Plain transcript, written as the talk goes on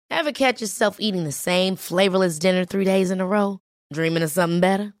Ever catch yourself eating the same flavorless dinner 3 days in a row? Dreaming of something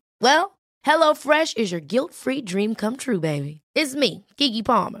better? Well, HelloFresh is your guilt-free dream come true, baby. It's me, Keke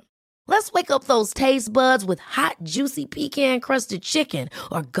Palmer. Let's wake up those taste buds with hot, juicy pecan-crusted chicken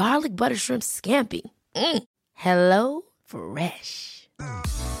or garlic butter shrimp scampi. Hello Fresh.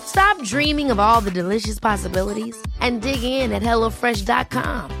 Stop dreaming of all the delicious possibilities and dig in at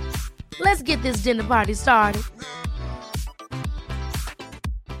HelloFresh.com. Let's get this dinner party started.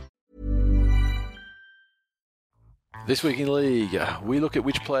 This week in League, we look at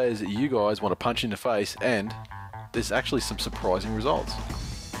which players you guys want to punch in the face, and there's actually some surprising results.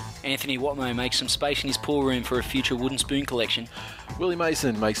 Anthony Watmo makes some space in his pool room for a future wooden spoon collection. Willie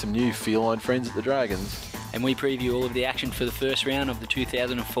Mason makes some new feline friends at the Dragons. And we preview all of the action for the first round of the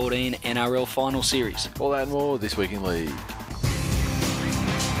 2014 NRL Final Series. All that and more this week in League.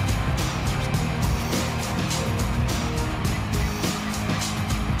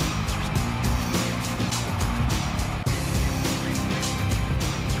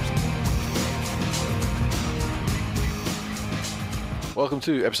 Welcome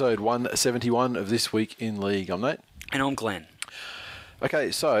to episode 171 of This Week in League. I'm Nate. And I'm Glenn. Okay,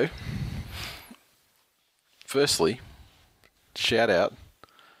 so, firstly, shout out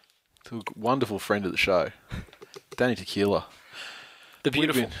to a wonderful friend of the show, Danny Tequila. The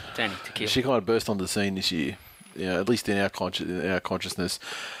beautiful Danny Tequila. She kind of burst onto the scene this year, at least in our consciousness.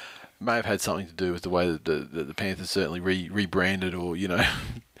 May have had something to do with the way that the Panthers certainly rebranded or,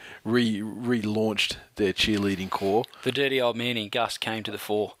 relaunched their cheerleading corps. The dirty old man in Gus came to the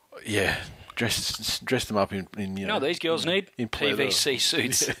fore. Yeah, dressed them up in these girls need in PVC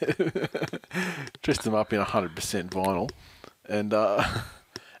suits. Dressed them up in 100% vinyl,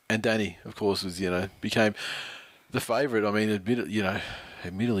 and Danny, of course, was became the favourite. I mean,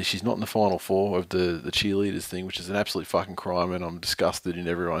 admittedly, she's not in the final four of the cheerleaders thing, which is an absolute fucking crime, and I'm disgusted in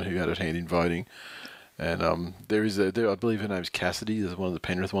everyone who had a hand in voting. And I believe her name's Cassidy. There's one of the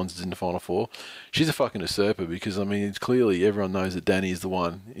Penrith ones that's in the final four. She's a fucking usurper because, it's clearly everyone knows that Danny is the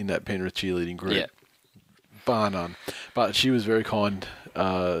one in that Penrith cheerleading group. Yeah. Bar none. But she was very kind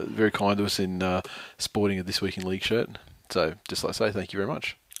to us in sporting a This Week in League shirt. So, just like I say, thank you very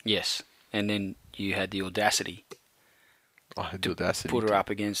much. Yes. And then you had the audacity. I had the audacity. Put her up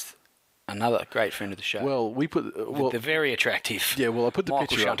against another great friend of the show. Well, the very attractive. Yeah, well, I put the Michael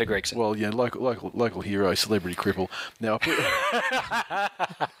picture Shunter up. Gregson. Well, local hero, celebrity cripple. Now I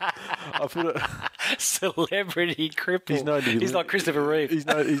put it. Celebrity cripple. He's like Christopher Reeve. He's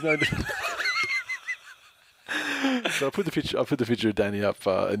known. So I put the picture of Danny up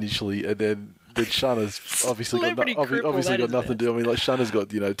initially, and then Shana's obviously got nothing to do. Shana's got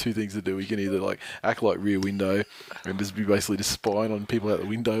two things to do. He can either act like Rear Window and just be basically just spying on people out the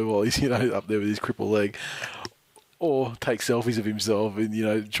window while he's up there with his crippled leg, or take selfies of himself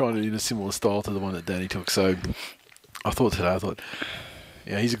and trying to in a similar style to the one that Danny took. So I thought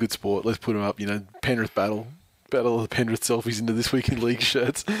he's a good sport. Let's put him up. Penrith battle of the Penrith selfies into This Week in League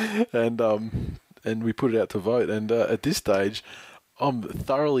shirts, and we put it out to vote. And at this stage, I'm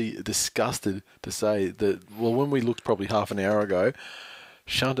thoroughly disgusted to say that, when we looked probably half an hour ago,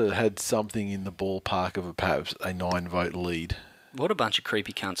 Shunter had something in the ballpark of perhaps a 9-vote lead. What a bunch of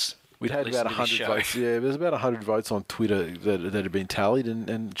creepy cunts. We'd had about 100 votes. Yeah, there's about 100 votes on Twitter that had been tallied,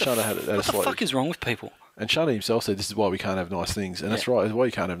 and Shunter had a slightly... What the fuck is wrong with people? And Shunter himself said, this is why we can't have nice things. And that's right, it's why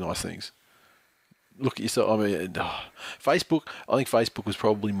you can't have nice things. Look at yourself. Facebook, I think Facebook was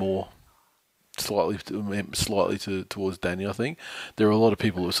probably more... Slightly towards Danny, I think. There are a lot of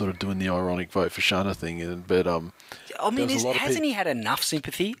people who are sort of doing the ironic vote for Shunter thing, hasn't he had enough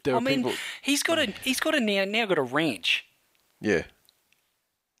sympathy? He's got now got a ranch. Yeah.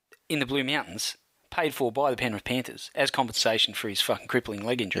 In the Blue Mountains, paid for by the Penrith Panthers as compensation for his fucking crippling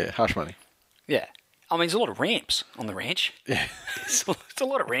leg injury. Yeah, hush money. Yeah, there's a lot of ramps on the ranch. Yeah, it's a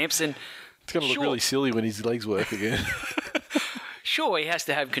lot of ramps, and it's going to look really silly when his legs work again. Sure, he has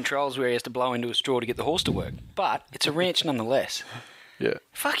to have controls where he has to blow into a straw to get the horse to work, but it's a ranch nonetheless. Yeah.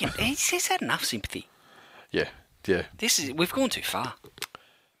 Fucking, he's had enough sympathy. Yeah. We've gone too far.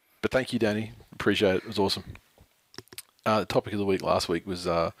 But thank you, Danny. Appreciate it. It was awesome. The topic of the week last week was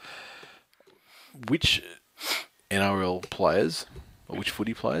which NRL players or which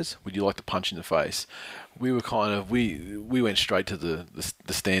footy players would you like to punch in the face? We were we went straight to the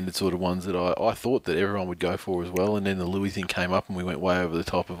standard sort of ones that I thought that everyone would go for as well, and then the Louis thing came up and we went way over the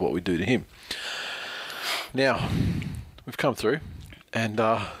top of what we do to him. Now, we've come through, and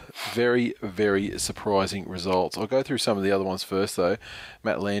very, very surprising results. I'll go through some of the other ones first, though.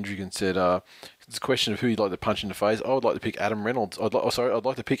 Matt Landrigan said, it's a question of who you'd like to punch in the face. I would like to pick Adam Reynolds. I'd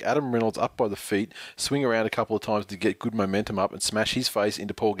like to pick Adam Reynolds up by the feet, swing around a couple of times to get good momentum up, and smash his face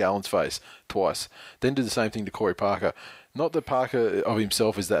into Paul Gallen's face twice. Then do the same thing to Corey Parker. Not that Parker of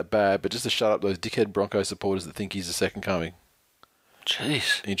himself is that bad, but just to shut up those dickhead Broncos supporters that think he's the second coming.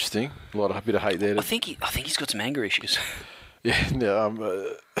 Jeez. Interesting. A bit of hate there. I think he's got some anger issues. Yeah.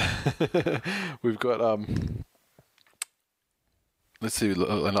 No, we've got let's see.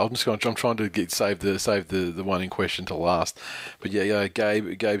 And I'm trying to save the one in question to last. But yeah.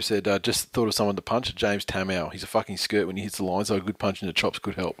 Gabe said just thought of someone to punch. James Tamau. He's a fucking skirt when he hits the line, so a good punch in the chops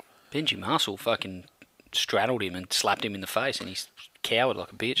could help. Benji Marshall fucking straddled him and slapped him in the face, and he's cowered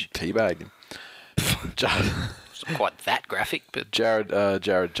like a bitch. Teabagged him. It's not quite that graphic, but Jared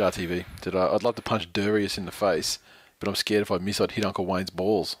JarTV said, I'd love to punch Durius in the face, but I'm scared if I miss, I'd hit Uncle Wayne's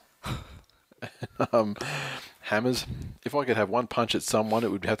balls. Hammers. If I could have one punch at someone,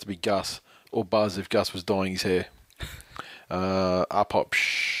 it would have to be Gus or Buzz if Gus was dyeing his hair. Arpop.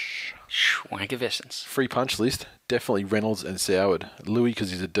 Schwankervessens. Free punch list. Definitely Reynolds and Soward. Louis because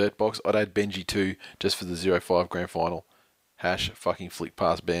he's a dirt box. I'd add Benji too, just for the 0-5 grand final. Fucking flick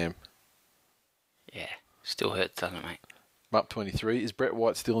past Bam. Yeah. Still hurts, doesn't it, mate? Mup 23. Is Brett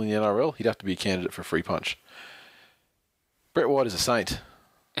White still in the NRL? He'd have to be a candidate for a free punch. Brett White is a saint.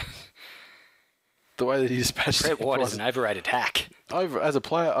 The way that he dispatched... Brett White is an overrated hack. As a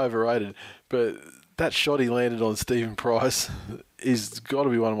player, overrated. But that shot he landed on Stephen Price is got to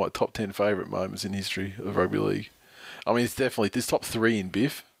be one of my top 10 favourite moments in history of rugby league. I mean, it's top 3 in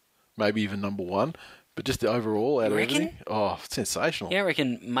Biff. Maybe even number 1. But just the overall out of everything, sensational. Yeah, I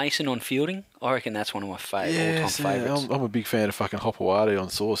reckon Mason on fielding. I reckon that's one of my all-time favourites. I'm a big fan of fucking Hopewadi on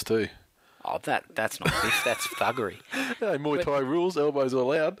sauce too. Oh, that's not Biff. That's thuggery. Hey, Muay Thai rules, elbows are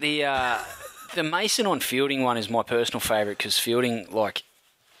allowed. The Mason on fielding one is my personal favourite because fielding,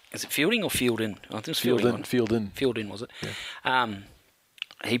 is it fielding or Fielden? I think it's Fielden. Fielden, was it? Yeah.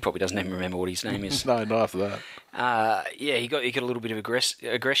 He probably doesn't even remember what his name is. No, not after that. He got a little bit of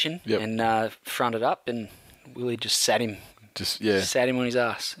aggression and fronted up, and Willie just sat him on his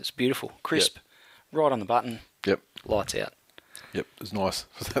ass. It's beautiful, crisp, right on the button. Yep, lights out. Yep, it's nice.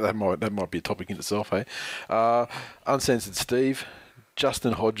 that might be a topic in itself, hey. Uncensored Steve,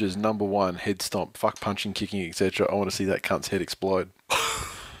 Justin Hodges, number 1, head stomp, fuck punching, kicking, etc. I want to see that cunt's head explode.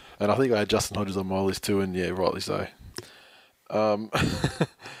 And I think I had Justin Hodges on my list too, and yeah, rightly so.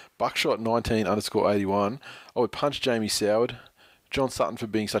 Buckshot 19_81. I would punch Jamie Soward, John Sutton for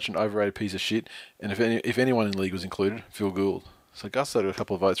being such an overrated piece of shit, and if anyone in the league was included, Phil Gould. So Gus had a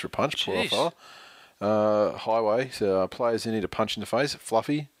couple of votes for a punch. Poor fella. Highway. So players who need a punch in the face: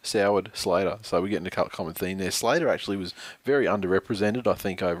 Fluffy, Soward, Slater. So we're getting a common theme there. Slater actually was very underrepresented, I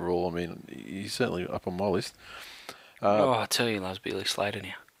think, overall. I mean, he's certainly up on my list. I tell you who loves Billy Slater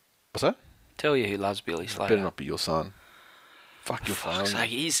now. What's that? Tell you who loves Billy Slater. Better not be your son. Fuck, you're failing. So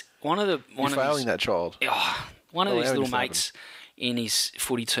he's failing that child. One of his little mates in his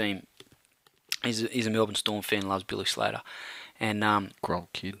footy team. He's a Melbourne Storm fan. Loves Billy Slater, and Gronk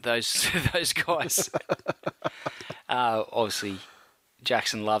kid. Those guys. Obviously,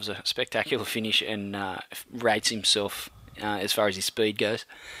 Jackson loves a spectacular finish and rates himself as far as his speed goes.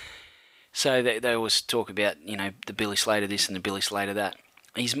 So they always talk about the Billy Slater this and the Billy Slater that.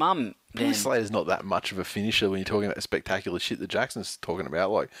 His mum. Billy Slater's not that much of a finisher when you're talking about spectacular shit that Jackson's talking about.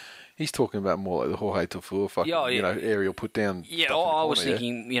 Like, he's talking about more like the Jorge Tafur fucking, aerial put down. Yeah, I was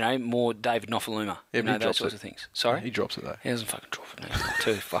thinking, more David Nofaluma. Yeah, those sorts of things. Sorry? He drops it though. He doesn't fucking drop it. I'll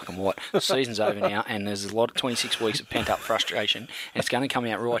tell you fucking what. The season's over now, and there's a lot of 26 weeks of pent-up frustration, and it's going to come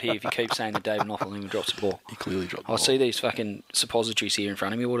out right here if you keep saying that David Nofaluma drops the ball. He clearly dropped the ball. I see these fucking suppositories here in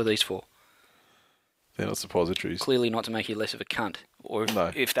front of me. What are these for? They're not suppositories. Clearly not to make you less of a cunt. Or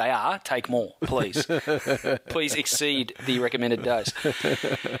if they are, take more, please. Please exceed the recommended dose.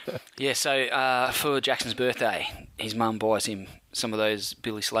 Yeah, so for Jackson's birthday, his mum buys him some of those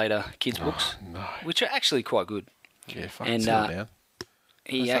Billy Slater kids' books, which are actually quite good. Yeah, fucking settle down.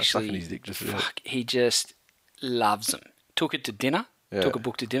 He actually, his dick just he just loves them. Took it to dinner. Yeah. Took a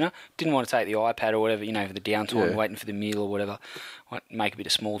book to dinner. Didn't want to take the iPad or whatever, for the downtime, waiting for the meal or whatever. Make a bit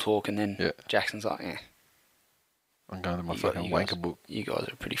of small talk, and then Jackson's like, I'm going to my fucking wanker book. You guys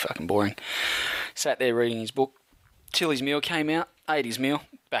are pretty fucking boring. Sat there reading his book till his meal came out, ate his meal,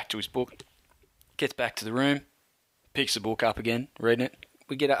 back to his book, gets back to the room, picks the book up again, reading it.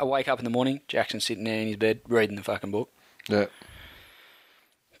 I wake up in the morning, Jackson's sitting there in his bed reading the fucking book. Yeah.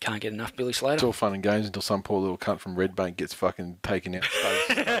 Can't get enough Billy Slater. It's all fun and games until some poor little cunt from Redbank gets fucking taken out.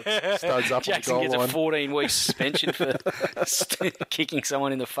 Studs up Jackson on the goal line. gets a 14-week suspension for kicking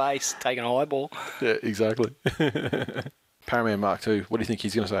someone in the face, taking a high ball. Yeah, exactly. Paraman Mark II, what do you think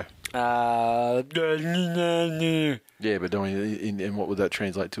he's going to say? Yeah, but I mean, in what would that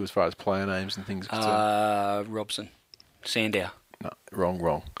translate to as far as player names and things? Robson. Sandow. No,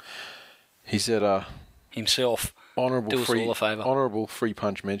 wrong. He said... himself. Honourable free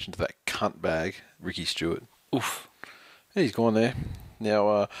punch mention to that cunt bag, Ricky Stewart. Oof. Yeah, he's gone there.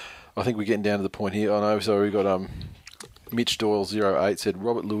 Now, I think we're getting down to the point here. I know, so we got Mitch Doyle 08 said,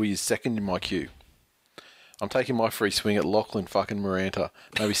 Robert Louis is second in my queue. I'm taking my free swing at Lachlan fucking Miranda.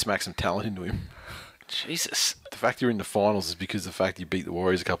 Maybe smack some talent into him. Jesus. The fact you're in the finals is because of the fact you beat the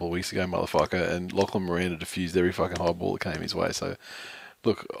Warriors a couple of weeks ago, motherfucker, and Lachlan Miranda diffused every fucking high ball that came his way, so...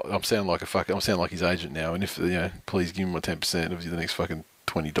 Look, I'm sounding like his agent now, and if please give him my 10% of the next fucking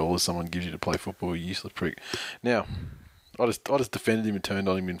 $20 someone gives you to play football, you useless prick. Now, I just defended him and turned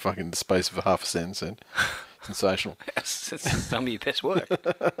on him in fucking the space of half a sentence, and sensational. That's some of your best work.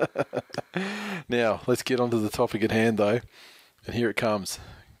 Now, let's get on to the topic at hand, though, and here it comes.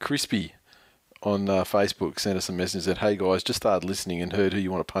 Crispy on Facebook sent us a message and said, "Hey guys, just started listening and heard who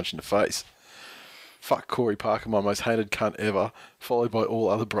you want to punch in the face. Fuck Corey Parker, my most hated cunt ever, followed by all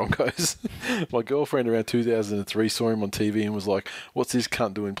other Broncos. My girlfriend around 2003 saw him on TV and was like, what's this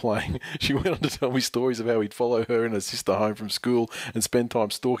cunt doing playing? She went on to tell me stories of how he'd follow her and her sister home from school and spend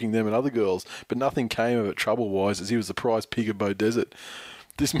time stalking them and other girls, but nothing came of it trouble-wise as he was the prize pig of Bow Desert.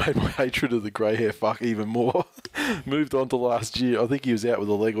 This made my hatred of the grey hair fuck even more. Moved on to last year. I think he was out with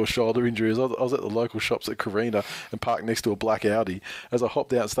a leg or shoulder injury. I was at the local shops at Carina and parked next to a black Audi. As I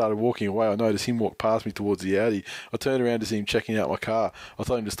hopped out and started walking away, I noticed him walk past me towards the Audi. I turned around to see him checking out my car. I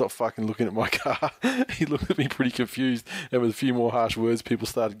told him to stop fucking looking at my car. He looked at me pretty confused, and with a few more harsh words, people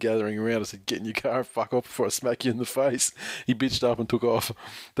started gathering around. I said, get in your car and fuck off before I smack you in the face. He bitched up and took off.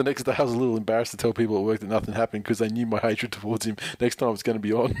 The next day I was a little embarrassed to tell people at work that nothing happened because they knew my hatred towards him. Next time it's going to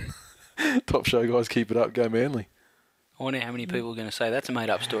be on. Top show, guys. Keep it up. Go Manly. I wonder how many people are going to say that's a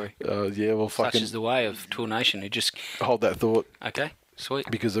made-up story. Yeah, well, fucking... Such is the way of Tool Nation, who just... Hold that thought. Okay, sweet.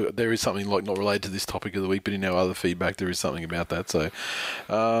 Because there is something, like, not related to this topic of the week, but in our other feedback, there is something about that. So,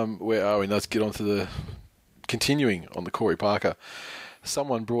 where are we? Let's get on to the... Continuing on the Corey Parker.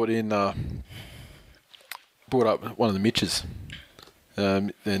 Someone brought up one of the Mitches.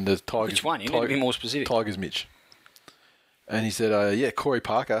 And the Tigers... Which one? You need to be more specific. Tigers Mitch. And he said, Corey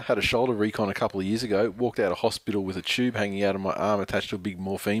Parker had a shoulder recon a couple of years ago, walked out of hospital with a tube hanging out of my arm attached to a big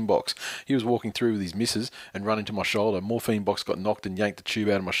morphine box. He was walking through with his missus and run into my shoulder. Morphine box got knocked and yanked the tube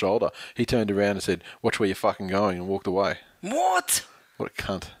out of my shoulder. He turned around and said, watch where you're fucking going, and walked away. What? What a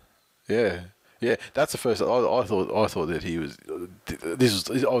cunt. Yeah. Yeah, that's the first... I thought that he was...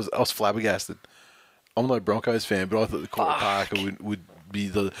 I was flabbergasted. I'm no Broncos fan, but I thought that Corey Parker would be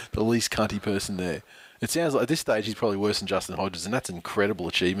the least cunty person there. It sounds like at this stage he's probably worse than Justin Hodges, and that's an incredible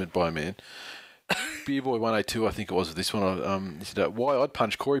achievement by a man. Beerboy 182, I think it was with this one. He said, why I'd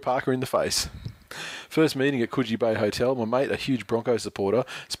punch Corey Parker in the face. First meeting at Coogee Bay Hotel, my mate, a huge Broncos supporter,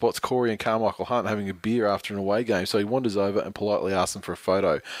 spots Corey and Carmichael Hunt having a beer after an away game, so he wanders over and politely asks them for a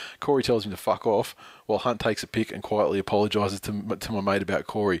photo. Corey tells him to fuck off, while Hunt takes a pic and quietly apologises to my mate about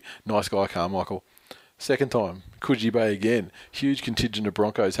Corey. Nice guy, Carmichael. Second time, Coogee Bay again. Huge contingent of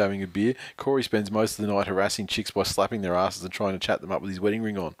Broncos having a beer. Corey spends most of the night harassing chicks by slapping their asses and trying to chat them up with his wedding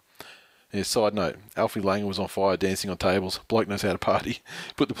ring on. Yeah, side note, Alfie Langer was on fire dancing on tables. Bloke knows how to party.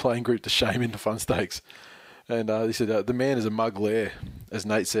 Put the playing group to shame in the fun stakes. And he said, the man is a mug lair, as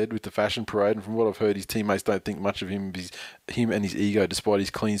Nate said, with the fashion parade. And from what I've heard, his teammates don't think much of him and his ego, despite his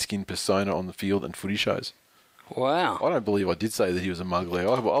clean-skinned persona on the field and footy shows. Wow. I don't believe I did say that he was a mug lair.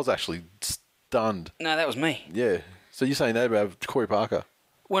 I was actually... stunned. No, that was me. Yeah. So you're saying that about Corey Parker?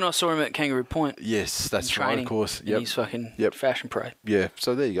 When I saw him at Kangaroo Point. Yes, that's right, of course. Yep. His fucking fashion parade. Yeah.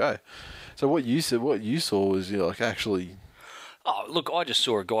 So there you go. So what you saw was like actually. Oh, look! I just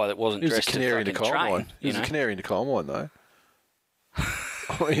saw a guy that wasn't dressed to fucking train. He was a canary in the coal mine, though.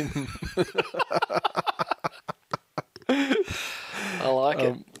 I mean, I like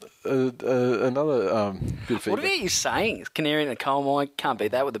it. Another bit of feedback. What are you saying? Canary in the coal mine, can't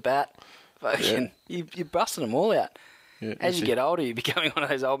beat that with a bat. Fucking, you're busting them all out. Yeah, as you get older, you're becoming one of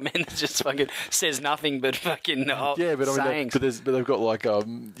those old men that just fucking says nothing but fucking sayings. But they've got like but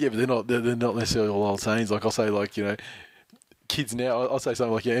they're not necessarily all old sayings. Like I'll say kids now, I'll say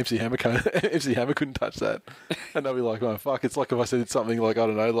something like MC Hammer couldn't touch that, and they'll be like, oh fuck, it's like if I said something like I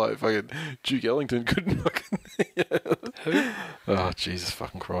don't know, like fucking Duke Ellington couldn't fucking. Who? Oh Jesus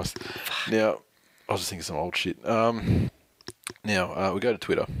fucking Christ! Now I was just thinking some old shit. Now, we go to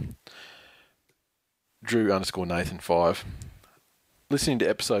Twitter. Drew_Nathan5. Listening to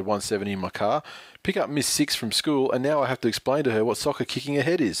episode 170 in my car. Pick up Miss 6 from school, and now I have to explain to her what soccer kicking her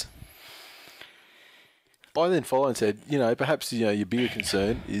head is. I then followed and said, perhaps, your bigger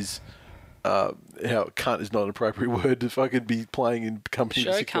concern is how cunt is not an appropriate word to fucking be playing in company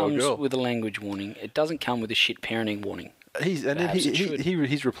of a 6-year-old girl. Show comes with a language warning. It doesn't come with a shit parenting warning. His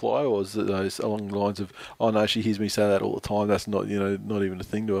reply was along the lines of, "Oh no, she hears me say that all the time. That's not not even a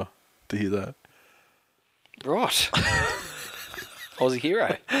thing to her to hear that." Right. I was a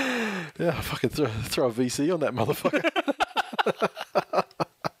hero. Yeah, I fucking throw a VC on that motherfucker.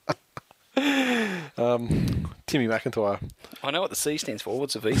 Timmy McIntyre. I know what the C stands for.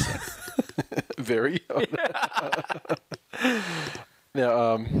 What's a V stand? Very.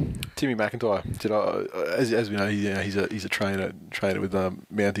 Now, Timmy McIntyre. As we know, he's a trainer with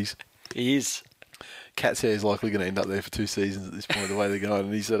Mounties. He is. Cat's hair is likely going to end up there for 2 seasons at this point, the way they're going.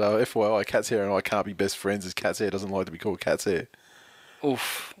 And he said, FYI, Cat's hair and I can't be best friends as Cat's hair doesn't like to be called Cat's hair.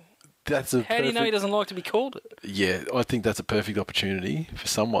 Oof. How do you know he doesn't like to be called it? Yeah, I think that's a perfect opportunity for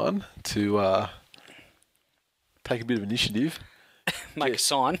someone to take a bit of initiative. Make a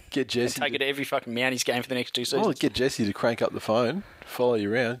sign. Get Jesse. And take it to every fucking Mounties game for the next 2 seasons. Well, get Jesse to crank up the phone, follow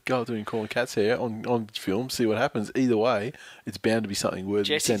you around, go up to him calling Cat's hair on film, see what happens. Either way, it's bound to be something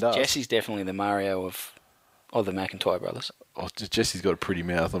worthy to send us. Jesse's definitely the Mario of the McIntyre brothers. Oh, Jesse's got a pretty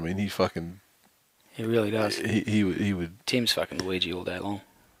mouth. I mean, he really does. He would. Tim's fucking Luigi all day long.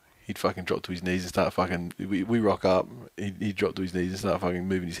 He'd fucking drop to his knees and start fucking. We rock up. He'd drop to his knees and start fucking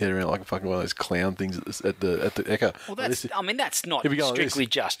moving his head around like a fucking one of those clown things at the Ekka. Well, that's not strictly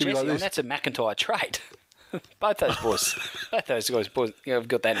just Jesse. Like that's a McIntyre trait. both those boys have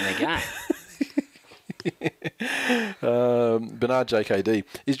got that in their game. Bernard JKD.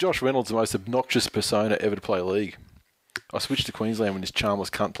 Is Josh Reynolds the most obnoxious persona ever to play league? I switched to Queensland when this charmless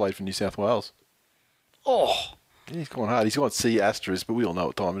cunt played for New South Wales. Oh. Yeah, he's gone hard. He's got C asterisk, but we all know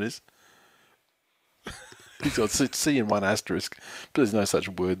what time it is. He's got C and 1 asterisk, but there's no such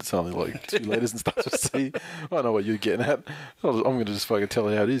word that's only like 2 letters and starts with C. I know what you're getting at. I'm going to just fucking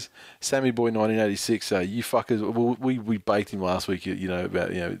tell you how it is. Sammy Boy 1986, you fuckers. Well, we baked him last week,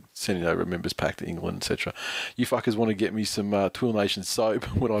 about sending over a members pack to England, etc. You fuckers want to get me some Twill Nation soap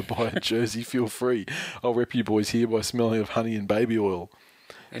when I buy a jersey? Feel free. I'll rep you boys here by smelling of honey and baby oil.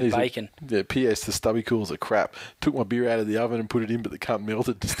 And bacon. P.S. The stubby cools are crap. Took my beer out of the oven and put it in, but the cunt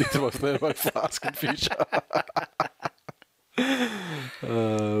melted to stick to my thermo flask in future.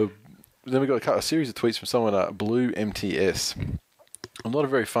 Then we got a series of tweets from someone, Blue MTS. I'm not a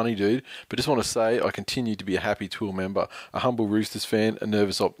very funny dude, but just want to say I continue to be a happy Twill member, a humble Roosters fan, a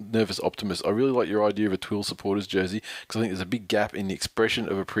nervous optimist. I really like your idea of a Twill supporters jersey because I think there's a big gap in the expression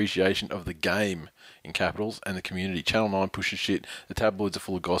of appreciation of the game in capitals and the community. Channel 9 pushes shit. The tabloids are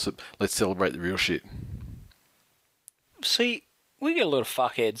full of gossip. Let's celebrate the real shit. See, we get a lot of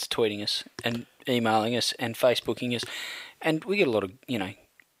fuckheads tweeting us and emailing us and Facebooking us, and we get a lot of,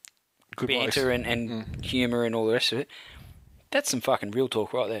 good banter and humour and all the rest of it. That's some fucking real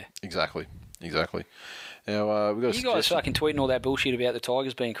talk right there. Exactly. Now, we got you guys fucking tweeting all that bullshit about the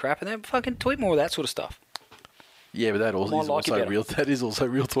Tigers being crap, and then fucking tweet more of that sort of stuff. Yeah, but that is also real. That is also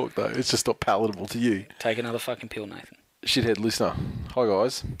real talk, though. It's just not palatable to you. Take another fucking pill, Nathan. Shithead listener. Hi,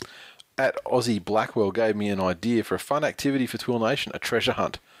 guys. At Aussie Blackwell gave me an idea for a fun activity for Twill Nation, a treasure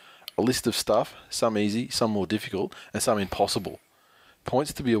hunt. A list of stuff, some easy, some more difficult, and some impossible.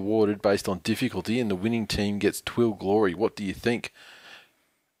 Points to be awarded based on difficulty, and the winning team gets Twill glory. What do you think?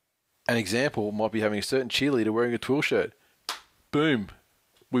 An example might be having a certain cheerleader wearing a Twill shirt. Boom.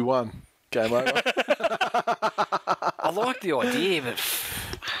 We won. Game over. I like the idea, but...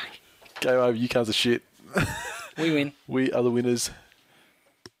 Game over. You cunts of shit. We win. We are the winners.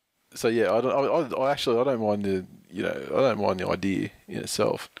 So yeah, I don't mind the idea in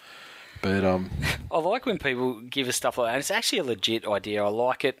itself, but I like when people give us stuff like that. It's actually a legit idea. I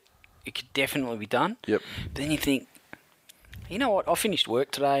like it. It could definitely be done. Yep. But then you think, you know what? I finished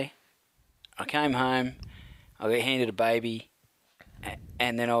work today. I came home. I got handed a baby,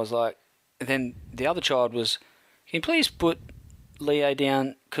 and then I was like, then the other child was, can you please put Leo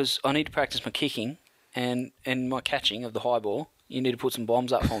down because I need to practice my kicking and my catching of the high ball. You need to put some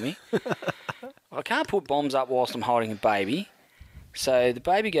bombs up for me. I can't put bombs up whilst I'm holding a baby. So the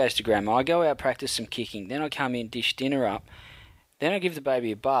baby goes to grandma. I go out, practice some kicking. Then I come in, dish dinner up. Then I give the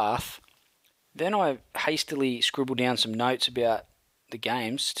baby a bath. Then I hastily scribble down some notes about the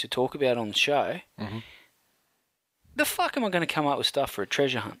games to talk about on the show. Mm-hmm. The fuck am I going to come up with stuff for a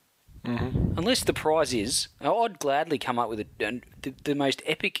treasure hunt? Mm-hmm. Unless the prize is... I'd gladly come up with the most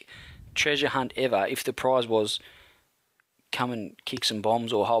epic treasure hunt ever if the prize was... come and kick some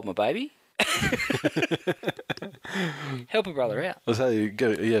bombs or hold my baby. Help a brother out. I'll tell you,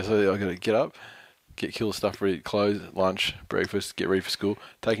 so I got to get up, get all the stuff ready, clothes, lunch, breakfast, get ready for school,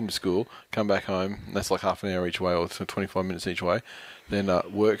 take him to school, come back home. And that's like half an hour each way, or 25 minutes each way. Then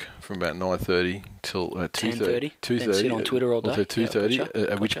work from about 9:30 till 2:30. 2:30. Then sit on Twitter all day. Until 2:30.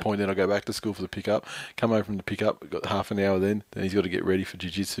 At which point then I go back to school for the pickup. Come home from the pickup. Got half an hour. Then he's got to get ready for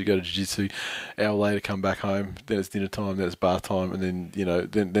jiu-jitsu. Go to jiu-jitsu. Hour later, come back home. Then it's dinner time. Then it's bath time. And then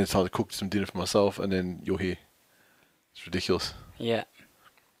then it's time to cook some dinner for myself. And then you're here. It's ridiculous. Yeah.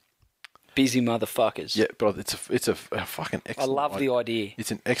 Busy motherfuckers. Yeah, but it's a fucking excellent. I love the idea.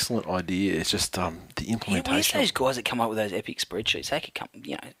 It's an excellent idea. It's just the implementation. Where's those guys that come up with those epic spreadsheets? They could come,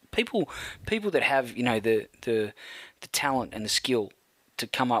 people that have the talent and the skill to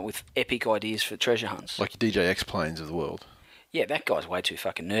come up with epic ideas for treasure hunts. Like your DJ X Planes of the world. Yeah, that guy's way too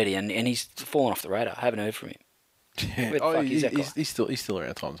fucking nerdy, and he's fallen off the radar. I haven't heard from him. Yeah. Where the fuck is that guy? He's still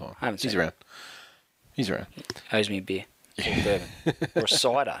around time to time. I haven't seen He's him. around. He's around. He owes me a beer. Or bourbon. Or a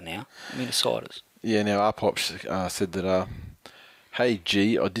cider now. I'm into ciders. Yeah, now our pops said that, hey,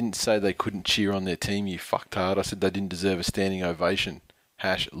 G, I didn't say they couldn't cheer on their team, you fucktard. I said they didn't deserve a standing ovation.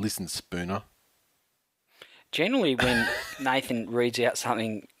 # listen, Spooner. Generally, when Nathan reads out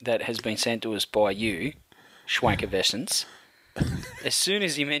something that has been sent to us by you, Schwankervescence, as soon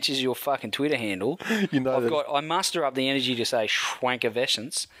as he mentions your fucking Twitter handle, I muster up the energy to say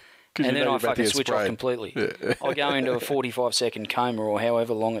Schwankervescence, and then I fucking switch off completely. Yeah. I go into a 45-second coma or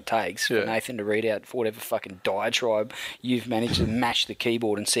however long it takes for Nathan to read out whatever fucking diatribe you've managed to mash the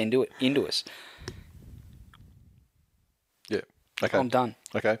keyboard and send it into us. Yeah. Okay. I'm done.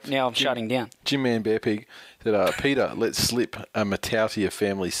 Okay. Now I'm shutting down. Jim Man Bear Pig said, Peter, let's slip a Matautia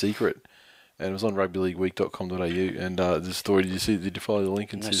family secret. And it was on rugbyleagueweek.com.au. And the story, did you follow the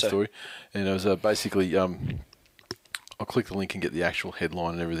link and see the story? And it was basically... I'll click the link and get the actual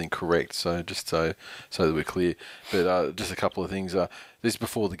headline and everything correct, so just so that we're clear. But just a couple of things. This is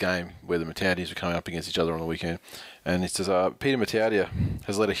before the game where the Mataudis were coming up against each other on the weekend. And it says, Peter Mataudia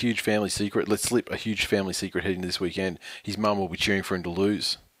has let a huge family secret. Let's slip a huge family secret heading this weekend. His mum will be cheering for him to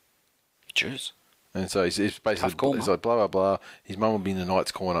lose. Cheers. And so it's basically it's like blah, blah, blah. His mum will be in the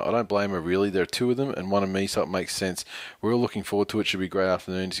Knights' corner. I don't blame her, really. There are two of them and one of me, so it makes sense. We're all looking forward to it. Should be a great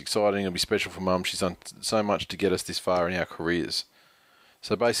afternoon. It's exciting. It'll be special for Mum. She's done so much to get us this far in our careers.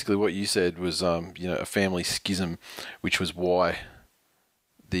 So basically what you said was, a family schism, which was why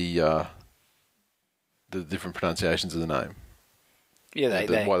the different pronunciations of the name.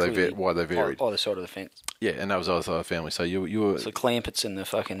 Yeah, why they varied. Either side of the fence. Yeah, and that was either side of the family. So you were... So Clampets and the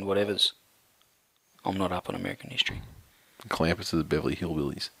fucking whatevers. I'm not up on American history. Clampets are the Beverly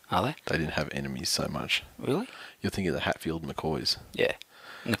Hillbillies. Are they? They didn't have enemies so much. Really? You're thinking of the Hatfield McCoys. Yeah.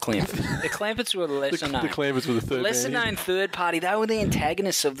 And the Clampets. The Clampets were the lesser known. The Clampets were the third lesser man known third party. They were the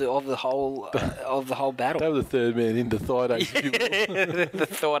antagonists of the whole battle. They were the third man in the Thaiday. The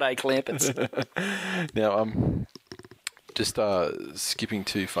Thaiday Clampets. Now, just skipping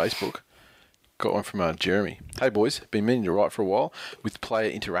to Facebook. Got one from Jeremy. Hey boys, been meaning to write for a while with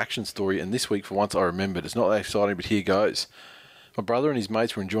player interaction story, and this week for once I remembered. It's not that exciting, but here goes. My brother and his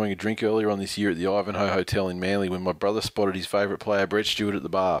mates were enjoying a drink earlier on this year at the Ivanhoe Hotel in Manly when my brother spotted his favourite player, Brett Stewart, at the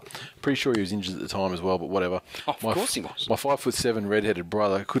bar. Pretty sure he was injured at the time as well, but whatever. Oh, of course he was. My 5'7" red-headed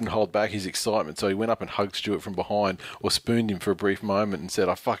brother couldn't hold back his excitement, so he went up and hugged Stewart from behind or spooned him for a brief moment and said,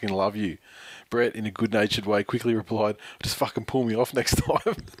 I fucking love you. Brett, in a good-natured way, quickly replied, just fucking pull me off next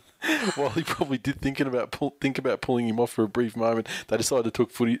time. While he probably did think about pulling him off for a brief moment, they decided to talk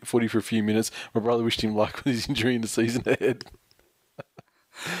footy for a few minutes. My brother wished him luck with his injury in the season ahead.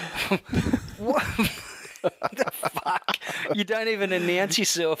 What the fuck? You don't even announce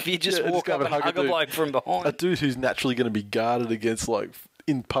yourself. You just walk up and hug a bloke from behind. A dude who's naturally going to be guarded against, like,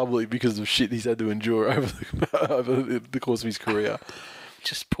 in public because of shit he's had to endure over the course of his career.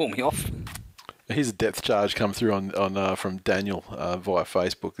 Just pull me off. Here's a depth charge come through on from Daniel via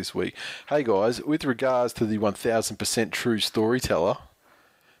Facebook this week. Hey guys, with regards to the 1000% true storyteller,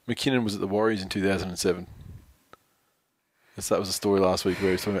 McKinnon was at the Warriors in 2007. That was a story last week where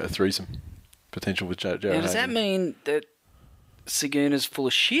he was talking about a threesome potential with Jared. Now, does that mean that Saguna's full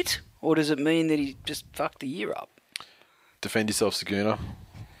of shit, or does it mean that he just fucked the year up? Defend yourself, Saguna.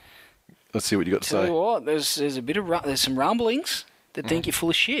 Let's see what you got to say. Tell you what, there's a bit of there's some rumblings that think you're full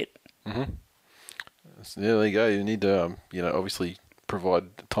of shit. Mm-hmm. Yeah, there you go. You need to, obviously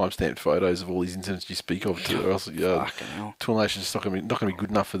provide timestamped photos of all these incidents you speak of, or else Twill Nation's just not going to be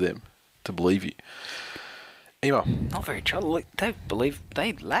good enough for them to believe you. Email. Not very trouble.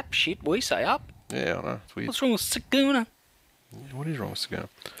 They lap shit we say up. Yeah, I know. It's weird. What's wrong with Saguna? What is wrong with Saguna?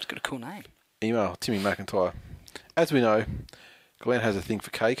 It's got a cool name. Email. Timmy McIntyre as we know, Glenn has a thing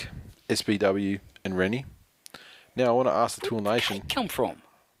for cake, SBW, and Rennie. Now I want to ask the Tool Nation. Where did cake come from?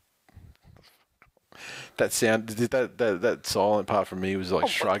 That sound, that silent part from me was like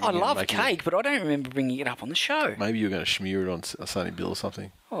shrugging. I love cake, but I don't remember bringing it up on the show. Maybe you were going to smear it on a Sunny Bill or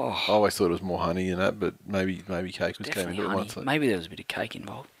something. Oh. I always thought it was more honey than that, but maybe cake was Definitely came into honey. it once. So. Maybe there was a bit of cake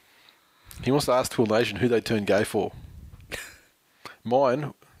involved. He wants to ask Tool Nation who they turn gay for.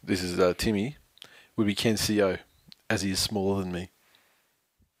 Mine, this is Timmy, would be Ken Seo, as he is smaller than me.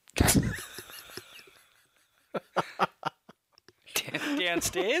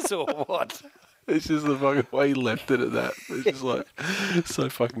 Downstairs or what? It's just the fucking way he left it at that. It's just like, so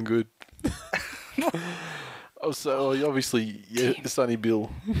fucking good. So obviously, yeah, Sunny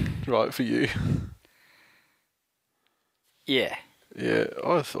Bill, right, for you. Yeah. Yeah,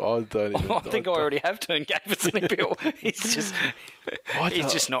 I don't even... I think I already have turned gay for Sunny Bill. He's just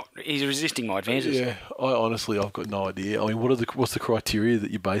not... He's resisting my advances. Yeah, I've got no idea. I mean, what's the criteria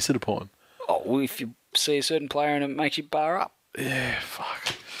that you base it upon? Oh, well, if you see a certain player and it makes you bar up. Yeah,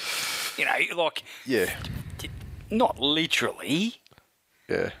 fuck. You know, like... Yeah. Not literally.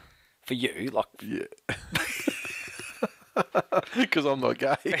 Yeah. For you, like... Yeah. Because I'm not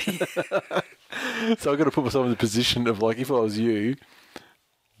gay. So I've got to put myself in the position of, like, if I was you,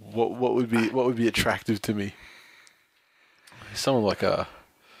 what would be attractive to me? Someone like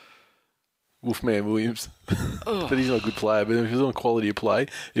Wolfman Williams. But he's not a good player. But if he was on quality of play,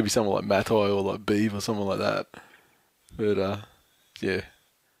 it'd be someone like Matai or like Beeve or someone like that. But yeah.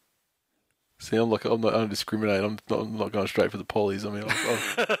 See, I don't discriminate. I'm not going straight for the pollies. I mean,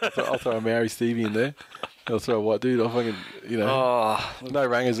 I'll throw a Maori Stevie in there. I'll throw a white dude. I'll fucking, no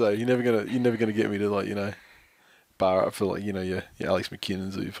rangers though. You're never gonna get me to, like, bar up for, like, your Alex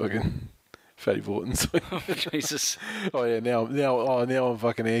McKinnons or your fucking Fatty Vortons. Jesus. Oh yeah, now I'm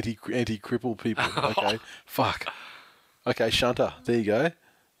fucking anti-cripple people. Okay, fuck. Okay, Shunter. There you go.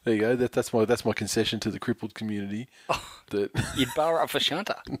 That's my concession to the crippled community. That you'd bar up for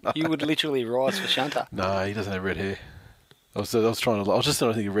Shunter. No. You would literally rise for Shunter. No, he doesn't have red hair. I was just trying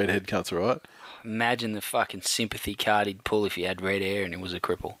to think of redhead cunts, right? Imagine the fucking sympathy card he'd pull if he had red hair and he was a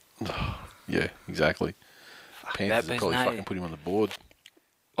cripple. Yeah, exactly. Fuck, Panthers would probably fucking put him on the board.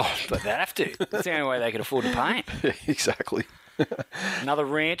 Oh, but they'd have to. That's the only way they could afford to pay him. Yeah, exactly. Another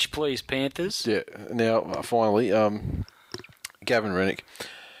ranch, please, Panthers. Yeah. Now, finally, Gavin Rennick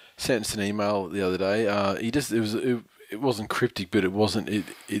sent us an email the other day. It wasn't cryptic, but it wasn't.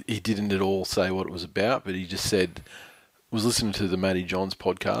 He didn't at all say what it was about. But he just said, was listening to the Matty Johns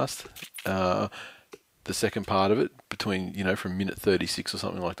podcast, the second part of it, between from minute 36 or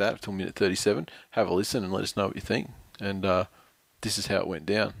something like that till minute 37. Have a listen and let us know what you think. And this is how it went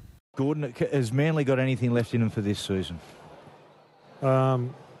down. Gordon, has Manly got anything left in them for this season?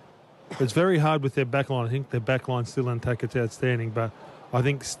 It's very hard with their backline. I think their backline still intact. It's outstanding, but I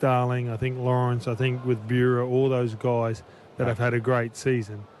think Starling, I think Lawrence, I think with Bureau, all those guys that have had a great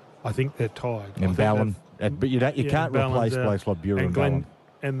season, I think they're tired. And Ballon, but you can't replace blokes like Bureau and Ballon.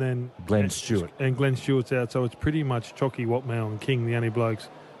 And then Glenn Stewart. And Glenn Stewart's out, so it's pretty much Chalky, Watmow and King, the only blokes,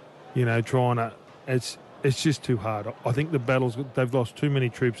 trying to... It's just too hard. I think the battles, they've lost too many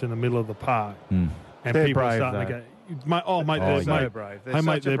troops in the middle of the park. Mm. And they're people brave, are starting to go... They're so brave.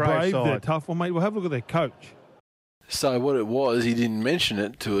 They're brave. They're tough. Well, mate, have a look at their coach. So what it was, he didn't mention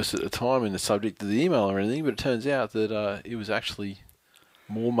it to us at the time in the subject of the email or anything, but it turns out that it was actually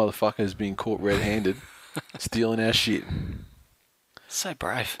more motherfuckers being caught red-handed stealing our shit. So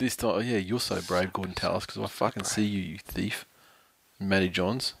brave. This time, yeah, you're so brave, Gordon Tallis, because I fucking see you thief. Matty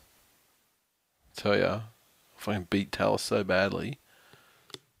Johns. Tell ya, I fucking beat Tallis so badly.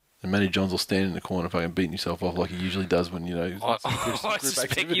 And Matty Johns will stand in the corner fucking beating himself off like he usually does when, I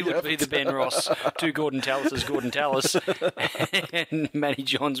suspect you would be the Ben Ross to Gordon Tallis' Gordon Tallis. And Matty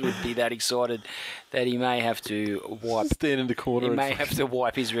Johns would be that excited that he may have to wipe... Stand in the corner. He may have to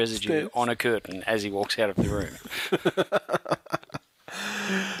wipe his residue on a curtain as he walks out of the room.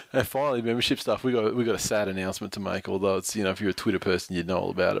 And finally, membership stuff. We got a sad announcement to make, although it's, if you're a Twitter person, you'd know all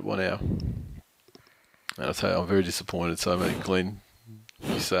about it by now. And I'll tell you, I'm very disappointed. So, mate, Glenn...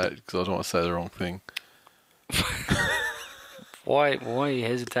 You say it because I don't want to say the wrong thing. Why are you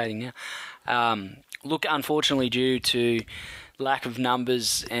hesitating now? Look, unfortunately, due to lack of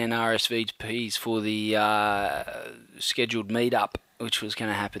numbers and RSVPs for the scheduled meetup, which was going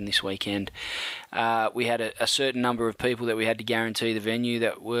to happen this weekend, we had a certain number of people that we had to guarantee the venue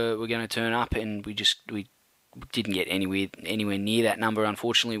that were going to turn up, and we didn't get anywhere near that number,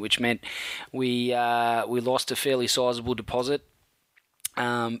 unfortunately, which meant we lost a fairly sizable deposit.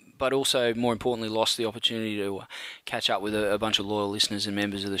 But also, more importantly, lost the opportunity to catch up with a bunch of loyal listeners and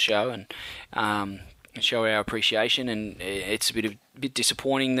members of the show. And and show our appreciation. And it's a bit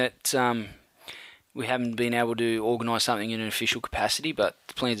disappointing that we haven't been able to organise something in an official capacity, but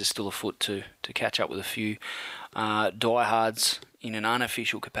the plans are still afoot to catch up with a few diehards in an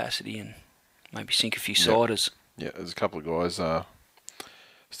unofficial capacity and maybe sink a few ciders. Yeah, there's a couple of guys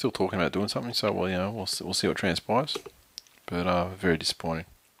still talking about doing something, so we'll see what transpires. But very disappointing.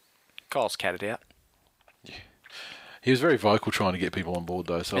 Kyle's catted out. Yeah, he was very vocal trying to get people on board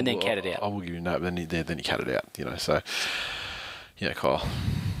though. So and then catted out. I will give you that. But then he catted out. So Kyle.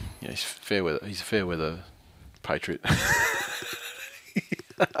 Yeah, he's a fair weather patriot.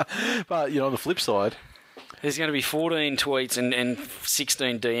 But on the flip side, there's going to be 14 tweets and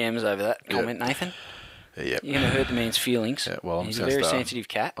 16 DMs over that comment, Nathan. Yeah. You're going to hurt the man's feelings. Yeah, well, he's a very sensitive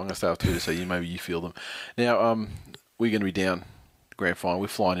cat. I'm going to start with Twitter, so maybe you feel them. Now, we're going to be down the grand final. We're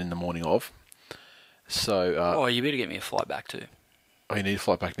flying in the morning of. So. You better get me a flight back too. Oh, you need a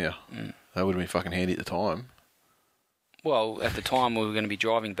flight back now? Mm. That would have been fucking handy at the time. Well, at the time we were going to be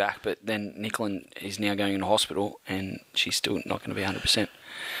driving back, but then Nicklin is now going into hospital, and she's still not going to be 100%.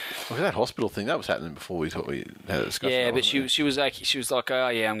 Well, that hospital thing that was happening before we had a discussion. Yeah, but she was like, oh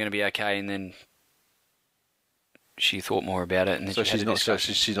yeah, I'm going to be okay, and then she thought more about it, and then so she's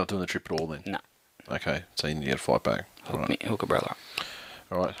not doing the trip at all then. No. Okay, so you need to get a flight back. Hook a brother.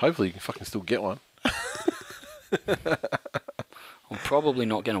 All right. Hopefully you can fucking still get one. I'm probably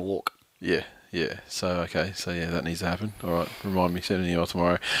not going to walk. Yeah. So okay. So yeah, that needs to happen. All right. Remind me. Send an email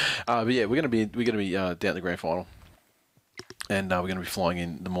tomorrow. But yeah, we're gonna be down the grand final, and we're gonna be flying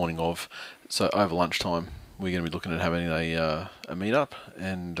in the morning of. So over lunchtime, we're gonna be looking at having a meetup,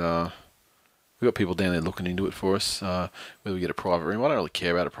 and we've got people down there looking into it for us. Whether we get a private room, I don't really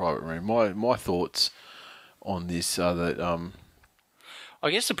care about a private room. My thoughts on this are that.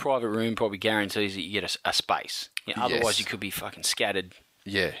 I guess the private room probably guarantees that you get a space. Otherwise, yes. You could be fucking scattered.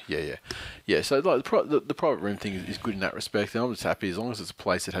 Yeah. So like the private room thing is good in that respect. And I'm just happy as long as it's a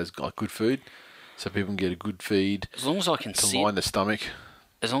place that has good food, so people can get a good feed. As long as I can to line the stomach.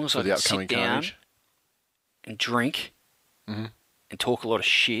 As long as I can sit down and drink and talk a lot of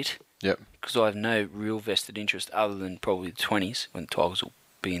shit. Yep. Because I have no real vested interest other than probably the 20s when the Tigers will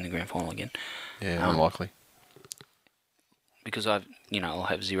be in the grand final again. Yeah, unlikely. Because I'll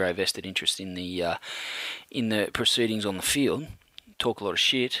have zero vested interest in the proceedings on the field. Talk a lot of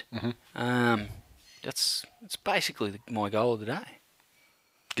shit. Mm-hmm. That's basically my goal of the day.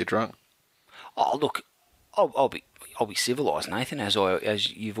 Get drunk. Oh look, I'll be civilised, Nathan, as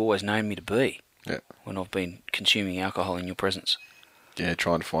you've always known me to be. Yeah. When I've been consuming alcohol in your presence. Yeah,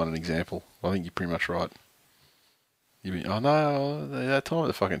 trying to find an example. I think you're pretty much right. That time at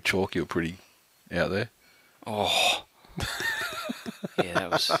the fucking chalk, you were pretty out there. Oh. Yeah,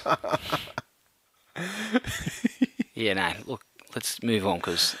 that was. Yeah, no. Look, let's move on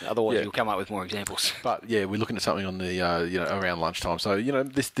because otherwise you'll come up with more examples. But yeah, we're looking at something on the around lunchtime. So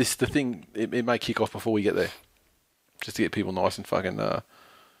the thing it may kick off before we get there, just to get people nice and fucking. Why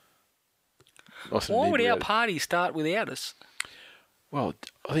would our party start without us? Well,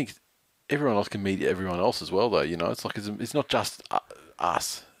 I think everyone else can meet everyone else as well, though. It's like it's not just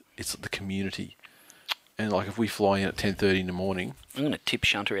us; it's the community. And like if we fly in at 10:30 in the morning, I'm going to tip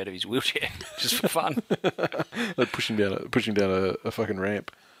Shunter out of his wheelchair just for fun. Like push him down a fucking ramp.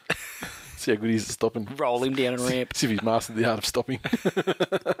 See how good he is at stopping. Roll him down a ramp. See if he's mastered the art of stopping.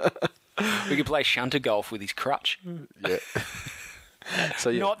 We could play Shunter golf with his crutch. Yeah. So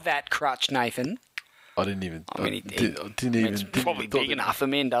yeah. Not that crutch, Nathan. I didn't even. I mean, it's probably big enough. The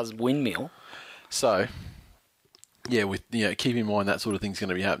man does windmill. So, yeah, keep in mind that sort of thing's going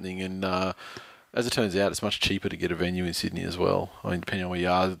to be happening, and as it turns out, it's much cheaper to get a venue in Sydney as well. I mean, depending on where you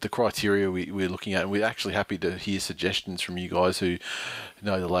are, the criteria we're looking at, and we're actually happy to hear suggestions from you guys who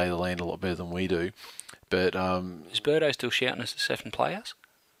know the lay of the land a lot better than we do. But is Birdo still shouting us to Sefton Playhouse?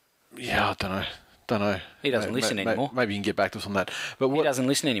 Yeah, I don't know. He doesn't listen anymore. Maybe you can get back to us on that. But he doesn't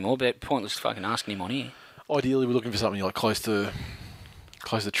listen anymore, but pointless fucking asking him on here. Ideally, we're looking for something like close to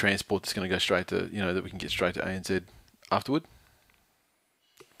transport that's going to go straight to, that we can get straight to ANZ afterward.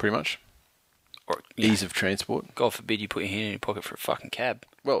 Pretty much. Or ease of transport. God forbid you put your hand in your pocket for a fucking cab.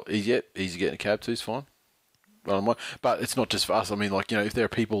 Well, easy getting a cab too is fine. But it's not just for us. I mean, if there are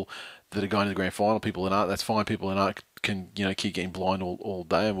people that are going to the grand final, people that aren't, that's fine. People that aren't can, keep getting blind all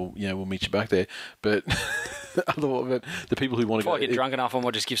day, and we'll meet you back there. But otherwise, the people who want to go, if I get drunk enough, I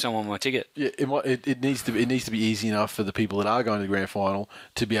might just give someone my ticket. Yeah, it needs to be easy enough for the people that are going to the grand final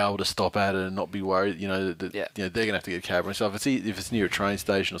to be able to stop at it and not be worried. That they're going to have to get a cab and stuff. If it's near a train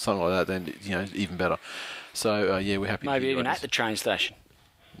station or something like that, then even better. So we're happy. Maybe even at the train station.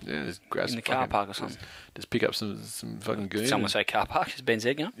 Yeah, just grab in the car park or something. Just pick up some fucking goon. Did someone say car park? Is Ben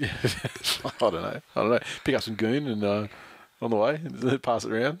Zegner? Yeah, I don't know. Pick up some goon and on the way, pass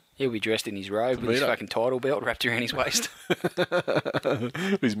it around. He'll be dressed in his robe with his fucking title belt wrapped around his waist.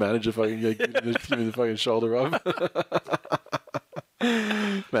 His manager fucking give me the fucking shoulder rub.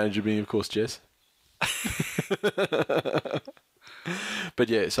 Manager being, of course, Jess. But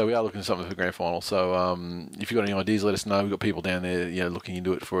yeah, so we are looking at something for the grand final. So if you've got any ideas, let us know. We've got people down there, looking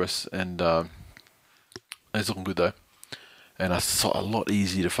into it for us, and it's looking good though, and a lot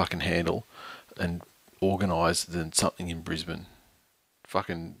easier to fucking handle and organise than something in Brisbane.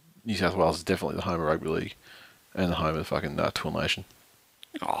 Fucking New South Wales is definitely the home of rugby league and the home of the fucking Twill Nation.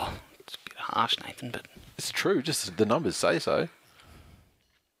 Oh, it's a bit harsh, Nathan, but it's true. Just the numbers say so.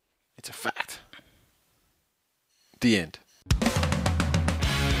 It's a fact. The end.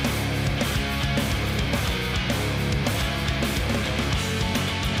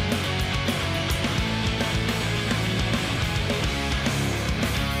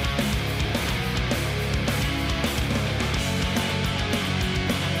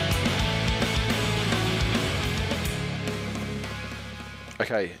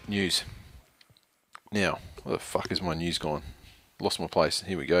 Okay, news. Now, where the fuck is my news gone? Lost my place.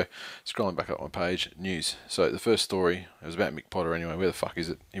 Here we go. Scrolling back up my page. News. So the first story, it was about Mick Potter anyway. Where the fuck is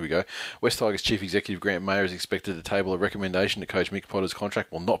it? Here we go. West Tigers Chief Executive Grant Mayer is expected to table a recommendation that coach Mick Potter's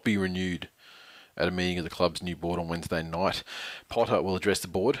contract will not be renewed at a meeting of the club's new board on Wednesday night. Potter will address the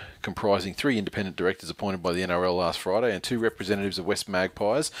board, comprising 3 independent directors appointed by the NRL last Friday and 2 representatives of West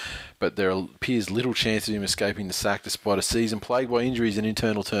Magpies, but there appears little chance of him escaping the sack despite a season plagued by injuries and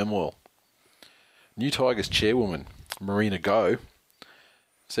internal turmoil. New Tigers chairwoman, Marina Go,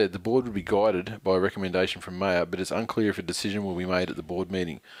 said the board would be guided by a recommendation from Mayer, but it's unclear if a decision will be made at the board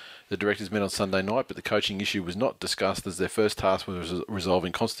meeting. The directors met on Sunday night, but the coaching issue was not discussed as their first task was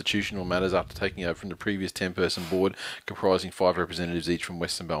resolving constitutional matters after taking over from the previous 10-person board comprising 5 representatives each from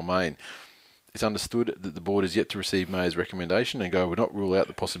Western Balmain. It's understood that the board is yet to receive Mayer's recommendation and Go would not rule out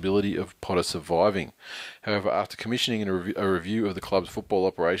the possibility of Potter surviving. However, after commissioning a review of the club's football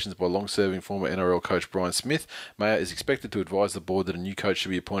operations by long-serving former NRL coach Brian Smith, Mayer is expected to advise the board that a new coach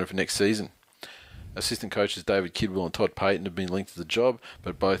should be appointed for next season. Assistant coaches David Kidwell and Todd Payton have been linked to the job,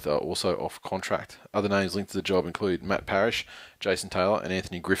 but both are also off contract. Other names linked to the job include Matt Parrish, Jason Taylor and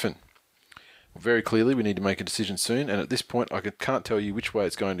Anthony Griffin. Very clearly, we need to make a decision soon, and at this point I can't tell you which way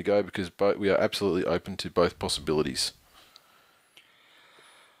it's going to go because we are absolutely open to both possibilities.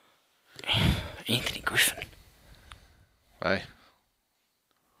 Anthony Griffin. Hey.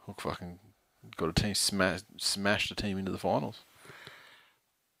 Look, fucking got a team smashed a team into the finals.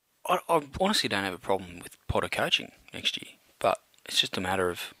 I honestly don't have a problem with Potter coaching next year, but it's just a matter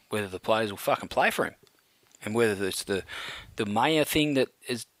of whether the players will fucking play for him and whether it's the Mayer thing that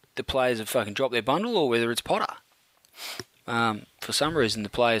is the players have fucking dropped their bundle or whether it's Potter. For some reason, the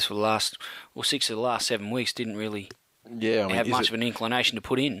players for the last 6 of the last 7 weeks didn't really have much of an inclination to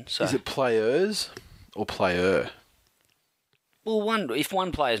put in. So. Is it players or player? Well, if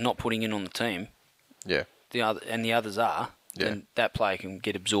one player's not putting in on the team, yeah, the others are. Yeah. Then that player can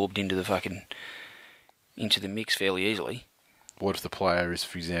get absorbed into the mix fairly easily. What if the player is,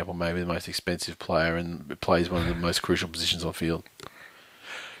 for example, maybe the most expensive player and plays one of the most crucial positions on field?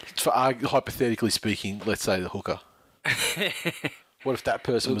 Hypothetically speaking, let's say the hooker. What if that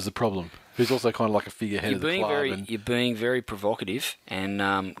person was the problem? Who's also kind of like a figurehead of the club. You're being very provocative,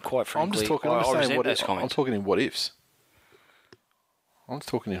 and quite frankly, I resent those comments. I'm talking in what ifs. I'm just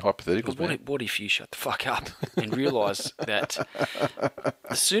talking in hypotheticals. What if you shut the fuck up and realise that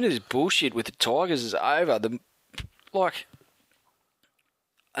as soon as bullshit with the Tigers is over,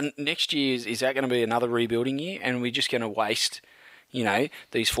 next year is that going to be another rebuilding year, and we're just going to waste,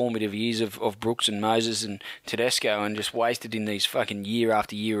 these formative years of Brooks and Moses and Tedesco, and just waste it in these fucking year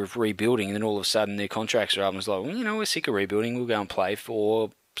after year of rebuilding, and then all of a sudden their contracts are up, and it's like, we're sick of rebuilding. We'll go and play for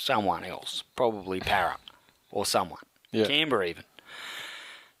someone else, probably Para or someone, Canberra even.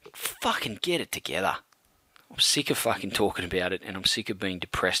 Fucking get it together. I'm sick of fucking talking about it, and I'm sick of being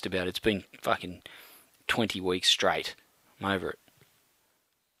depressed about it. It's been fucking 20 weeks straight. I'm over it.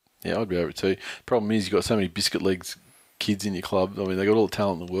 Yeah, I'd be over it too. Problem is, you've got so many biscuit legs kids in your club. I mean, they got all the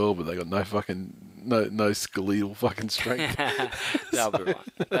talent in the world, but they got no skeletal fucking strength. That'll be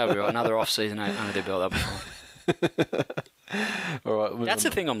right. Another off season under their belt. That'll be fine. All right. That's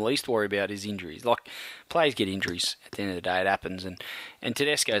the thing I'm least worried about is injuries. Like, players get injuries at the end of the day. It happens. And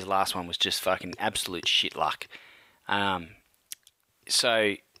Tedesco's last one was just fucking absolute shit luck.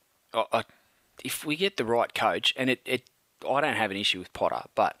 So, if we get the right coach, and I don't have an issue with Potter,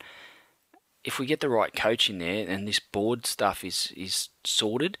 but if we get the right coach in there and this board stuff is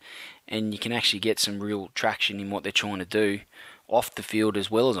sorted, and you can actually get some real traction in what they're trying to do off the field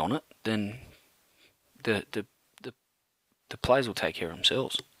as well as on it, then the players will take care of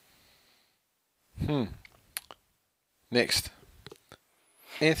themselves. Next.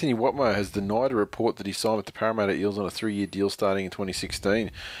 Anthony Watmough has denied a report that he signed with the Parramatta Eels on a 3-year deal starting in 2016.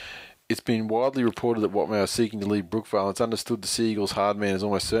 It's been widely reported that Watmough is seeking to leave Brookvale, and it's understood the Sea Eagles hard man is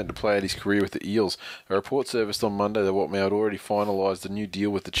almost certain to play out his career with the Eels. A report surfaced on Monday that Watmough had already finalised a new deal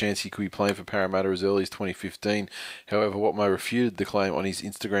with the chance he could be playing for Parramatta as early as 2015. However, Watmough refuted the claim on his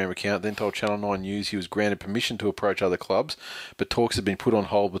Instagram account, then told Channel 9 News he was granted permission to approach other clubs, but talks have been put on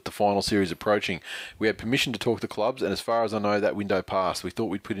hold with the final series approaching. We had permission to talk to clubs, and as far as I know, that window passed. We thought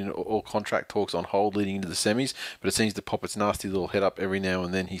we'd put in all contract talks on hold leading into the semis, but it seems to pop its nasty little head up every now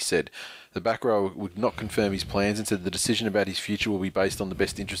and then, he said. The back row would not confirm his plans and said the decision about his future will be based on the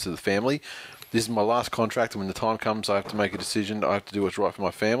best interest of the family. This is my last contract, and when the time comes, I have to make a decision. I have to do what's right for my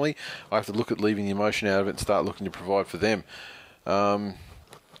family. I have to look at leaving the emotion out of it and start looking to provide for them. So,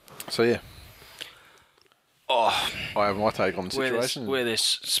 yeah. I have my take on the situation. Where there's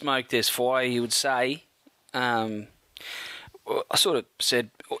smoke, there's fire, you would say. I sort of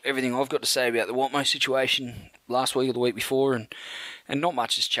said everything I've got to say about the Watmough situation last week or the week before, and not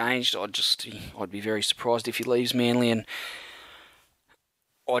much has changed. I'd be very surprised if he leaves Manly, and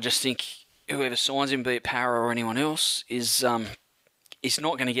I just think whoever signs him, be it Para or anyone else, is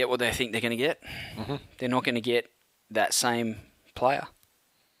not going to get what they think they're going to get. Mm-hmm. They're not going to get that same player.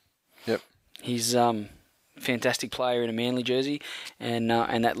 Yep. He's fantastic player in a Manly jersey, and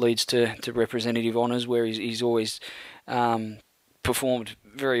that leads to representative honours where he's always performed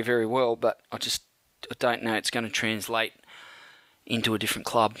very, very well, but I don't know it's going to translate into a different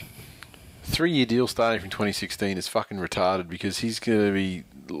club. 3-year deal starting from 2016 is fucking retarded because he's going to be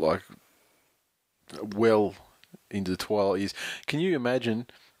like well into the twilight years. Can you imagine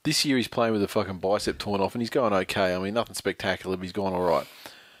this year he's playing with a fucking bicep torn off and he's going okay. I mean, nothing spectacular, but he's going all right.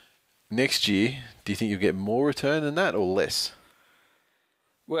 Next year, do you think you'll get more return than that or less?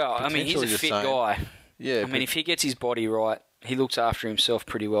 Well, I mean, he's a fit guy. Yeah. I mean, if he gets his body right, he looks after himself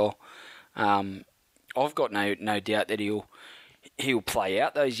pretty well. I've got no doubt that he'll play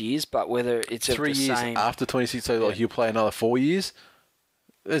out those years, but whether it's 3 years after 26, so like he'll play another 4 years.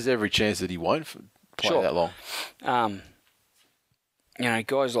 There's every chance that he won't play that long.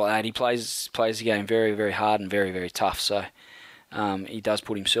 Guys like that, he plays the game very, very hard and very, very tough. So he does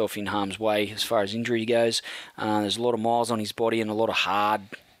put himself in harm's way as far as injury goes. There's a lot of miles on his body and a lot of hard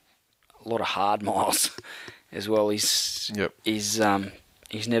miles as well. He's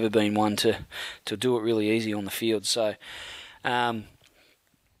never been one to do it really easy on the field. So,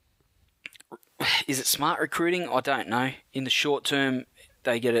 is it smart recruiting? I don't know. In the short term,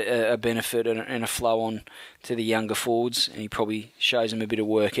 they get a benefit and a flow on to the younger forwards, and he probably shows them a bit of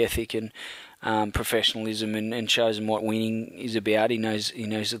work ethic and professionalism and shows them what winning is about. He knows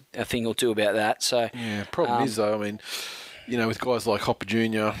a thing or two about that. So yeah, problem is though, I mean, with guys like Hopper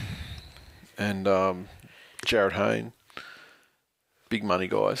Jr. and Jared Hayne, big money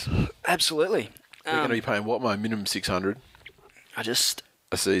guys. Absolutely. They're going to be paying Watmough minimum $600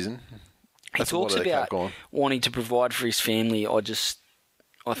 a season. He talks about wanting to provide for his family.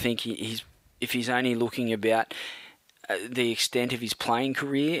 I think if he's only looking about the extent of his playing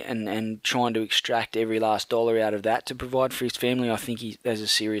career and trying to extract every last dollar out of that to provide for his family, I think there's a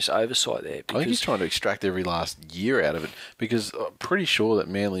serious oversight there. I think he's trying to extract every last year out of it because I'm pretty sure that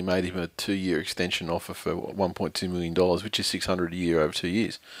Manly made him a 2-year extension offer for $1.2 million, which is $600 a year over 2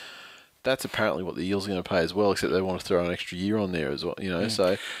 years. That's apparently what the Eels are going to pay as well, except they want to throw an extra year on there as well.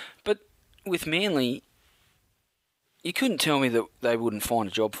 So. But with Manly, you couldn't tell me that they wouldn't find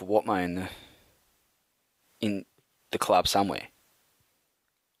a job for Watmough in the club somewhere.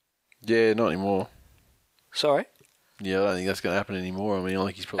 Yeah, not anymore. Sorry? Yeah, I don't think that's going to happen anymore. I mean,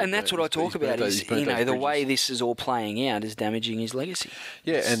 he's probably... And that's what I talk about is, the way this is all playing out is damaging his legacy.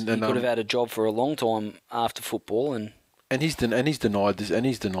 Yeah, and he could have had a job for a long time after football, and he's denied this, and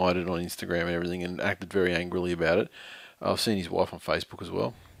he's denied it on Instagram and everything, and acted very angrily about it. I've seen his wife on Facebook as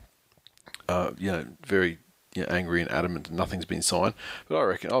well. Very angry and adamant that nothing's been signed. But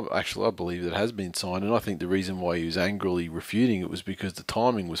I believe that it has been signed, and I think the reason why he was angrily refuting it was because the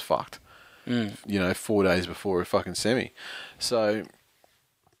timing was fucked. 4 days before a fucking semi. So,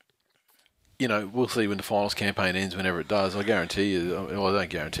 we'll see when the finals campaign ends, whenever it does. I guarantee you, well, I don't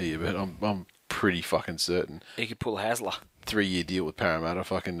guarantee you, but I'm pretty fucking certain. He could pull Hasler. 3-year deal with Parramatta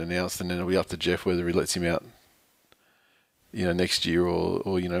fucking announced, and then it'll be up to Jeff whether he lets him out next year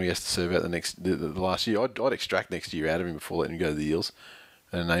or he has to serve out the last year. I'd extract next year out of him before letting him go to the Eels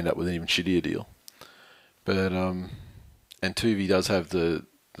and they end up with an even shittier deal. But and Tuvey does have the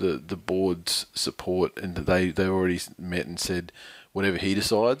board's support, and they already met and said whatever he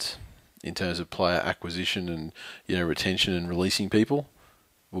decides in terms of player acquisition and retention and releasing people,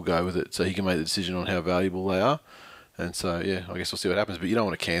 we'll go with it. So he can make the decision on how valuable they are. And so, yeah, I guess we'll see what happens. But you don't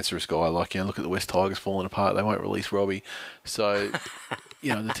want a cancerous guy like, look at the West Tigers falling apart. They won't release Robbie. So,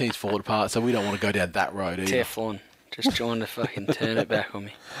 the team's falling apart. So we don't want to go down that road either. Teflon. Just trying to fucking turn it back on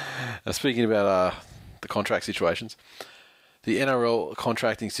me. Now, speaking about the contract situations, the NRL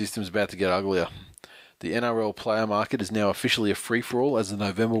contracting system is about to get uglier. The NRL player market is now officially a free-for-all as the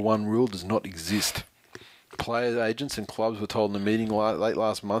November 1 rule does not exist. Players, agents and clubs were told in a meeting late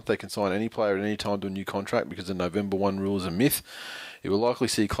last month they can sign any player at any time to a new contract because the November 1 rule is a myth. It will likely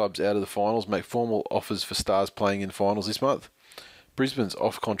see clubs out of the finals make formal offers for stars playing in finals this month. Brisbane's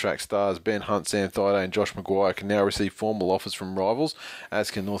off-contract stars Ben Hunt, Sam Thaiday and Josh Maguire can now receive formal offers from rivals,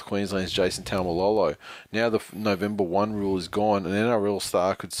 as can North Queensland's Jason Taumalolo. Now the November 1 rule is gone, an NRL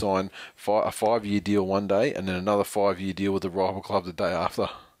star could sign a 5-year deal one day and then another 5-year deal with the rival club the day after.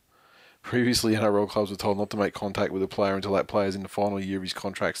 Previously, NRL clubs were told not to make contact with a player until that player is in the final year of his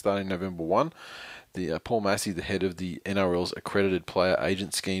contract starting November 1. Paul Massey, the head of the NRL's accredited player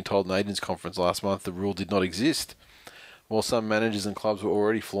agent scheme, told an agents conference last month the rule did not exist. While some managers and clubs were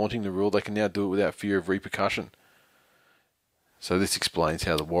already flaunting the rule, they can now do it without fear of repercussion. So this explains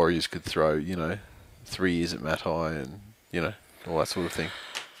how the Warriors could throw, 3 years at Matai and, all that sort of thing.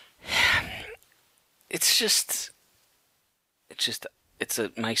 It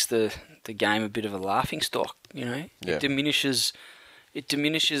makes the game a bit of a laughing stock, Yeah. It diminishes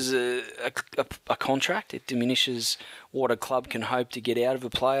a contract. It diminishes what a club can hope to get out of a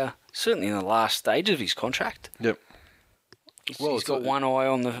player, certainly in the last stage of his contract. Yep. He's got one eye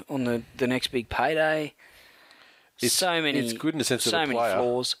on the next big payday. It's good in the sense of the player,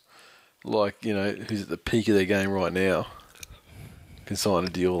 flaws. Like, who's at the peak of their game right now, can sign a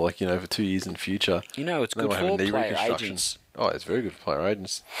deal for 2 years in the future. It's good for player agents. Oh, it's very good for player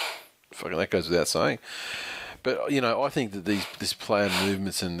agents. Fucking that goes without saying. But, I think that this player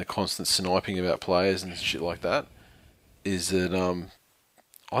movements and the constant sniping about players and shit like that is that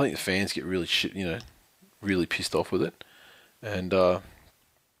I think the fans get really really pissed off with it. And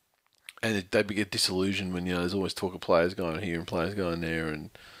they get disillusioned when, there's always talk of players going here and players going there and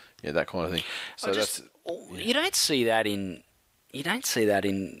that kind of thing. So you don't see that in the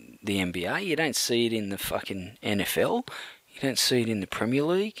NBA. You don't see it in the fucking NFL. You don't see it in the Premier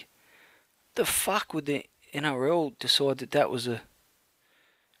League. The fuck would the NRL decide that was an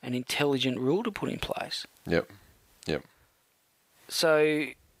intelligent rule to put in place? Yep. So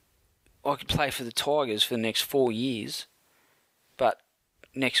I could play for the Tigers for the next 4 years, but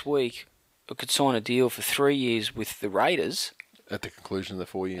next week I could sign a deal for 3 years with the Raiders. At the conclusion of the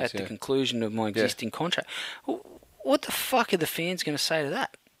 4 years, At the conclusion of my existing contract. What the fuck are the fans going to say to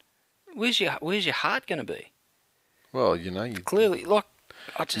that? Where's your heart going to be? Well, you clearly, you're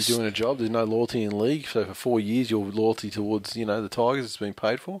doing a job. There's no loyalty in league, so for 4 years your loyalty towards the Tigers has been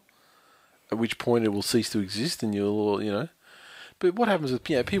paid for. At which point it will cease to exist, and you'll But what happens with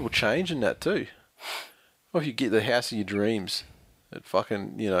people change in that too? Well, if you get the house of your dreams at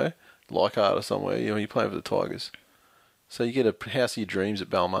fucking Leichhardt or somewhere, you're playing for the Tigers, so you get a house of your dreams at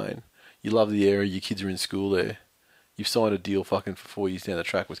Balmain. You love the area. Your kids are in school there. You've signed a deal fucking for 4 years down the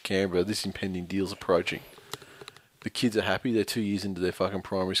track with Canberra. This impending deal's approaching. The kids are happy. They're 2 years into their fucking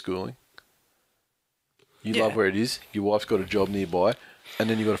primary schooling. You love where it is. Your wife's got a job nearby. And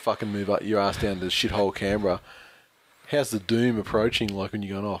then you've got to fucking move up your ass down to shithole Canberra. How's the doom approaching like when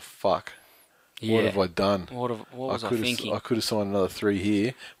you're going, oh, fuck. Yeah. What have I done? What was I thinking? I could have signed another 3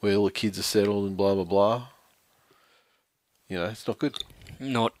 here where all the kids are settled and blah, blah, blah. It's not good.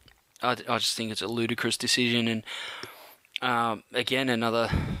 I just think it's a ludicrous decision. And, again, another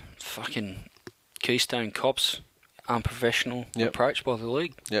fucking Keystone Cops unprofessional approach by the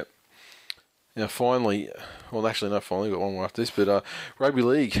league. Yep. Now, finally, well, actually, not finally, we've got one more after this, but Rugby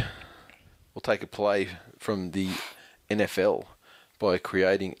League will take a play from the NFL by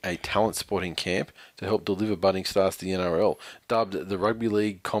creating a talent spotting camp to help deliver budding stars to the NRL. Dubbed the Rugby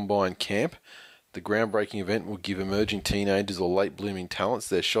League Combine Camp, the groundbreaking event will give emerging teenagers or late blooming talents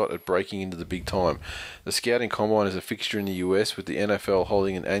their shot at breaking into the big time. The Scouting Combine is a fixture in the US, with the NFL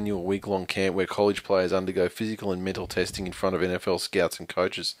holding an annual week-long camp where college players undergo physical and mental testing in front of NFL scouts and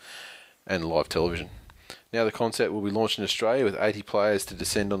coaches, and live television. Now the concept will be launched in Australia with 80 players to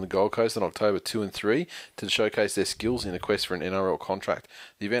descend on the Gold Coast on October 2 and 3 to showcase their skills in a quest for an NRL contract.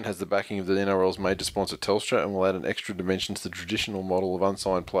 The event has the backing of the NRL's major sponsor Telstra and will add an extra dimension to the traditional model of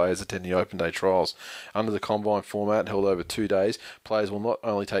unsigned players attending Open Day trials. Under the Combine format held over 2 days, players will not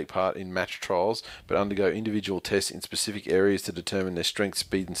only take part in match trials but undergo individual tests in specific areas to determine their strength,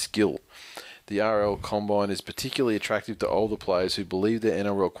 speed and skill. The RL Combine is particularly attractive to older players who believe their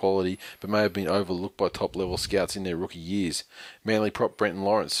NRL quality but may have been overlooked by top-level scouts in their rookie years. Manly prop Brenton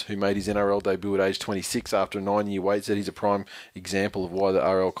Lawrence, who made his NRL debut at age 26 after a 9-year wait, said he's a prime example of why the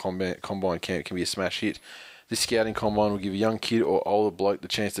RL Combine camp can be a smash hit. This scouting combine will give a young kid or older bloke the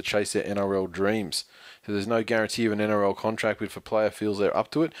chance to chase their NRL dreams. So there's no guarantee of an NRL contract, but if a player feels they're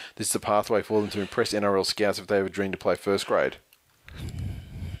up to it, this is a pathway for them to impress NRL scouts if they have a dream to play first grade.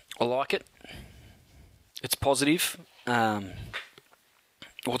 I like it. It's positive.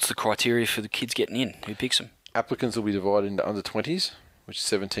 What's the criteria for the kids getting in? Who picks them? Applicants will be divided into under 20s, which is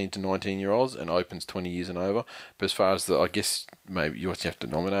 17 to 19-year-olds, and opens 20 years and over. But as far as I guess maybe you have to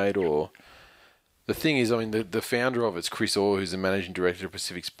nominate or... The thing is, the founder of it's Chris Orr, who's the managing director of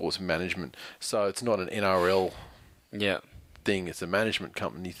Pacific Sports Management. So it's not an NRL thing. It's a management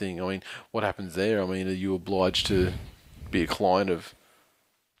company thing. What happens there? Are you obliged to be a client of...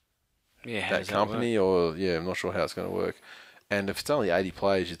 that company, or I'm not sure how it's going to work. And if it's only 80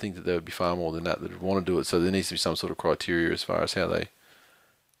 players, you'd think that there would be far more than that would want to do it. So there needs to be some sort of criteria as far as how they,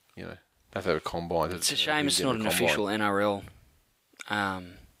 have to have a combine. It's a shame it's not an official NRL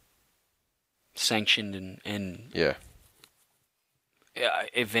sanctioned and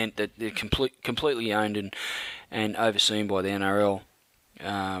event that they're completely owned and overseen by the NRL,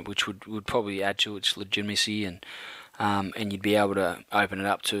 which would probably add to its legitimacy and you'd be able to open it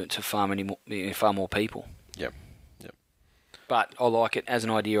up to far more people. Yep. But I like it. As an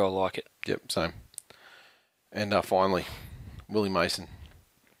idea, I like it. Yep, same. And finally, Willie Mason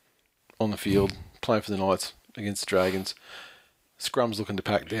on the field, playing for the Knights against the Dragons. Scrum's looking to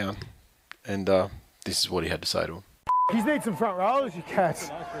pack down, and this is what he had to say to him. You need some front rollers, you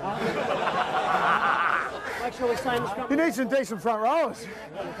cats. You need some decent front rollers.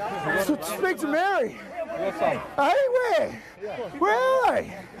 Speak to Mary. Hey, where? Where are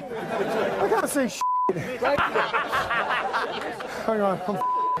they? I can't see shit. Hang on,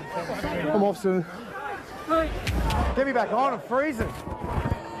 I'm off soon. Get me back on, I'm freezing.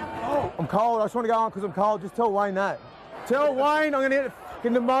 I'm cold, I just want to go on because I'm cold. Just tell Wayne that. Tell Wayne I'm going to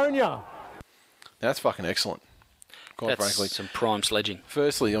get pneumonia. That's fucking excellent. Quite frankly. Some prime sledging.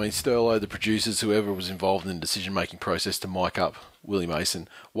 Firstly, Sterlo, the producers, whoever was involved in the decision-making process to mic up Willie Mason.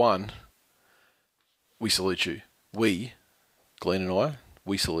 One, we salute you. We, Glenn and I,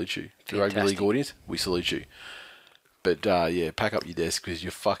 we salute you. The rugby league audience, we salute you. But, pack up your desk because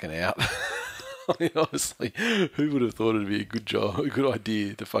you're fucking out. Honestly, who would have thought it'd be a good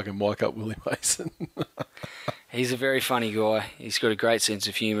idea to fucking mic up Willie Mason? He's a very funny guy. He's got a great sense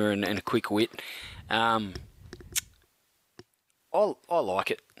of humour and a quick wit. I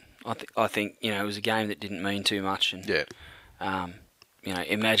like it. I think it was a game that didn't mean too much. And,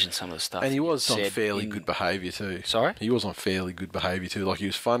 imagine some of the stuff. And he was on fairly good behaviour too. Sorry? He was on fairly good behaviour too. Like, he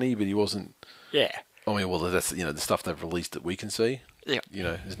was funny, but he wasn't... Yeah. That's, the stuff they've released that we can see. Yeah.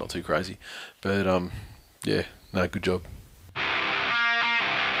 It's not too crazy. But, good job.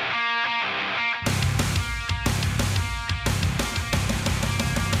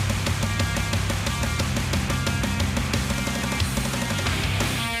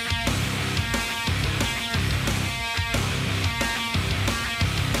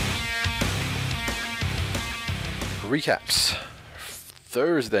 Recaps.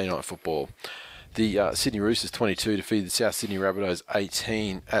 Thursday night football. The Sydney Roosters 22 defeated the South Sydney Rabbitohs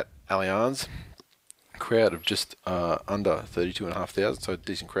 18 at Allianz. Crowd of just under 32,500, so a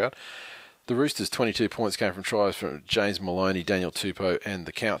decent crowd. The Roosters' 22 points came from tries from James Maloney, Daniel Tupou and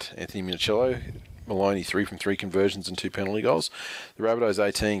the Count, Anthony Minicello. Maloney 3 from 3 conversions and 2 penalty goals. The Rabbitohs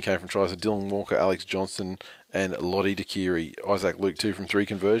 18 came from tries of Dylan Walker, Alex Johnson and Lottie Dakiri. Isaac Luke 2 from 3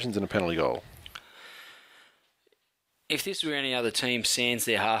 conversions and a penalty goal. If this were any other team, sans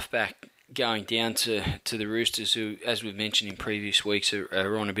their halfback going down to the Roosters, who, as we've mentioned in previous weeks,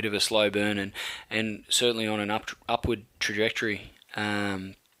 are on a bit of a slow burn and certainly on an upward trajectory.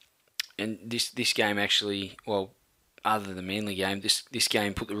 And this game actually, well, other than the Manly game, this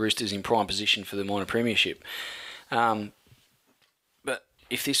game put the Roosters in prime position for the minor premiership. But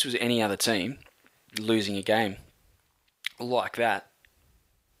if this was any other team losing a game like that,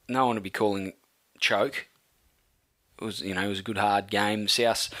 no one would be calling choke. It was a good hard game.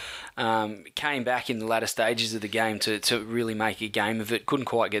 South came back in the latter stages of the game to really make a game of it. Couldn't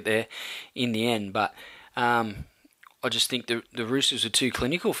quite get there in the end, but I just think the Roosters were too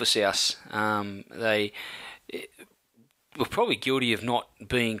clinical for South. They were probably guilty of not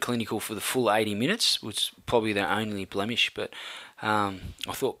being clinical for the full 80 minutes, which was probably their only blemish. But I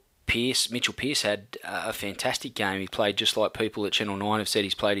thought Mitchell Pearce had a fantastic game. He played just like people at Channel 9 have said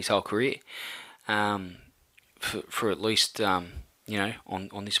he's played his whole career. For at least, on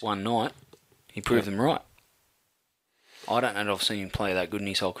this one night, he proved them right. I don't know that I've seen him play that good in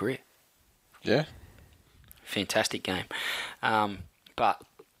his whole career. Yeah. Fantastic game. But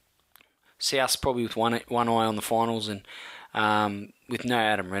South's probably with one eye on the finals and with no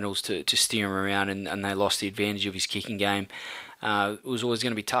Adam Reynolds to steer him around, and they lost the advantage of his kicking game. It was always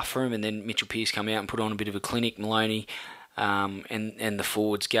going to be tough for him, and then Mitchell Pearce come out and put on a bit of a clinic. Maloney and the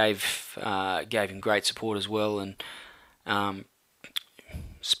forwards gave him great support as well, and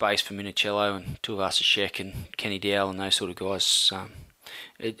space for Minicello and Tuivasa-Sheck and Kenny Dowell and those sort of guys.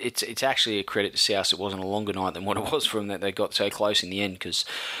 It's actually a credit to South it wasn't a longer night than what it was for them, that they got so close in the end, because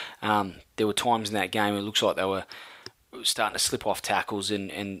there were times in that game it looks like they were starting to slip off tackles,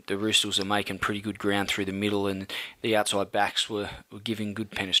 and the Roosters are making pretty good ground through the middle, and the outside backs were giving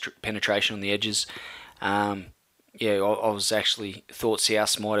good penetration on the edges. I was actually thought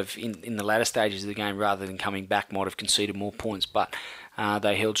South might have, in the latter stages of the game, rather than coming back, might have conceded more points, but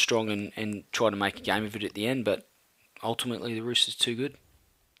they held strong and tried to make a game of it at the end, but ultimately the Roosters too good.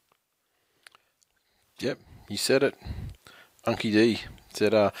 Yep, you said it. Unky D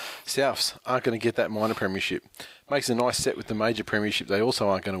said Souths aren't going to get that minor premiership. Makes a nice set with the major premiership they also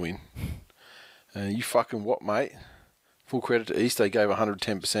aren't going to win. You fucking what, mate? Full credit to East, they gave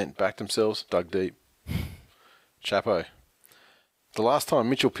 110%, backed themselves, dug deep. Chapo. The last time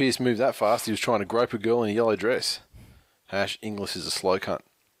Mitchell Pearce moved that fast, he was trying to grope a girl in a yellow dress. Inglis is a slow cunt.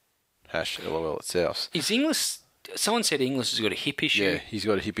 LOL at Souths. Is Inglis... Someone said Inglis has got a hip issue. Yeah, he's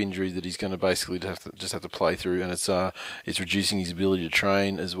got a hip injury that he's going to basically have to play through, and it's reducing his ability to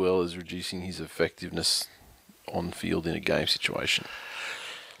train as well as reducing his effectiveness on field in a game situation.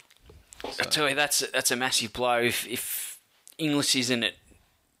 So. I tell you, that's a massive blow. If Inglis isn't it,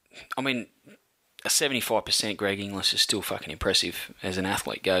 I mean, a 75% Greg Inglis is still fucking impressive as an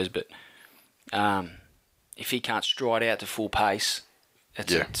athlete goes, but if he can't stride out to full pace,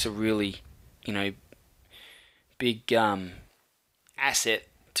 it's a really, big asset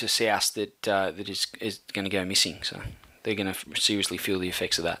to South that is going to go missing. So they're going to seriously feel the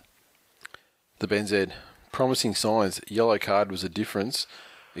effects of that. The Ben Z. Promising signs. Yellow card was a difference.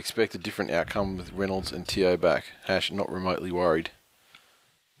 Expect a different outcome with Reynolds and Teo back. Not remotely worried.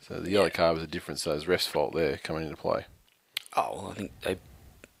 So the yellow card was a difference. So it's ref's fault there coming into play. Oh, well, I think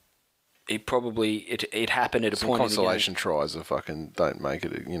it happened at a point in the game. Consolation tries are fucking don't make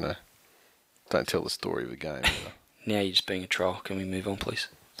it, don't tell the story of the game. Now you're just being a troll. Can we move on, please?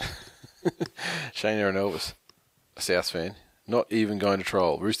 Shane Aaron Elvis, a South fan. Not even going to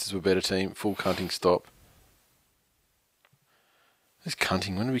troll. Roosters were a better team. Full cunting stop. This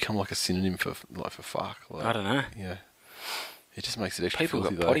cunting, when did it become like a synonym for fuck? Like, I don't know. Yeah. It just makes it extra people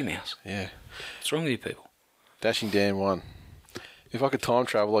filthy, got potty mouths. Yeah. What's wrong with you people? Dashing Dan 1. If I could time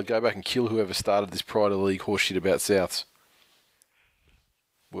travel, I'd go back and kill whoever started this Pride of the League horseshit about Souths.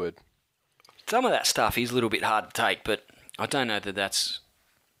 Word. Some of that stuff is a little bit hard to take, but I don't know that that's,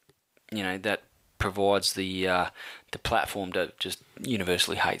 that provides the platform to just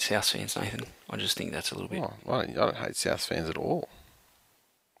universally hate South fans, Nathan. I just think that's a little bit... I don't hate South fans at all.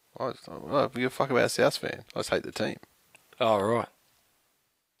 I don't give a fuck about a South fan. I just hate the team. Oh, right.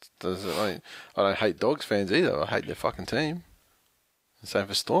 I don't hate Dogs fans either. I hate their fucking team. Same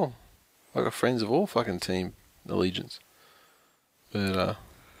for Storm. I got friends of all fucking team allegiance. But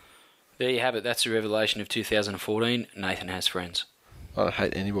there you have it. That's the revelation of 2014. Nathan has friends. I don't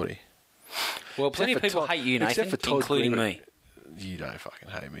hate anybody. Well, plenty of people hate you, Nathan, including me. You don't fucking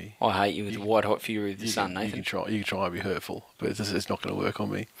hate me. I hate you with the white hot fury of the sun, Nathan. You can try and be hurtful, but it's not going to work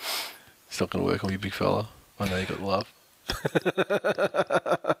on me. It's not going to work on you, big fella. I know you got love.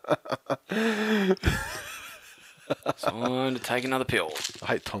 Time to take another pill. I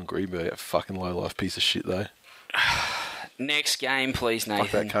hate Tom Greenberg, that fucking low-life piece of shit, though. Next game, please, Nathan.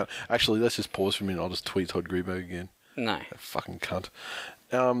 Fuck that cunt. Actually, let's just pause for a minute. I'll just tweet Todd Greenberg again. No. That fucking cunt.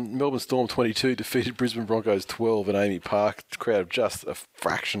 Melbourne Storm 22 defeated Brisbane Broncos 12 at Amy Park. Crowd of just a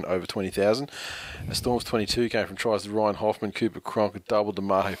fraction over 20,000. The Storm's 22 came from tries to Ryan Hoffman, Cooper Cronk, double to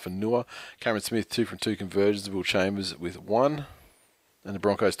Mahe Fanua. Cameron Smith 2 from 2 conversions. Will Chambers with 1. And the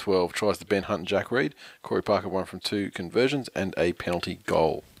Broncos 12 tries to Ben Hunt and Jack Reed. Corey Parker 1 from 2 conversions and a penalty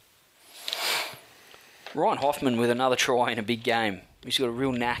goal. Ryan Hoffman with another try in a big game. He's got a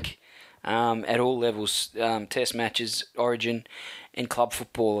real knack at all levels, test matches, origin and club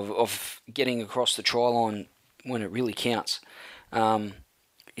football, of getting across the try line when it really counts.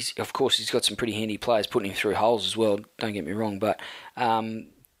 Of course, he's got some pretty handy players putting him through holes as well, don't get me wrong, but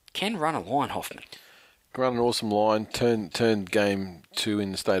can run a line, Hoffman. Run an awesome line, turned game 2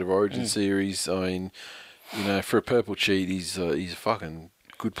 in the State of Origin series. I mean, you know, for a purple cheat, he's a fucking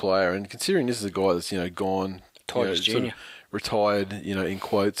good player. And considering this is a guy that's, you know, gone, Tigers Junior, sort of retired, you know, in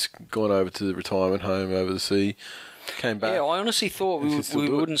quotes, gone over to the retirement home over the sea, came back. Yeah, I honestly thought we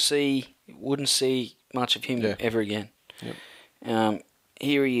wouldn't see much of him ever again. Yep.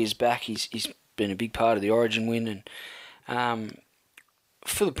 Here he is back. He's been a big part of the Origin win, and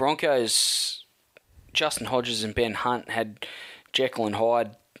for the Broncos, Justin Hodges and Ben Hunt had Jekyll and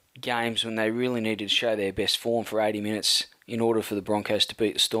Hyde games when they really needed to show their best form for 80 minutes in order for the Broncos to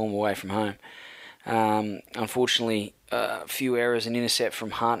beat the Storm away from home. Unfortunately, a few errors, an intercept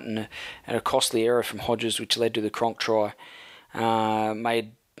from Hunt and a costly error from Hodges, which led to the Cronk try,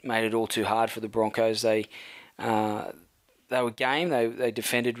 made it all too hard for the Broncos. They were game. They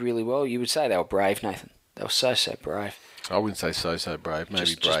defended really well. You would say they were brave, Nathan. They were so brave. I wouldn't say so brave.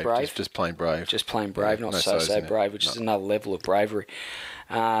 Maybe just brave. Just plain brave. Just plain brave, not so brave, which is another level of bravery.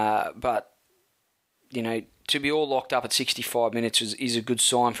 But, you know, to be all locked up at 65 minutes is a good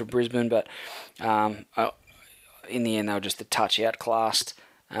sign for Brisbane, but in the end they were just a touch outclassed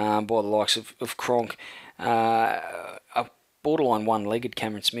by the likes of Cronk. A borderline one-legged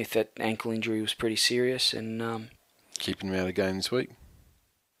Cameron Smith. That ankle injury was pretty serious. And keeping him out of the game this week.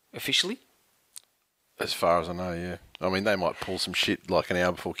 Officially? As far as I know, yeah. I mean, they might pull some shit like an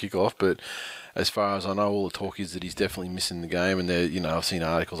hour before kick-off, but as far as I know, all the talk is that he's definitely missing the game. And they're, you know, I've seen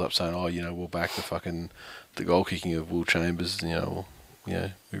articles up saying, we'll back the goal kicking of Will Chambers. You know,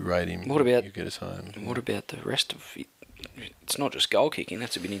 we rate him. What about you get us home? What about the rest of it? It's not just goal kicking.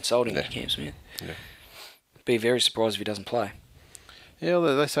 That's a bit insulting to Cam Smith. Yeah. Be very surprised if he doesn't play. Yeah,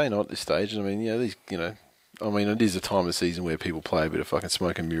 well, they say not at this stage. I mean, it is a time of the season where people play a bit of fucking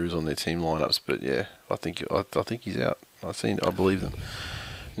smoke and mirrors on their team lineups. But yeah, I think he's out. I believe them.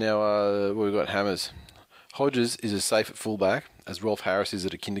 Now we've got Hammers. Hodges is as safe at fullback as Rolf Harris is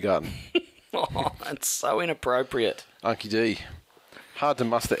at a kindergarten. Oh, that's so inappropriate. Unky D. Hard to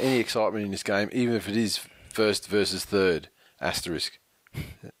muster any excitement in this game, even if it is first versus third. Asterisk.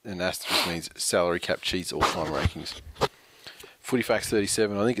 And asterisk means salary cap cheats all-time rankings. Footy Facts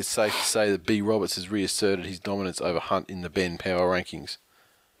 37. I think it's safe to say that B. Roberts has reasserted his dominance over Hunt in the Ben Power rankings.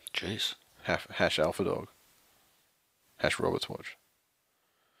 Jeez. Hash Alpha Dog. Hash Roberts Watch.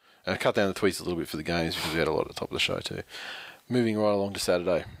 And I cut down the tweets a little bit for the games because we had a lot at the top of the show too. Moving right along to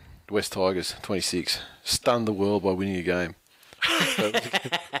Saturday. West Tigers, 26. Stunned the world by winning a game.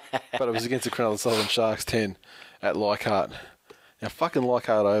 But it was against the Cronulla Southern Sharks, 10, at Leichhardt. Now, fucking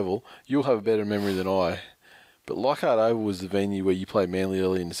Leichhardt Oval, you'll have a better memory than I. But Leichhardt Oval was the venue where you played Manly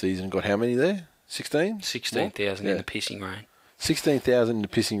early in the season and got how many there? 16? 16,000 in the pissing rain. 16,000 in the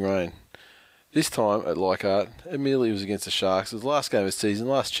pissing rain. This time at Leichhardt, admittedly it was against the Sharks. It was the last game of the season,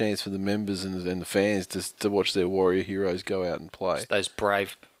 last chance for the members and the fans to watch their warrior heroes go out and play. Those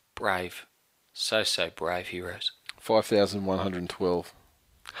brave, so brave heroes. 5,112.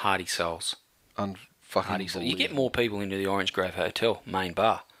 Hardy souls. Hardy souls. You get more people into the Orange Grove Hotel, main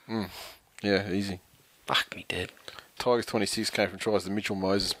bar. Yeah, easy. Fuck me dead. Tigers 26 came from tries to Mitchell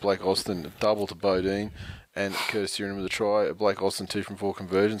Moses, Blake Austin, a double to Bodine, and Curtis Sirinen with a try. Blake Austin 2 from 4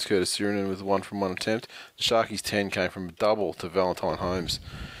 conversions, Curtis Sirinen with 1 from 1 attempt. The Sharkies 10 came from a double to Valentine Holmes.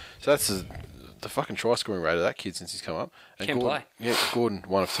 So that's the fucking try scoring rate of that kid since he's come up. And Can play. Yeah, Gordon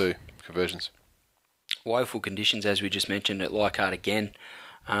 1 of 2 conversions. Woeful conditions, as we just mentioned, at Leichhardt again.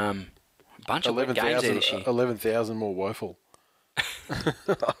 Bunch of wet games there this year. 11,000 more woeful.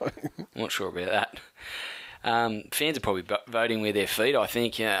 Not sure about that. Fans are probably voting with their feet, I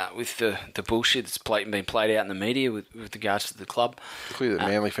think, with the bullshit that's been played out in the media with regards to the club. Clearly that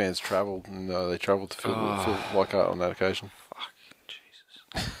Manly fans travelled, and they travelled to fill Leichhardt on that occasion. Fucking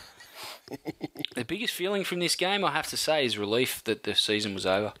Jesus. The biggest feeling from this game, I have to say, is relief that the season was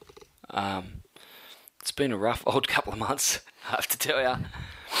over. It's been a rough old couple of months, I have to tell you.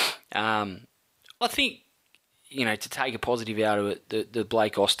 I think, to take a positive out of it, the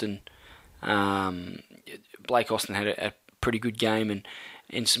Blake Austin had a pretty good game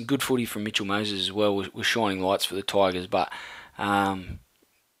and some good footy from Mitchell Moses as well was shining lights for the Tigers, but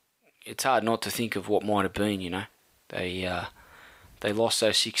it's hard not to think of what might have been, They lost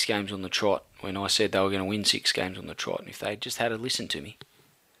those 6 games on the trot when I said they were going to win 6 games on the trot, and if they just had listened to me,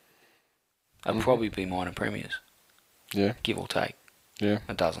 they'd probably be minor premiers. Yeah. Give or take. Yeah.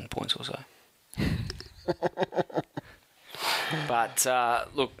 A dozen points or so. But,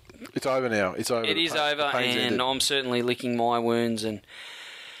 look, It's over now. It's over. It is over, and I'm certainly licking my wounds. And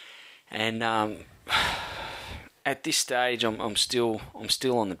at this stage, I'm still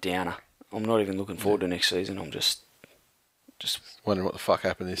on the downer. I'm not even looking forward to next season. I'm just wondering what the fuck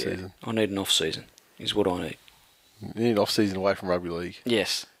happened this season. I need an off season. Is what I need. You need an off season away from rugby league.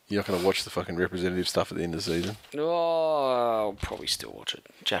 Yes. You're not going to watch the fucking representative stuff at the end of the season. Oh, I'll probably still watch it.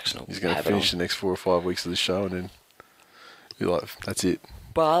 Jackson will. He's going to finish the next 4 or 5 weeks of the show and then be like, that's it.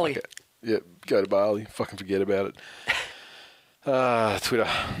 Bali. Okay. Yep, go to Bali. Fucking forget about it. Twitter.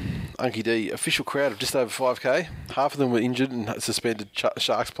 Unky D. Official crowd of just over 5K. Half of them were injured and suspended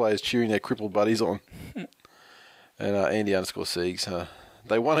Sharks players cheering their crippled buddies on. And Andy _Siegs.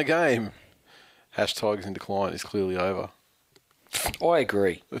 They won a game. #Tigers in decline is clearly over. I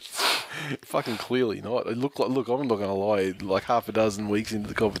agree. Fucking clearly not. It looked like. Look, I'm not going to lie. Like half a dozen weeks into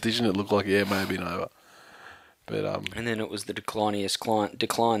the competition, it looked like it may have been over. But and then it was the decline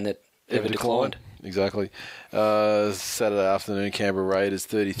that ever declined. Exactly. Saturday afternoon, Canberra Raiders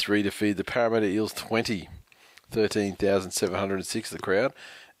 33 defeated the Parramatta Eels 20. 13,706 the crowd,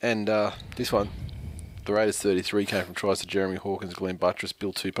 and this one, the Raiders 33 came from tries to Jeremy Hawkins, Glenn Buttress,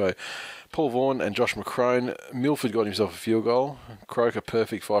 Bill Tupou, Paul Vaughan and Josh McCrone. Milford got himself a field goal. Croker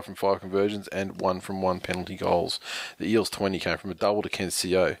perfect 5 from 5 conversions and 1 from 1 penalty goals. The Eels 20 came from a double to Ken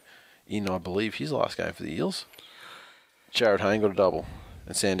CO in, I believe, his last game for the Eels. Jared Hayne got a double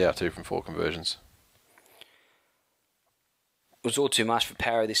and Sandow 2 from 4 conversions. It was all too much for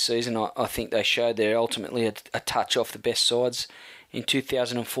Para this season. I think they showed they're ultimately a touch off the best sides in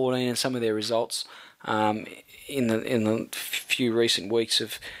 2014, and some of their results in the few recent weeks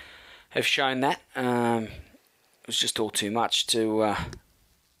have shown that. It was just all too much to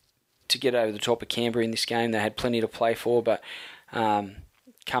get over the top of Canberra in this game. They had plenty to play for, but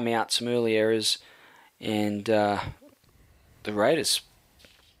come out some early errors, and the Raiders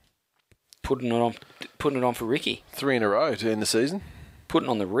putting it on for Ricky. 3 in a row to end the season. Putting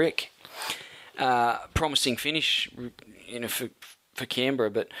on the Rick. Promising finish, for Canberra,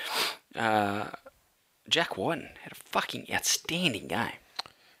 but Jack Whiten had a fucking outstanding game.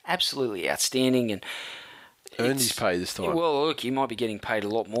 Absolutely outstanding, and earned his pay this time. Well, look, he might be getting paid a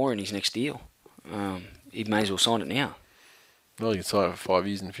lot more in his next deal. He may as well sign it now. Well, he can sign it for 5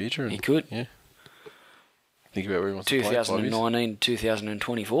 years in the future. He could. Yeah. Think about where he wants to play. 2019 to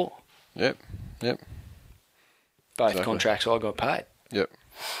 2024. Yep. Both exactly. Contracts I got paid. Yep.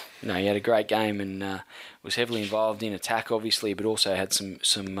 No, he had a great game and was heavily involved in attack, obviously, but also had some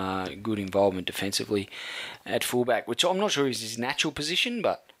good involvement defensively at fullback, which I'm not sure is his natural position,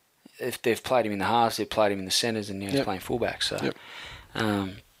 but if they've played him in the halves, they've played him in the centres, and now he's playing fullback. So,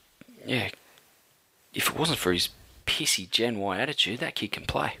 if it wasn't for his pissy Gen Y attitude, that kid can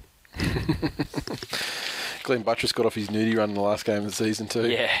play. Glenn Buttress got off his nudie run in the last game of the season too.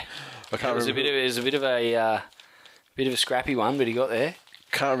 Yeah, it was a bit of a scrappy one, but he got there.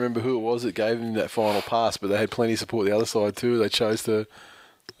 Can't remember who it was that gave him that final pass, but they had plenty of support the other side too. They chose to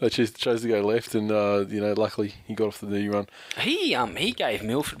go left, and luckily he got off the nudie run. He gave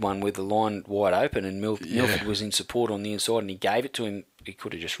Milford one with the line wide open, and Milford was in support on the inside, and he gave it to him. He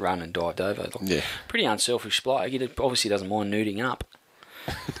could have just run and dived over. Pretty unselfish bloke. He obviously doesn't mind nuding up.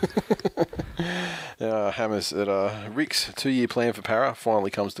 Hammers at Rick's 2-year plan for Para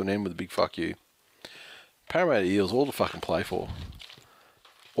finally comes to an end with a big fuck you. Parramatta Eels, all to fucking play for.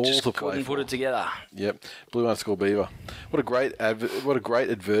 Couldn't put it together. Yep. Blue _Beaver. What a great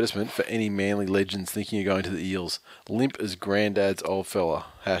advertisement for any Manly legends thinking of going to the Eels. Limp as granddad's old fella.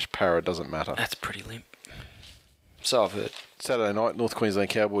 #Para doesn't matter. That's pretty limp. So I've heard. Saturday night, North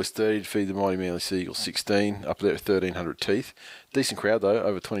Queensland Cowboys 30 defeated the mighty Manly Sea Eagles 16, up there at 1,300 teeth. Decent crowd though,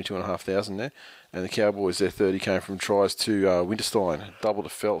 over 22,500 there. And the Cowboys, their 30 came from tries to Winterstein, double to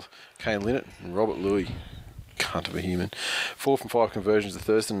Felt, Kane Linnett and Robert Louis. Cunt of a human. 4 from 5 conversions to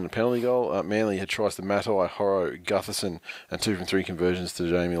Thurston and a penalty goal. Manly had tries to Matai, Horro, Gutherson, and 2 from 3 conversions to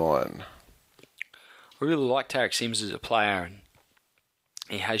Jamie Lyon. I really like Tarek Sims as a player, and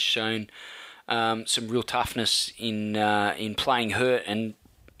he has shown some real toughness in playing hurt and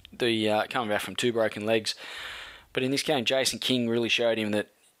the coming back from 2 broken legs. But in this game, Jason King really showed him that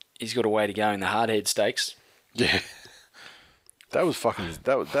he's got a way to go in the hardhead stakes. Yeah. That was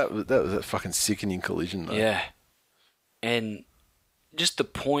a fucking sickening collision, though. Yeah, and just the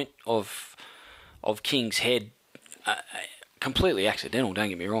point of King's head, completely accidental. Don't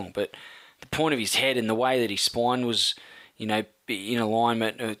get me wrong, but the point of his head and the way that his spine was, in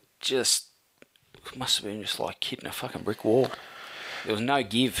alignment, it must have been just like hitting a fucking brick wall. There was no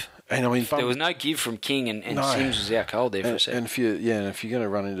give. And I mean, there was no give from King, and Sims was out cold there for a second. And if you're going to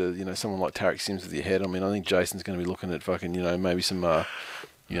run into someone like Tarek Sims with your head, I mean, I think Jason's going to be looking at fucking maybe some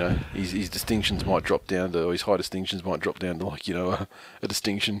You know, his distinctions might drop down to, or his high distinctions might drop down to like, you know, a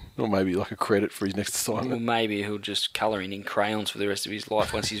distinction, or maybe like a credit for his next assignment. Or maybe he'll just colour in crayons for the rest of his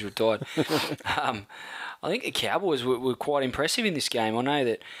life once he's retired. I think the Cowboys were quite impressive in this game. I know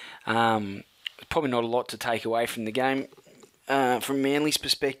that probably not a lot to take away from the game from Manly's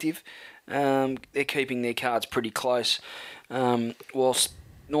perspective. They're keeping their cards pretty close, whilst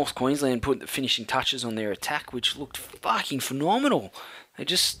North Queensland put the finishing touches on their attack, which looked fucking phenomenal. I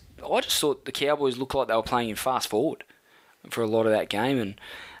just thought the Cowboys looked like they were playing in fast forward for a lot of that game,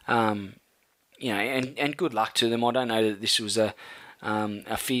 and you know, and good luck to them. I don't know that this was a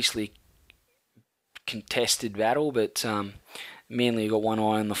fiercely contested battle, but Manly got one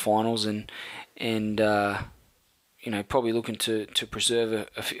eye on the finals, and you know, probably looking to preserve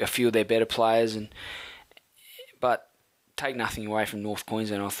a few of their better players, but take nothing away from North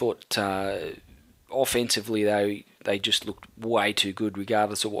Queensland. I thought offensively they just looked way too good,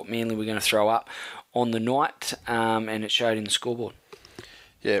 regardless of what Manly were going to throw up on the night, and it showed in the scoreboard.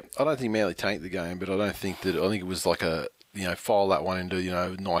 Yeah, I don't think Manly tanked the game, but I think it was like a, you know, file that one into, you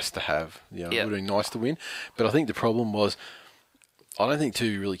know, nice to have. You know, It would have been nice to win. But I think the problem was, I don't think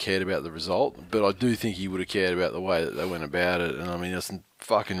Tui really cared about the result, but I do think he would have cared about the way that they went about it. And I mean, there's some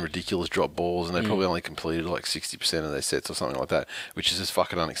fucking ridiculous drop balls, and they probably only completed like 60% of their sets or something like that, which is just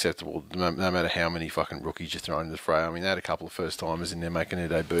fucking unacceptable, no matter how many fucking rookies you're throwing in the fray. I mean, they had a couple of first-timers in there making their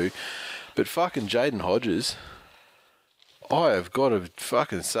debut. But fucking Jaden Hodges, I have got to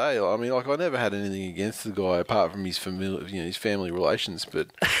fucking say, I mean, like, I never had anything against the guy apart from his family relations, but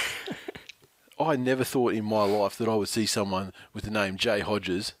I never thought in my life that I would see someone with the name Jay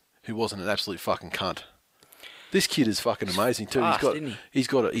Hodges who wasn't an absolute fucking cunt. This kid is fucking amazing too.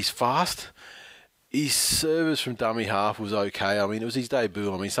 He's fast. His service from dummy half was okay. I mean, it was his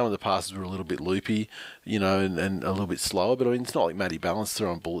debut. I mean, some of the passes were a little bit loopy, you know, and a little bit slower. But I mean, it's not like Matty Balance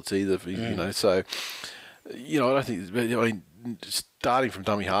throwing bullets either, you know. So, you know, I don't think. I mean, starting from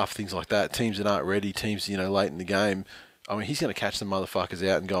dummy half, things like that. Teams that aren't ready, teams, you know, late in the game. I mean, he's going to catch some motherfuckers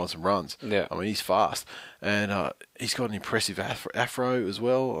out and go on some runs. Yeah. I mean, he's fast. And he's got an impressive afro as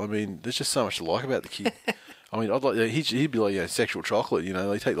well. I mean, there's just so much to like about the kid. I mean, I'd like he'd be like, you know, sexual chocolate, you know.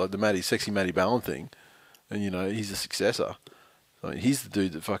 They take like the sexy Matty Ballin thing, and, you know, he's a successor. I mean, he's the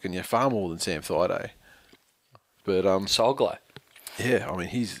dude that fucking, yeah, far more than Sam Thaiday. But Soul Glow. Yeah, I mean,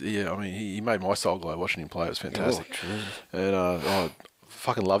 he made my soul glow watching him play. It was fantastic. Oh, and I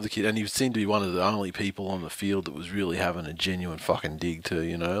fucking love the kid, and he seemed to be one of the only people on the field that was really having a genuine fucking dig too,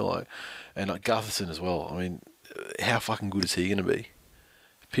 you know, like, and like Gutherson as well. I mean, how fucking good is he going to be?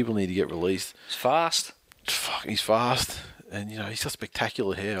 People need to get released. He's fast. Fuck, he's fast, and, you know, he's got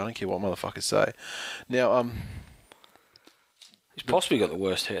spectacular hair. I don't care what motherfuckers say. Now, he's possibly got the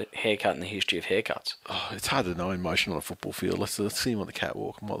worst haircut in the history of haircuts. Oh, it's hard to know in motion on a football field. Let's see him on the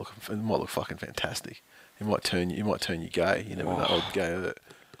catwalk. It might look fucking fantastic. He might turn you gay. You never know. Old gay of it.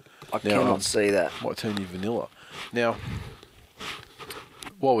 I cannot see that. Might turn you vanilla. Now,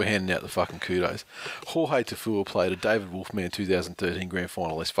 while we're handing out the fucking kudos, Jorge Tafua played a David Wolfman 2013 Grand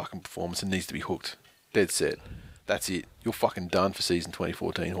Final-esque fucking performance and needs to be hooked. Dead set. That's it. You're fucking done for season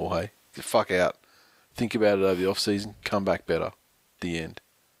 2014, Jorge. Get the fuck out. Think about it over the off-season. Come back better. The end.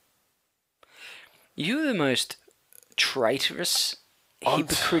 You're the most traitorous,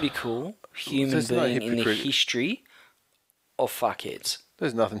 hypocritical human being in the history of fuckheads.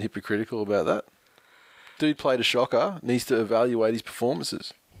 There's nothing hypocritical about that. Dude played a shocker, needs to evaluate his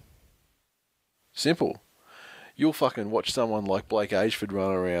performances. Simple. You'll fucking watch someone like Blake Ageford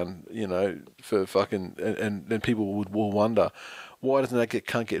run around, you know, for fucking, and then people will wonder, why doesn't that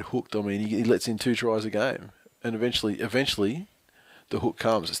cunt get hooked? I mean, he lets in 2 tries a game, and eventually, the hook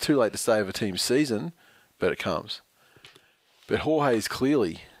comes. It's too late to save a team's season, but it comes. But Jorge is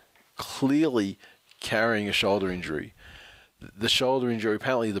clearly carrying a shoulder injury. The shoulder injury,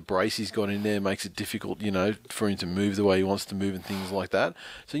 apparently the brace he's got in there makes it difficult, you know, for him to move the way he wants to move and things like that.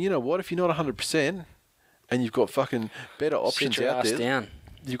 So, you know what, if you're not 100% and you've got fucking better options out there, down.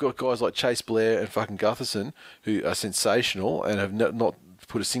 You've got guys like Chase Blair and fucking Gutherson who are sensational and have not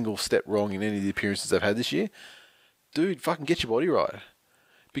put a single step wrong in any of the appearances they've had this year. Dude, fucking get your body right.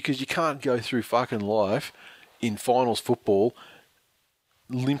 Because you can't go through fucking life in finals football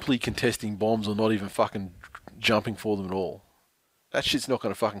limply contesting bombs or not even fucking jumping for them at all. That shit's not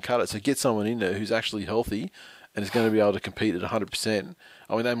going to fucking cut it. So get someone in there who's actually healthy and is going to be able to compete at 100%.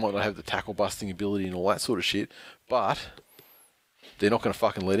 I mean, they might not have the tackle busting ability and all that sort of shit, but they're not going to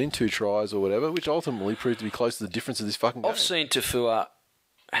fucking let in 2 tries or whatever, which ultimately proved to be close to the difference of this fucking game. I've seen Tafua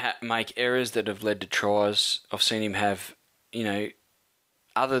make errors that have led to tries. I've seen him have, you know,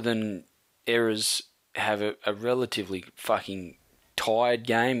 other than errors, have a relatively fucking tired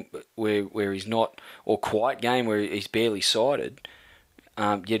game where he's not, or quiet game where he's barely sighted,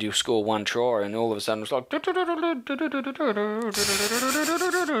 yet he'll score one try and all of a sudden it's like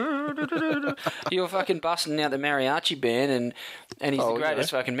you're fucking busting out the mariachi band and he's the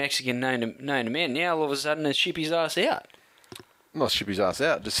greatest fucking Mexican known to man. Now all of a sudden it's ship his ass out. Not ship his ass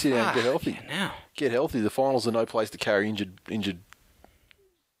out. Just sit down and get healthy. Now. Get healthy. The finals are no place to carry injured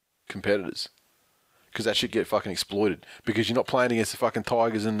competitors. Because that shit get fucking exploited. Because you're not playing against the fucking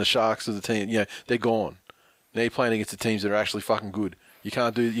Tigers and the Sharks of the team. You know, they're gone. Now you're playing against the teams that are actually fucking good. You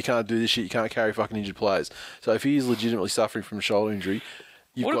can't do this shit. You can't carry fucking injured players. So if he is legitimately suffering from a shoulder injury,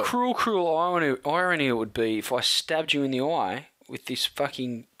 what a cruel irony it would be if I stabbed you in the eye with this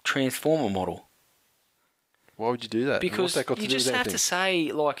fucking Transformer model. Why would you do that? Because you just have to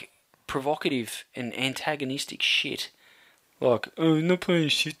say, like, provocative and antagonistic shit. Like, oh, I'm not playing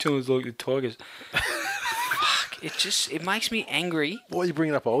shit tones like the Tigers. Fuck, it makes me angry. Why are you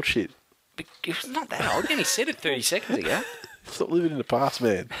bringing up old shit? It's not that old. You only said it 30 seconds ago. Stop living in the past,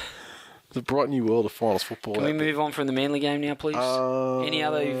 man. It's a bright new world of finals football. Can we move on from the Manly game now, please? Any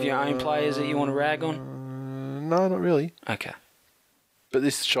other of your own players that you want to rag on? No, not really. Okay. But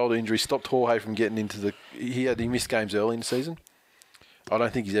this shoulder injury stopped Jorge from getting into the... He missed games early in the season. I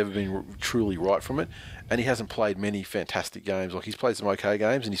don't think he's ever been truly right from it. And he hasn't played many fantastic games. Like, he's played some okay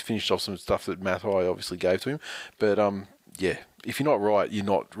games and he's finished off some stuff that Mathai obviously gave to him. But, yeah, if you're not right, you're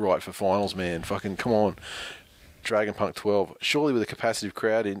not right for finals, man. Fucking come on. Dragon Punk 12. Surely with a capacity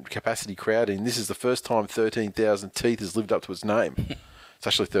crowd in, this is the first time 13,000 teeth has lived up to its name. It's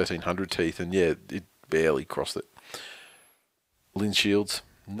actually 1,300 teeth, and yeah, it barely crossed it. Lynn Shields.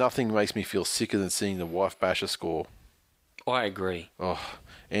 Nothing makes me feel sicker than seeing the wife basher score. I agree. Oh,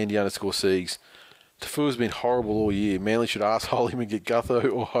 Andy _Siegs. Tafua's been horrible all year. Manly should asshole him and get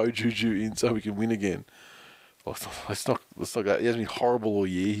Gutho or Ho Juju in so we can win again. Let's not go. He hasn't been horrible all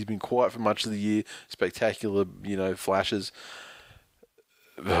year. He's been quiet for much of the year. Spectacular, flashes.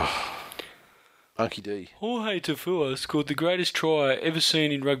 Unky D. Jorge Tafua scored the greatest try ever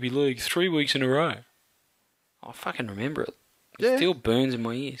seen in rugby league 3 weeks in a row. I fucking remember it. It still burns in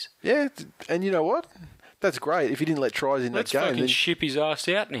my ears. Yeah, and you know what? That's great. If he didn't let tries in that game, let's fucking ship his ass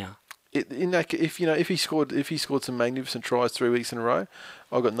out now. If he scored some magnificent tries 3 weeks in a row,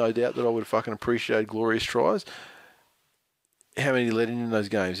 I've got no doubt that I would have fucking appreciated glorious tries. How many he let in those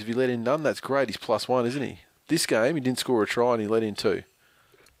games? If he let in none, that's great. He's +1, isn't he? This game, he didn't score a try and he let in 2.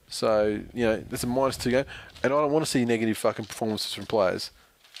 So, that's a -2 game. And I don't want to see negative fucking performances from players.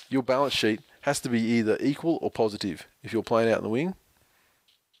 Your balance sheet has to be either equal or positive if you're playing out in the wing.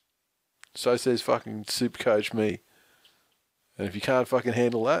 So says fucking super coach me. And if you can't fucking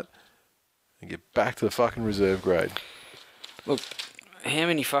handle that, then get back to the fucking reserve grade. Look, how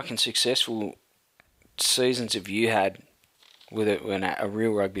many fucking successful seasons have you had with a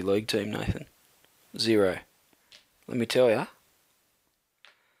real rugby league team, Nathan? 0. Let me tell you.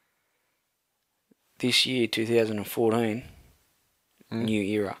 This year, 2014, new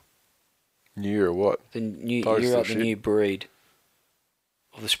era. New era what? The new era, the new breed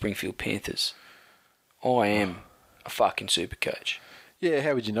of the Springfield Panthers. I am a fucking super coach. Yeah,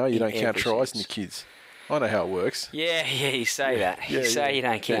 how would you know? You don't count tries in the kids. I know how it works. Yeah, you say that. You say you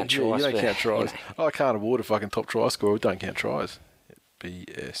don't count tries. You don't count tries. I can't award a fucking top try scorer. Don't count tries.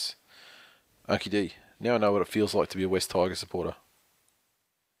 BS. Unky D. Now I know what it feels like to be a West Tiger supporter.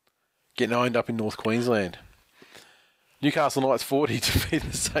 Getting owned up in North Queensland. Newcastle Knights 40 defeat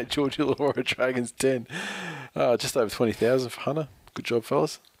the St George Illawarra Dragons 10. Just over 20,000 for Hunter. Good job,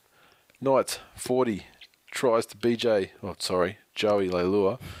 fellas. Knights 40 tries to Joey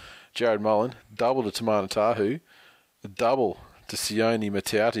Leilua. Jared Mullen, double to Tamana Tahu, a double to Sione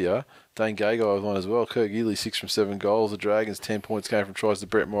Matautia. Dane Gagai with one as well. Kirk Ely, 6 from 7 goals. The Dragons, 10 points came from tries to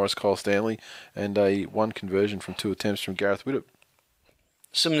Brett Morris, Kyle Stanley, and a 1 conversion from 2 attempts from Gareth Widdop.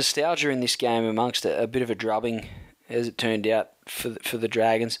 Some nostalgia in this game amongst a bit of a drubbing, as it turned out, for the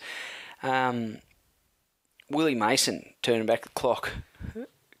Dragons. Willie Mason turning back the clock. A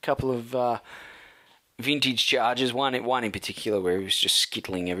couple of vintage charges, one in particular where he was just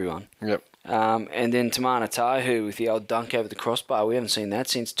skittling everyone. Yep. And then Tamana Tahu with the old dunk over the crossbar. We haven't seen that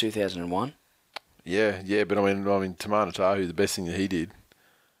since 2001. Yeah, but I mean, Tamana Tahu, the best thing that he did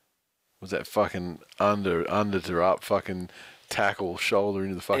was that fucking under to up fucking tackle, shoulder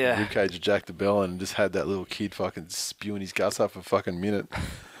into the fucking ribcage of Jack DeBell, and just had that little kid fucking spewing his guts up for a fucking minute.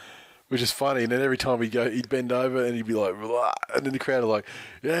 Which is funny, and then every time he'd bend over and he'd be like, blah, and then the crowd are like,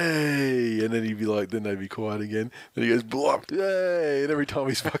 yay, and then he'd be like, then they'd be quiet again, and he goes, blah, yay, and every time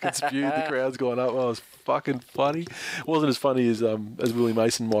he's fucking spewed, the crowd's going up. Oh, it was fucking funny. It wasn't as funny as Willie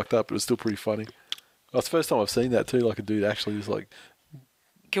Mason mic'd up, but it was still pretty funny. It's the first time I've seen that too. Like a dude actually was like.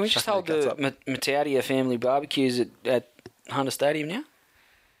 Can we just hold the Matautia family barbecues at Hunter Stadium now?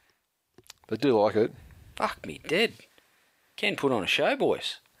 They do like it. Fuck me dead. Can put on a show,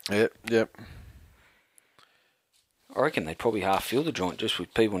 boys. Yep. I reckon they'd probably half fill the joint just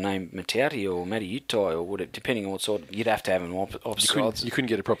with people named Matautia or Matty Utai or whatever, depending on what sort of... You'd have to have them offsides. You couldn't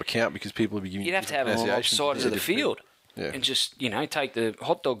get a proper count because people would be giving... You'd have to have them on offsides of the field. Yeah. And just, take the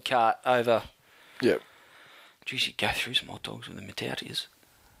hot dog cart over... Yep. Geez, you'd go through some hot dogs with the Matautias.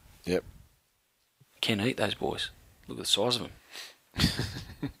 Yep. Can't eat those boys. Look at the size of them.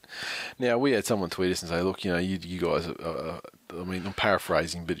 Now, we had someone tweet us and say, look, you guys are... I mean, I'm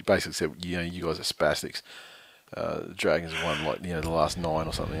paraphrasing, but he basically said, you guys are spastics. The Dragons have won, the last 9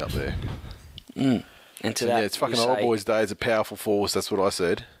 or something up there. And to that, it's fucking old boys' day. It's a powerful force. That's what I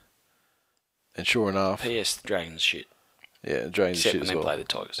said. And sure enough... P.S. the Dragons shit. Yeah, the Dragons Except shit when as well. Play the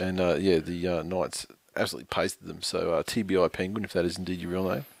Tigers. And, the Knights absolutely pasted them. So, TBI Penguin, if that is indeed your real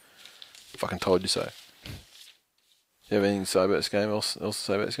name. Fucking told you so. You have anything to say about this game? Else to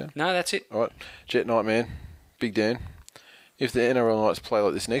say about this game? No, that's it. All right. Jet Nightman, Big Dan. If the NRL Knights play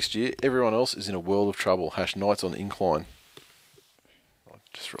like this next year, everyone else is in a world of trouble. # Knights on the incline.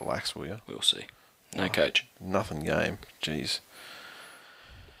 Just relax, will you? We'll see. No coach. Nothing game. Jeez.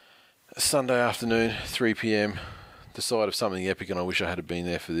 Sunday afternoon, 3 p.m. The side of something epic, and I wish I had been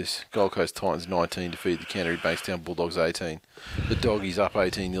there for this. Gold Coast Titans 19 defeat the Canterbury Bankstown Bulldogs 18. The Doggies up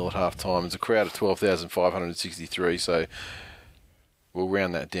 18-0 at half time. It's a crowd of 12,563, so we'll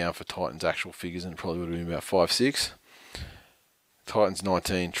round that down for Titans' actual figures, and it probably would have been about 5-6. Titans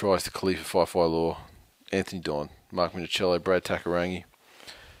 19, tries to Khalifa Faifai-Law, Anthony Don, Mark Minicello, Brad Takarangi.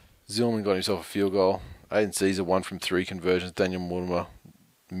 Zillman got himself a field goal. Aiden Caesar 1 from 3 conversions. Daniel Mortimer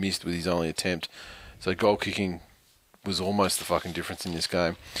missed with his only attempt. So goal kicking was almost the fucking difference in this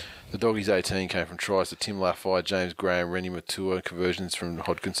game. The Doggies 18 came from tries to Tim Laffey, James Graham, Rennie Matua, conversions from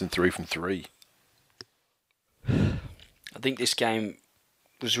Hodkinson 3 from 3. I think this game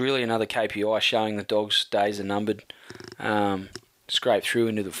was really another KPI showing the Dogs' days are numbered. Scraped through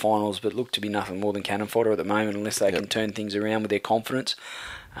into the finals, but looked to be nothing more than cannon fodder at the moment unless they can turn things around with their confidence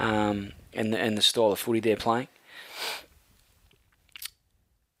and the style of footy they're playing.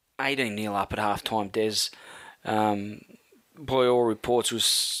 18-0 up at half-time. Des, by all reports,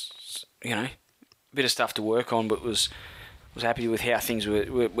 was, a bit of stuff to work on, but was happy with how things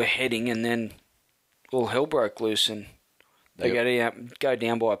were heading, and then all hell broke loose, and they go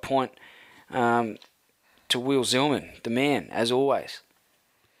down by a point. To Will Zillman, the man, as always.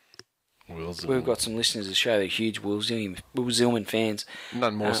 Will Zillman. We've got some listeners to show they're huge Will Zillman fans.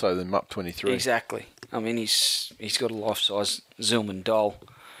 None more so than Mup 23. Exactly. I mean, he's got a life-size Zillman doll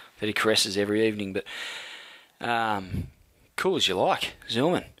that he caresses every evening. But cool as you like,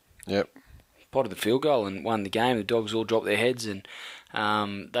 Zillman. Yep. Potted the field goal and won the game. The Dogs all dropped their heads, and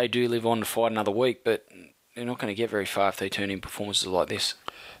they do live on to fight another week, but they're not going to get very far if they turn in performances like this.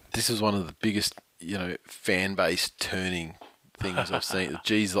 This is one of the biggest... fan base turning things I've seen.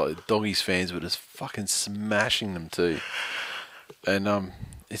 Geez, like the Doggies fans were just fucking smashing them too. And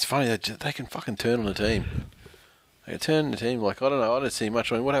it's funny that they can fucking turn on a team. They can turn on a team like, I don't see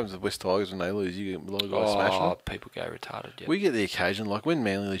much. I mean, what happens with West Tigers when they lose? You get a lot of guys smashing them. People go retarded, yeah. We get the occasion, like when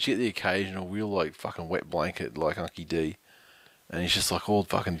Manly lose, you get the occasional real like fucking wet blanket like Unky D. And he's just like all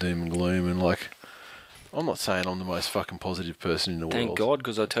fucking doom and gloom, and like, I'm not saying I'm the most fucking positive person in the world. Thank God,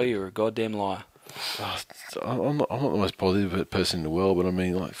 because I tell you, you're a goddamn liar. I'm not the most positive person in the world, but I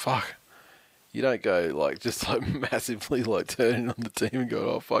mean, like, fuck. You don't go, like, just, like, massively, like, turning on the team and go,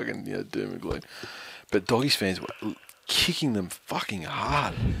 oh, fucking, doom and gloom. But Doggies fans were kicking them fucking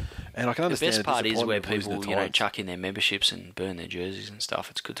hard. And I can understand the best part is where people, chuck in their memberships and burn their jerseys and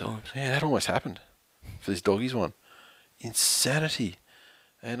stuff. It's good times. Yeah, that almost happened for this Doggies one. Insanity.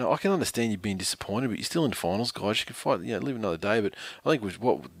 And I can understand you being disappointed, but you're still in the finals, guys. You can fight, live another day. But I think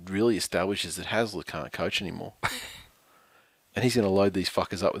what really establishes that Hasler can't coach anymore. And he's going to load these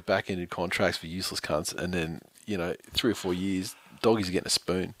fuckers up with back-ended contracts for useless cunts. And then, 3 or 4 years, Doggies are getting a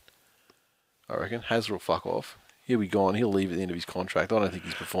spoon. I reckon. Hasler will fuck off. He'll be gone. He'll leave at the end of his contract. I don't think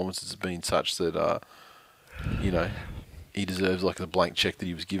his performances have been such that, he deserves like the blank check that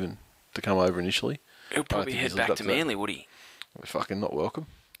he was given to come over initially. He'll probably head back to Manly, would he? Fucking not welcome.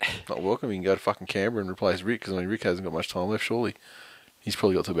 Not welcome. He can go to fucking Canberra and replace Rick, because Rick hasn't got much time left, surely. He's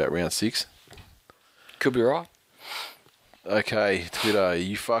probably got to about round 6. Could be right. Okay, Twitter,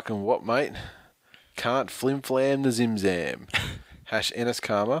 you fucking what, mate? Can't flim-flam the zimzam. # Ennis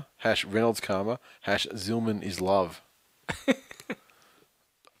Karma, # Reynolds Karma, # Zillman is love.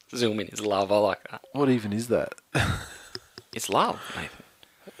 Zillman is love, I like that. What even is that? It's love, Nathan.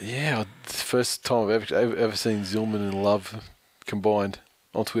 Yeah, first time I've ever seen Zillman and Love combined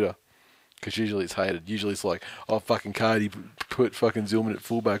on Twitter. Because usually it's hated. Usually it's like, oh, fucking Cardi put fucking Zillman at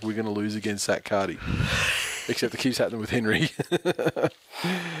fullback. We're going to lose against Zach Cardi. Except it keeps happening with Henry.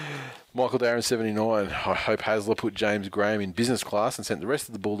 Michael Darren, 79. I hope Hasler put James Graham in business class and sent the rest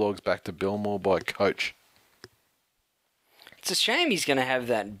of the Bulldogs back to Belmore by coach. It's a shame he's going to have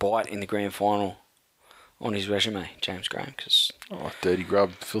that bite in the grand final on his resume, James Graham. Cause dirty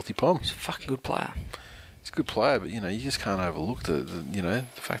grub, filthy pom. He's a fucking good player. He's a good player, but you just can't overlook the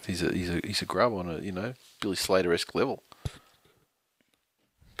fact he's a grub on a Billy Slater-esque level.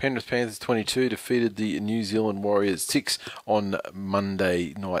 Penrith Panthers 22 defeated the New Zealand Warriors 6 on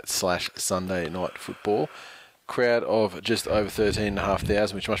Monday night / Sunday night football. Crowd of just over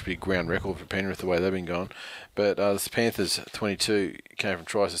 13,500, which must be a ground record for Penrith the way they've been going. But the Panthers 22 came from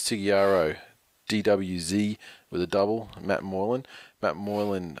tries to Sigiaro, DWZ with a double, Matt Moylan.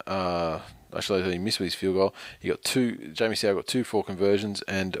 Actually, he missed with his field goal. He got two. Jamie Soward got 2 for conversions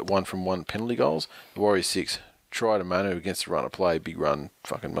and 1 from 1 penalty goals. The Warriors 6. Try to Manu against the run of play. Big run.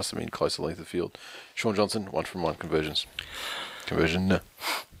 Fucking must have been close to length of the field. Sean Johnson, 1 from 1 conversions.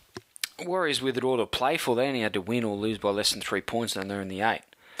 Warriors with it all to play for. They only had to win or lose by less than 3 points, and they're in the 8.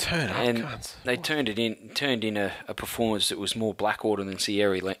 They turned in a performance that was more Blackwater than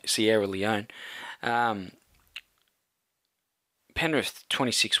Sierra Leone. Penrith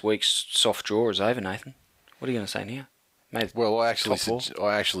 26 weeks soft draw is over, Nathan. What are you going to say now? Well, I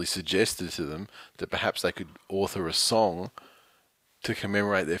actually suggested to them that perhaps they could author a song to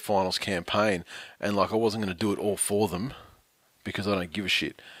commemorate their finals campaign, and I wasn't going to do it all for them because I don't give a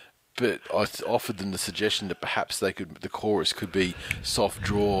shit. But I offered them the suggestion that perhaps the chorus could be soft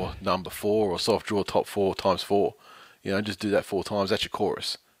draw number 4 or soft draw top 4 times 4. Just do that 4 times. That's your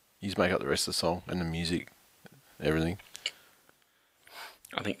chorus. You just make up the rest of the song and the music, everything.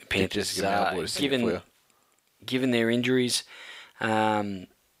 I think the Panthers, given their injuries, and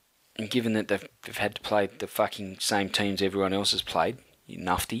given that they've had to play the fucking same teams everyone else has played, you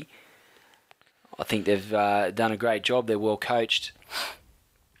nufty, I think they've done a great job. They're well coached.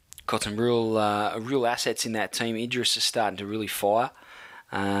 Got some real assets in that team. Idris is starting to really fire.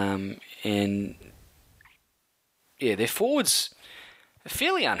 And yeah, their forwards are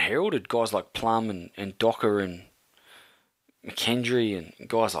fairly unheralded. Guys like Plum and Docker and McKendry and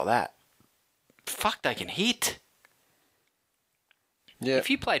guys like that. Fuck, they can hit. Yeah. If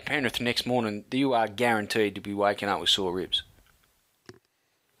you played Penrith the next morning, you are guaranteed to be waking up with sore ribs.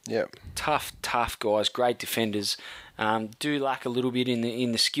 Yep. Tough guys, great defenders. Do lack a little bit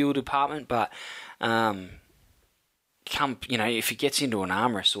in the skill department, but if it gets into an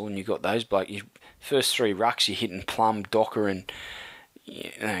arm wrestle and you got those blokes, first 3 rucks you're hitting Plum, Docker, and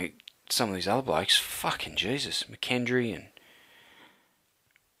some of these other blokes. Fucking Jesus, McKendry, and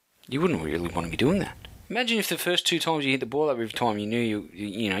you wouldn't really want to be doing that. Imagine if the first 2 times you hit the ball up, every time you knew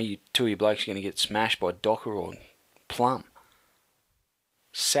you 2 of your blokes are going to get smashed by Docker or Plum.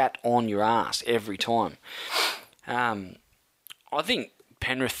 Sat on your ass every time. I think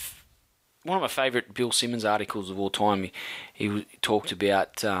Penrith, one of my favourite Bill Simmons articles of all time, he talked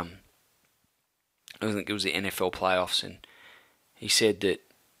about, I think it was the NFL playoffs, and he said that,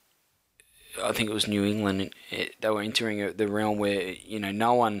 I think it was New England, they were entering the realm where,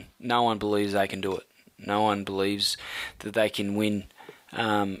 no one believes they can do it. No one believes that they can win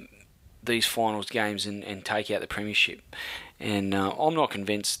these finals games and take out the premiership. And I'm not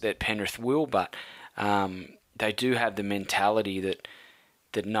convinced that Penrith will, but they do have the mentality that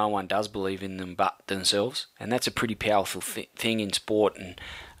no one does believe in them but themselves, and that's a pretty powerful thing in sport. And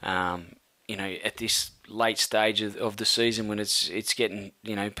at this late stage of the season, when it's getting,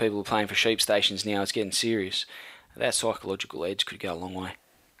 people are playing for sheep stations now, it's getting serious. That psychological edge could go a long way.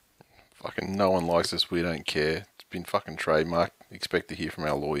 Fucking no one likes us. We don't care. It's been fucking trademarked. Expect to hear from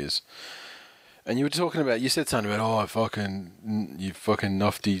our lawyers. And you said something about, you fucking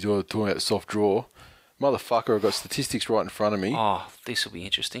nufty, talking about soft draw. Motherfucker, I've got statistics right in front of me. Oh, this will be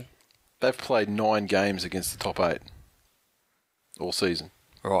interesting. They've played 9 games against the top 8 all season.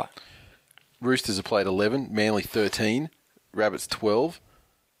 Right. Roosters have played 11, Manly 13, Rabbits 12,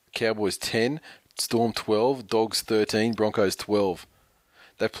 Cowboys 10, Storm 12, Dogs 13, Broncos 12.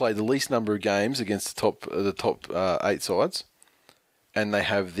 They've played the least number of games against the top 8 sides, and they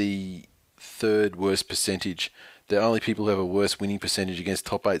have the 3rd worst percentage. The only people who have a worse winning percentage against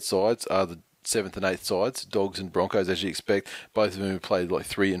top 8 sides are the 7th and 8th sides, Dogs and Broncos, as you expect. Both of them have played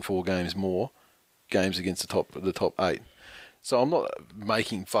 3 and 4 games more games against the top 8. So I'm not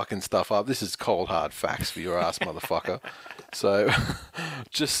making fucking stuff up. This is cold hard facts for your ass, motherfucker. So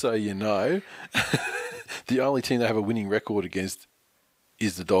just so you know, the only team they have a winning record against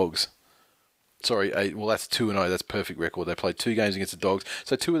is the Dogs. Sorry, well, that's 2-0. That's a perfect record. They played 2 games against the Dogs.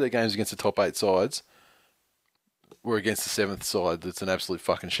 So 2 of their games against the top 8 sides were against the 7th side. That's an absolute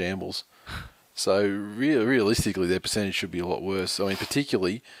fucking shambles. So realistically, their percentage should be a lot worse. I mean,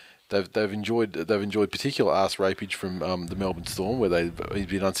 particularly, they've enjoyed particular arse rapage from the Melbourne Storm, where he's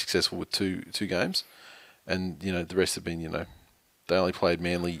been unsuccessful with two games, and the rest have been they only played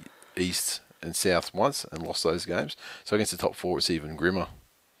Manly East and South once and lost those games. So against the top 4, it's even grimmer.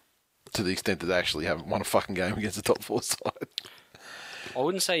 To the extent that they actually haven't won a fucking game against the top 4 side. I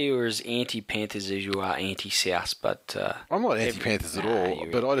wouldn't say you were as anti-Panthers as you are anti-South, but... I'm not anti-Panthers at all,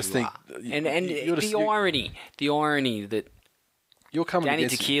 but I just think... And the irony that you're coming Danny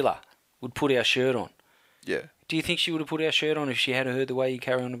Tequila would put our shirt on. Yeah. Do you think she would have put our shirt on if she had heard the way you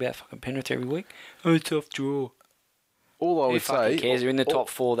carry on about fucking Penrith every week? Oh, tough draw. All I would say... Who cares? They're in the top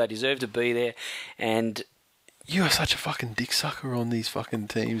 4. They deserve to be there, and... You are such a fucking dick sucker on these fucking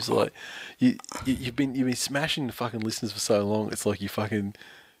teams. Like, you've been smashing the fucking listeners for so long. It's like you've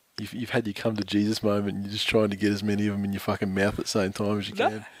had your come to Jesus moment, and you're just trying to get as many of them in your fucking mouth at the same time as you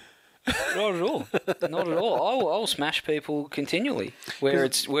can. Not at all. Not at all. I'll smash people continually where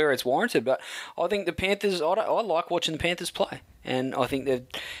it's warranted. But I think the Panthers. I like watching the Panthers play, and I think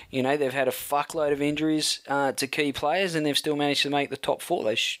they've had a fuckload of injuries to key players, and they've still managed to make the top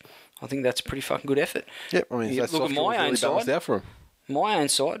 4. I think that's a pretty fucking good effort. Yep, I mean, look at my own side. Out for him. My own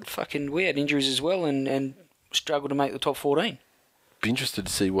side, we had injuries as well, and struggled to make the top 14. Be interested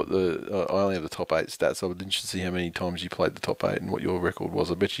to see what I only have the top 8 stats. So I'd be interested to see how many times you played the top 8 and what your record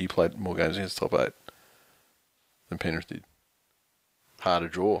was. I bet you played more games against the top 8 than Penrith did. Harder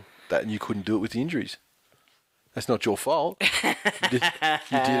draw. That, and you couldn't do it with the injuries. That's not your fault. You didn't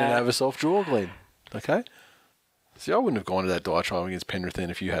have a soft draw, Glenn. Okay? See, I wouldn't have gone to that diatribe against Penrith then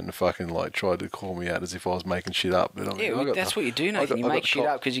if you hadn't fucking tried to call me out as if I was making shit up. But I mean, that's what you do, Nathan. You make shit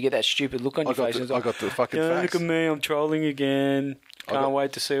up because you get that stupid look on your face. I got the fucking facts. Look at me, I'm trolling again. Can't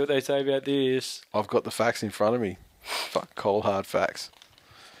wait to see what they say about this. I've got the facts in front of me. Fuck, cold hard facts.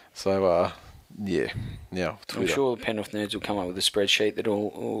 So, yeah. Now, Twitter. I'm sure Penrith nerds will come up with a spreadsheet that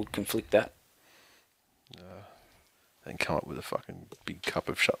will conflict that. And come up with a fucking big cup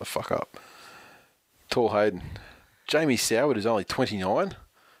of shut the fuck up. Tall Hayden. Jamie Soward is only 29. I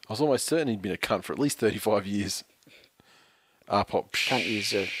was almost certain he'd been a cunt for at least 35 years. Pop. Cunt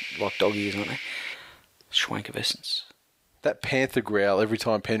is like dog ears, aren't they? Schwank of essence. That panther growl every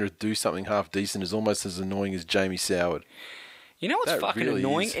time Penrith do something half decent is almost as annoying as Jamie Soward. You know what's fucking really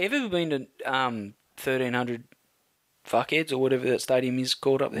annoying? Is. Ever been to 1300 fuckheads or whatever that stadium is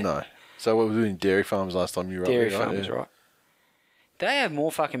called up there? No. So what were we doing? Dairy Farms last time you were Dairy up there? Farms, right. They have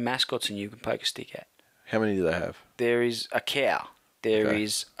more fucking mascots than you can poke a stick at. How many do they have? There is a cow. There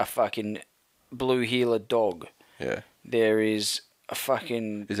is a fucking blue heeler dog. Yeah. There is a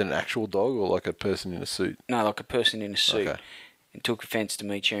fucking... Is it an actual dog or like a person in a suit? No, like a person in a suit. Okay. And took offence to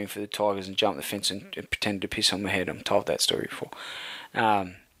me cheering for the Tigers and jumped the fence and pretended to piss on my head. I've told that story before.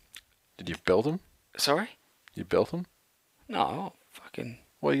 Did you belt him? Sorry? You belt him? No, fucking...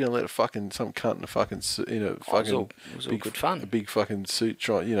 Why are you gonna let some cunt in a fucking suit, it was all good fun. A big fucking suit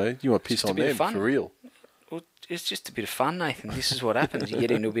try, you want to piss on them for real. Well, it's just a bit of fun, Nathan. This is what happens. You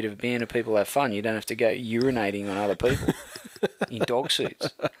get into a bit of a band of people have fun. You don't have to go urinating on other people in dog suits.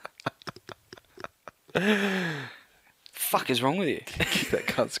 Fuck is wrong with you? Kick that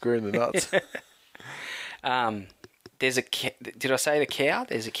cunt square in the nuts. There's a... Did I say the cow?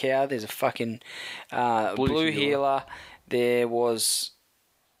 There's a cow. There's a fucking blue heeler. There was...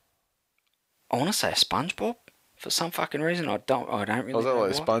 I want to say a SpongeBob for some fucking reason. I don't really know. Was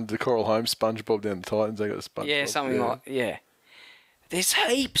that like the Coral Holmes SpongeBob down the Titans? They got a SpongeBob. Yeah, something like There's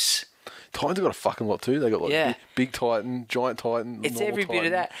heaps. Titans have got a fucking lot too. They got like big Titan, giant Titan. It's every bit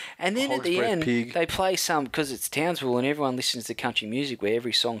of that. And then at the end, they play some because it's Townsville and everyone listens to country music where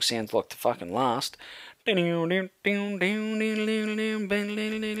every song sounds like the fucking last. Fucking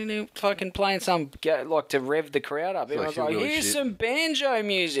playing some like to rev the crowd up. Everyone's like, here's some banjo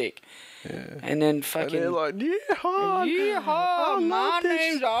music. Yeah. And then fucking... And they're like, yeehaw, my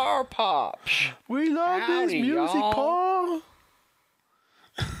name's R. Pops. We love this music, Paul.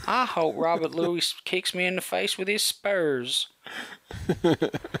 I hope Robert Louis kicks me in the face with his spurs. You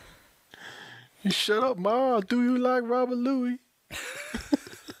shut up, Ma. Do you like Robert Louis?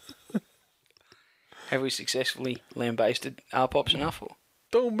 Have we successfully lambasted R. Pops enough? Or?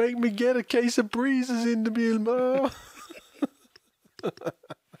 Don't make me get a case of breezes in the bill, Ma.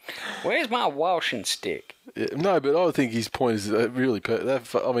 Where's my washing stick? Yeah, no, but I think his point is really...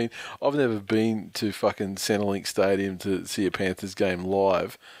 I mean, I've never been to fucking Centrelink Stadium to see a Panthers game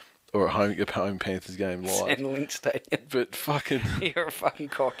live. or a home Panthers game live. Centrelink Stadium. But fucking... You're a fucking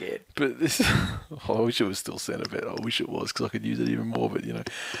cockhead. But this... I wish it was still Centrebet. I wish it was, because I could use it even more, but, you know.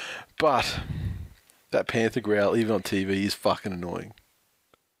 But that Panther growl, even on TV, is fucking annoying.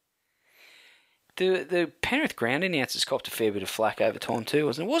 The Penrith ground announcers copped a fair bit of flack over time too,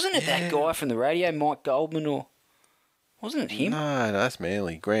 wasn't it? Wasn't it that guy from the radio, Mike Goldman, or... Wasn't it him? No, that's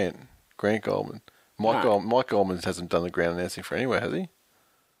Manly. Grant Goldman. Mike Goldman hasn't done the ground announcing for anywhere, has he?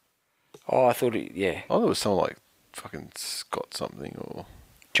 Oh, I thought it, yeah. I thought it was someone like fucking Scott something or...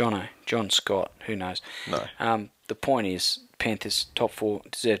 John Scott, who knows? No. The point is, Panthers top 4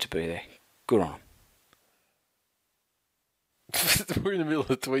 deserve to be there. Good on them. We're in the middle of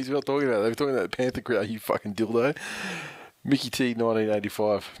the tweets. We're not talking about that. We're talking about Panther crowd, you fucking dildo. Mickey T,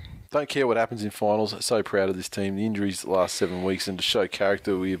 1985. Don't care what happens in finals. So proud of this team. The injuries the last 7 weeks, and to show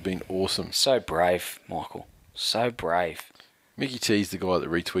character, we have been awesome. So brave, Michael. So brave. Mickey T's the guy that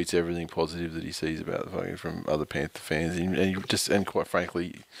retweets everything positive that he sees about fucking from other Panther fans, and quite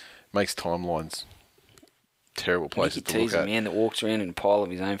frankly, makes timelines terrible places Mickey to look T's at. a man that walks around in a pile of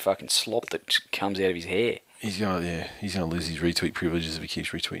his own fucking slop that comes out of his hair. He's gonna lose his retweet privileges if he keeps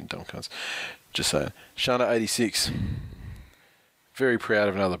retweeting dumb cunts. Just saying. Shana 86. Very proud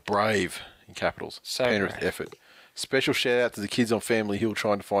of another brave in capitals. So Penrith brave. effort. Special shout out to the kids on Family Hill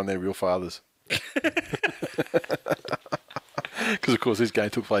trying to find their real fathers. Because, of course, this game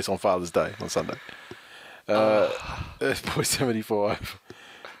took place on Father's Day on Sunday. Boy 75.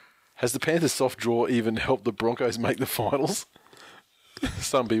 Has the Panthers' soft draw even helped the Broncos make the finals?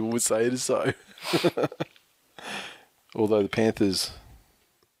 Some people would say it is so. Although the Panthers,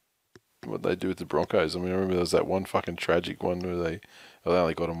 what they do with the Broncos, I mean, I remember there was that one fucking tragic one where they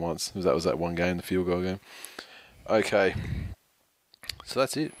only got them once. That was that one game, the field goal game. Okay. So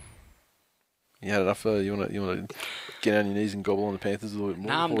that's it. You had enough? You want to get on your knees and gobble on the Panthers a little bit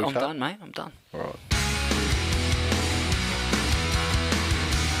more? No, I'm done, mate. I'm done. All right.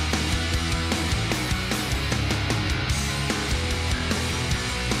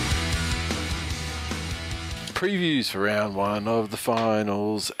 Previews for round 1 of the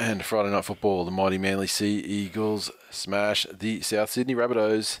finals and Friday Night Football. The mighty Manly Sea Eagles smash the South Sydney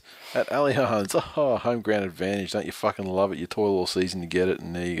Rabbitohs at Allianz. Oh, home ground advantage. Don't you fucking love it? You toil all season to get it,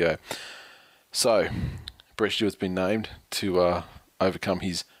 and there you go. So, Brett Stewart's been named to overcome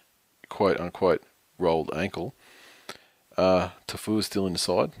his quote-unquote rolled ankle. Tafua's still in the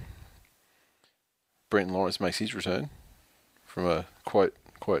side. Brenton Lawrence makes his return from a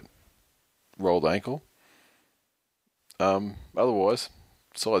quote-unquote rolled ankle. Otherwise,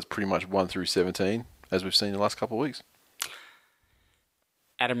 side's pretty much 1 through 17, as we've seen in the last couple of weeks.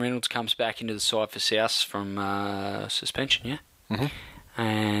 Adam Reynolds comes back into the side for South from suspension, yeah? Mm-hmm.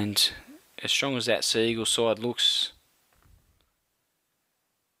 And as strong as that Sea Eagle side looks,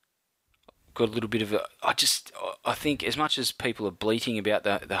 got a little bit of a... I think as much as people are bleating about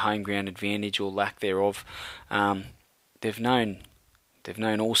the home ground advantage or lack thereof, they've known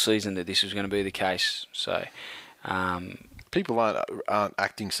all season that this was going to be the case. So... people aren't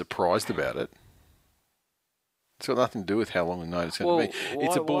acting surprised about it. It's got nothing to do with how long we've known it's going to be.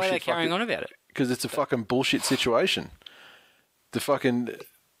 It's a bullshit. Why are they carrying on about it? Because it's a fucking bullshit situation. The fucking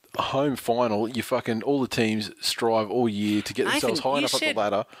home final, all the teams strive all year to get themselves high enough up the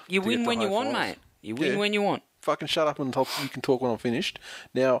ladder. You win when you want, mate. You win when you want. Fucking shut up and you can talk when I'm finished.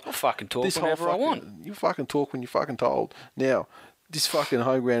 Now, I'll fucking talk whenever I want. You fucking talk when you're fucking told. Now, this fucking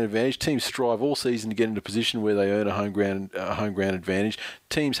home ground advantage, teams strive all season to get into a position where they earn a home ground advantage.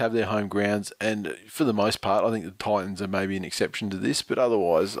 Teams have their home grounds, and for the most part, I think the Titans are maybe an exception to this, but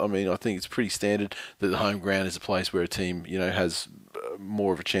otherwise, I mean, I think it's pretty standard that the home ground is a place where a team, has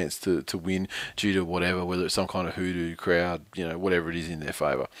more of a chance to win due to whatever, whether it's some kind of hoodoo crowd, whatever it is in their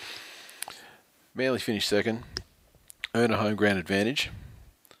favour. Manly finished second, earn a home ground advantage.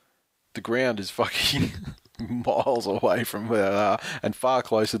 The ground is fucking miles away from where they are and far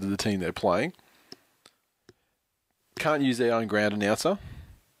closer to the team they're playing. Can't use their own ground announcer.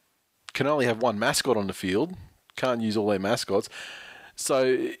 Can only have one mascot on the field. Can't use all their mascots.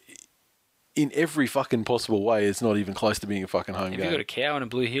 So, in every fucking possible way, it's not even close to being a fucking home game. Have you got a cow and a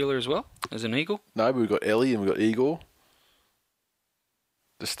blue heeler as well, as an eagle? No, but we've got Ellie and we've got Igor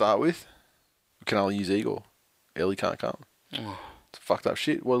to start with. We can only use Igor. Ellie can't come. Oh. It's fucked up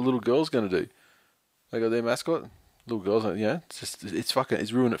shit. What are little girls going to do? They got their mascot. Little girls,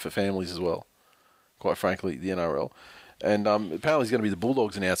 it's ruined it for families as well. Quite frankly, the NRL, and apparently he's going to be the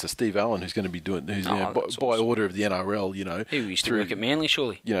Bulldogs announcer, Steve Allen, who's going to be doing, by order of the NRL. He used to work at Manly,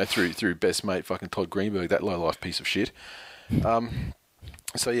 surely. Through best mate fucking Todd Greenberg, that low life piece of shit.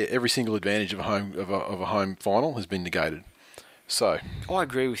 So yeah, every single advantage of a home final has been negated. So I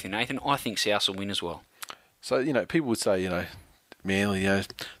agree with you, Nathan. I think South will win as well. So, you know, people would say, you know, Manly, you know,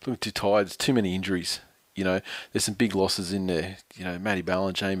 looking too tired. There's too many injuries. You know, there's some big losses in there. You know, Matty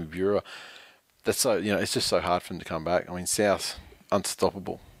Ballin, Jamie Buhrer. That's so, you know, it's just so hard for them to come back. I mean, South,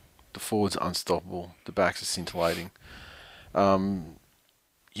 unstoppable. The forwards are unstoppable. The backs are scintillating.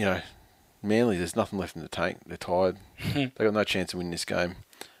 You know, Manly, there's nothing left in the tank. They're tired. They've got no chance of winning this game.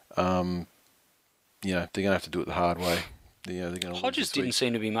 You know, they're going to have to do it the hard way. You know, they're going to Hodges didn't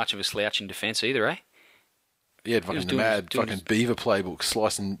seem to be much of a slouch in defence either, eh? Yeah, fucking the mad fucking Beaver playbook,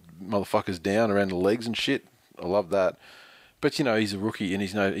 slicing motherfuckers down around the legs and shit. I love that. But, you know, he's a rookie and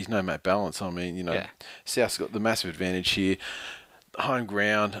he's no Matt Balance. I mean, you know, South's got the massive advantage here. Home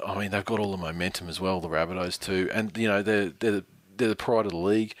ground, I mean, they've got all the momentum as well, the Rabbitohs too. And, you know, they're the pride of the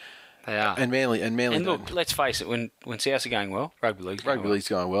league. They are. And Manly. And look, let's face it, when Souths are going well, rugby league's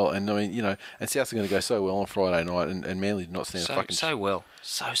going well. And I mean, you know, and Souths are going to go so well on Friday night, and Manly do not stand a fucking so well.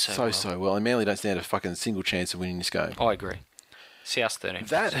 And Manly don't stand a fucking single chance of winning this game. I agree. Souths 13.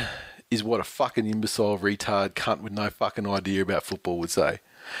 That is what a fucking imbecile retard cunt with no fucking idea about football would say.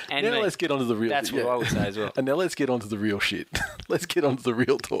 And now let's get on to the real. That's what I would say as well. And now let's get on to the real shit. Let's get on to the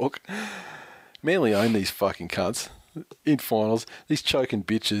real talk. Manly own these fucking cunts in finals. These choking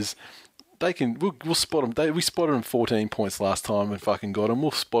bitches. They can. We'll spot them. We spotted them 14 points last time and fucking got them.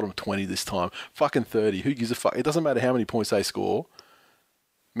 We'll spot them 20 this time. Fucking 30. Who gives a fuck? It doesn't matter how many points they score.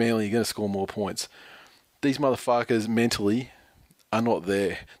 Manly are going to score more points. These motherfuckers mentally are not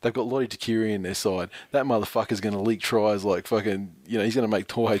there. They've got Lottie Takiri in their side. That motherfucker's going to leak tries like fucking. You know, he's going to make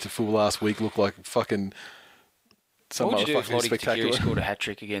Torhei Tafu last week look like fucking. What would you do if Lottie Takiri scored a hat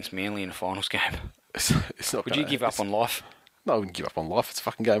trick against Manly in a finals game? It's not. Would you give up on life? No, I wouldn't give up on life. It's a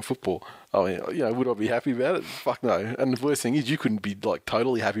fucking game of football. I mean, you know, would I be happy about it? Fuck no. And the worst thing is, you couldn't be like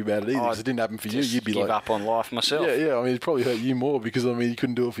totally happy about it either because it didn't happen for you. You'd be give up on life myself. Yeah. I mean, it probably hurt you more because I mean, you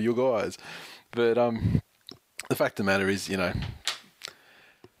couldn't do it for your guys. But the fact of the matter is, you know,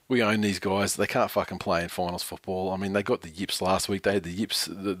 we own these guys. They can't fucking play in finals football. I mean, they got the yips last week. They had the yips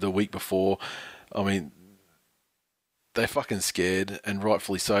the week before. I mean, they're fucking scared, and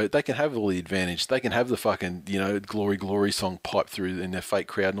rightfully so. They can have all the advantage. They can have the fucking, you know, Glory, Glory song pipe through and their fake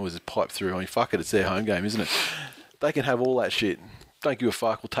crowd noises pipe through. I mean, fuck it, it's their home game, isn't it? They can have all that shit. Don't give a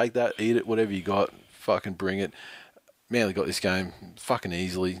fuck. We'll take that, eat it, whatever you got. Fucking bring it. Manly got this game fucking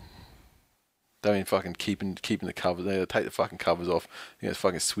easily. They ain't fucking keeping the covers. They take the fucking covers off. You know,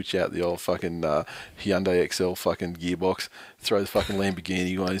 fucking switch out the old fucking Hyundai XL fucking gearbox. Throw the fucking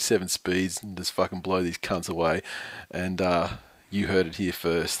Lamborghini on 7 speeds and just fucking blow these cunts away. And you heard it here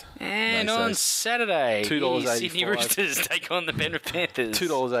first. And on Saturday, $2.85. Sydney Roosters take on the Penrith Panthers.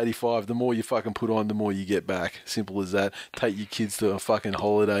 $2.85. The more you fucking put on, the more you get back. Simple as that. Take your kids to a fucking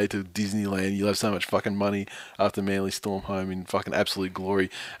holiday to Disneyland. You'll have so much fucking money after Manly storm home in fucking absolute glory.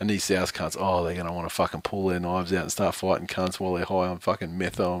 And these South cunts, they're going to want to fucking pull their knives out and start fighting cunts while they're high on fucking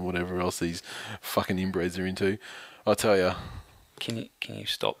metho and whatever else these fucking inbreds are into. I tell you. Can you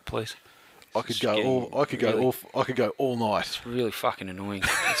stop, please? I could go all night. It's really fucking annoying.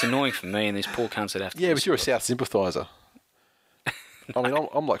 It's annoying for me and these poor cunts that have to. Yeah, but you're a South sympathiser. I mean,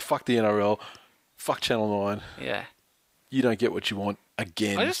 I'm like, fuck the NRL, fuck Channel 9. Yeah. You don't get what you want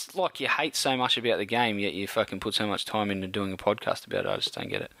again. I just like you hate so much about the game, yet you fucking put so much time into doing a podcast about it. I just don't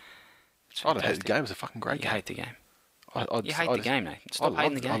get it. I don't hate the game. It's a fucking great game. You hate the game. You hate the game, Nathan. Stop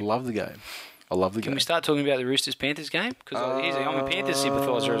hating the game. I love the game. Can we start talking about the Roosters-Panthers game? Because I'm a Panthers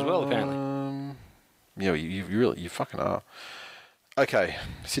sympathiser as well, apparently. Yeah, you fucking are. Okay,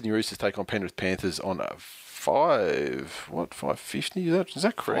 Sydney Roosters take on Penrith Panthers on 5:50? Is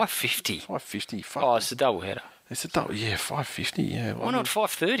that correct? 5:50. 5:50. Fuck. Oh, it's a double header. It's a double. Yeah, 5:50. Yeah. Why not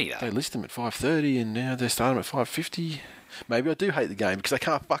 5:30 though? They list them at 5:30, and now they're starting at 5:50. Maybe I do hate the game because they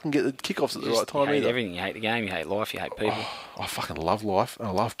can't fucking get the kickoffs at the right time either. You hate everything. You hate the game. You hate life. You hate people. I fucking love life and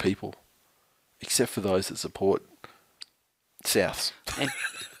I love people, except for those that support Souths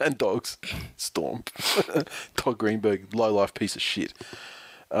and dogs. Storm. Todd Greenberg, low life piece of shit.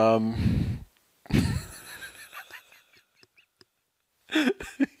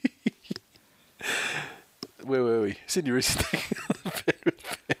 Where were we? Sydney Roosters taking on the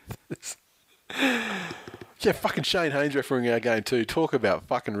Penrith Panthers. Yeah, fucking Shane Haynes refereeing our game too. Talk about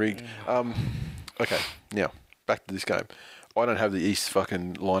fucking rigged. Okay, now back to this game. I don't have the East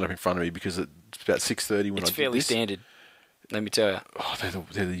fucking lineup in front of me because it's about 6:30 when it's fairly standard. Let me tell you. Oh,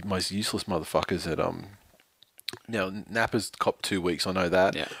 they're the most useless motherfuckers that Now Napper's copped 2 weeks. I know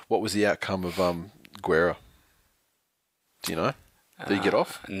that. Yeah. What was the outcome of Guerra? Do you know? Did he get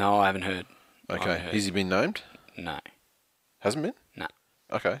off? No, I haven't heard. Okay. Has he been named? No. Hasn't been? No.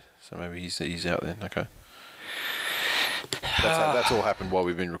 Okay. So maybe he's out then. Okay. That's all happened while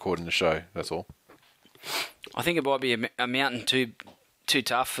we've been recording the show. That's all. I think it might be a mountain too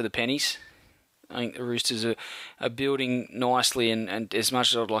tough for the Pennies. I think the Roosters are building nicely, and as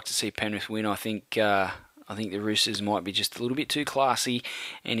much as I'd like to see Penrith win, I think the Roosters might be just a little bit too classy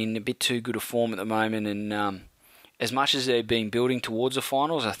and in a bit too good a form at the moment. And as much as they've been building towards the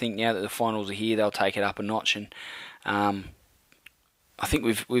finals, I think now that the finals are here, they'll take it up a notch. And I think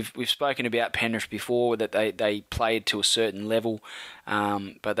we've spoken about Penrith before, that they played to a certain level,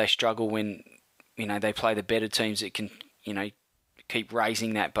 but they struggle when they play the better teams that can keep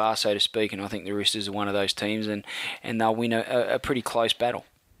raising that bar, so to speak. And I think the Roosters are one of those teams, and they'll win a pretty close battle.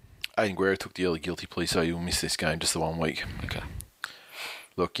 Aidan Guerra took the early guilty plea, so you'll miss this game just the 1 week. Okay.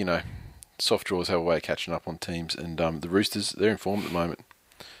 Look, soft draws have a way of catching up on teams, and the Roosters, they're in form at the moment.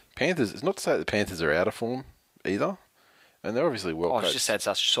 Panthers, it's not to say that the Panthers are out of form either, and they're obviously well coached. I've just had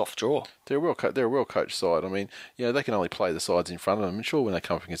such a soft draw. They're a well coached side. I mean, they can only play the sides in front of them, and sure, when they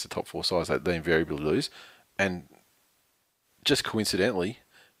come up against the top four sides, they invariably lose. And just coincidentally,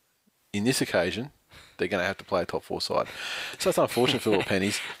 in this occasion, they're going to have to play a top four side. So it's unfortunate for the Little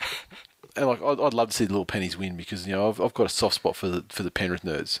Pennies. And I'd love to see the Little Pennies win, because I've got a soft spot for the Penrith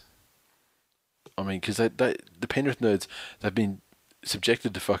Nerds. I mean, because the Penrith Nerds, they've been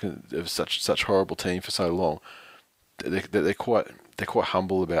subjected to such horrible team for so long. They're quite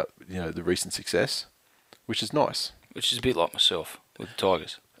humble about the recent success, which is nice. Which is a bit like myself with the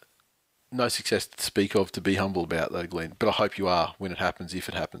Tigers. No success to speak of to be humble about, though, Glenn. But I hope you are when it happens, if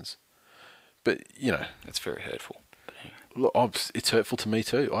it happens. But that's very hurtful. Look, it's hurtful to me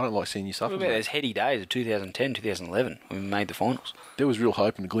too. I don't like seeing you suffer. What about those heady days of 2010, 2011 when we made the finals? There was real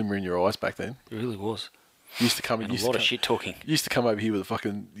hope and a glimmer in your eyes back then. It really was. You used to come. And a lot of shit talking. You used to come over here with a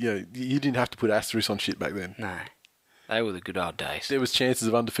fucking. You didn't have to put asterisks on shit back then. No. They were the good old days. There was chances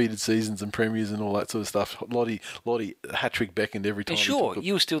of undefeated seasons and premiers and all that sort of stuff. Lottie, hat-trick beckoned every time. And sure,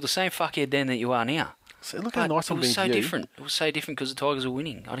 you were still the same fuckhead then that you are now. So look how nice I'm being to you. It was so different. It was so different because the Tigers were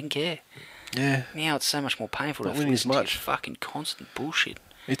winning. I didn't care. Yeah. Now it's so much more painful to win as much. Fucking constant bullshit.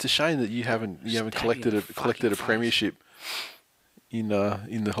 It's a shame that you haven't collected a premiership in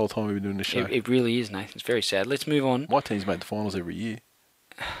the whole time we've been doing this show. It really is, Nathan. It's very sad. Let's move on. My team's made the finals every year.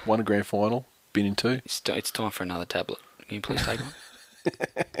 Won a grand final, been in two. It's time for another tablet. Can you please take one?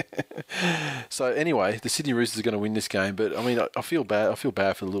 So anyway, the Sydney Roosters are going to win this game, but I mean, I feel bad. I feel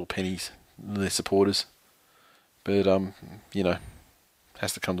bad for the Little Pennies, their supporters. But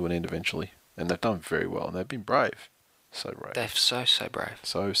has to come to an end eventually, and they've done very well, and they've been brave, so brave. They're so brave.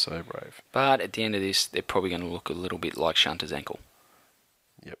 So brave. But at the end of this, they're probably going to look a little bit like Shunter's ankle.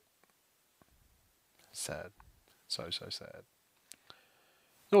 Yep. Sad. So sad.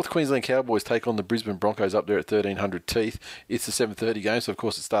 North Queensland Cowboys take on the Brisbane Broncos up there at 1300 Teeth. It's the 7:30 game, so of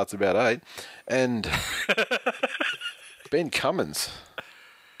course it starts about 8. And Ben Cummins.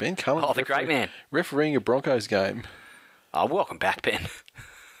 Oh, the great man. Refereeing a Broncos game. Oh, welcome back, Ben.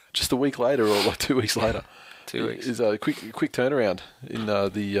 Just a week later, or like 2 weeks later. 2 weeks. Is a quick turnaround in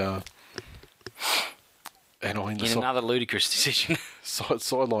another ludicrous decision.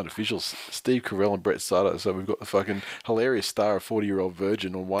 Sideline officials, Steve Carell and Brett Sutter. So we've got the fucking hilarious star of 40-year-old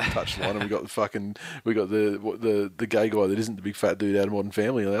virgin on one touchline, and we got the gay guy that isn't the big fat dude out of Modern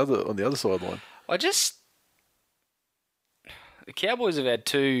Family on the other sideline. The Cowboys have had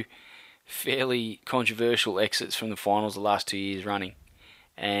two fairly controversial exits from the finals the last 2 years running,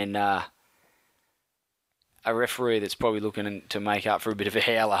 and a referee that's probably looking to make up for a bit of a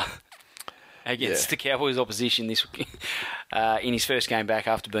howler against the Cowboys' opposition this in his first game back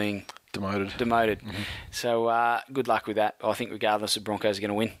after being demoted. Mm-hmm. So good luck with that. I think regardless, the Broncos are going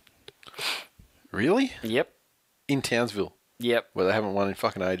to win. Really? Yep. In Townsville? Yep. Where they haven't won in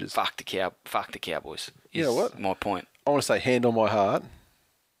fucking ages. Fuck the Cowboys. You know what? My point. I want to say, hand on my heart,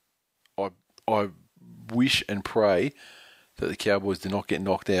 I wish and pray that the Cowboys do not get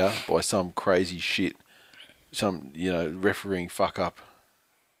knocked out by some crazy shit, some refereeing fuck up.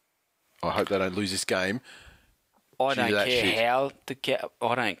 I hope they don't lose this game. I don't care how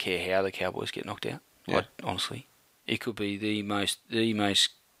the Cowboys get knocked out. Yeah. Honestly, it could be the most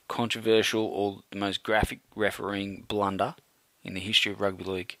controversial or the most graphic refereeing blunder in the history of rugby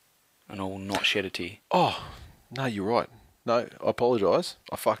league, and I will not shed a tear. Oh no, you're right. No, I apologise.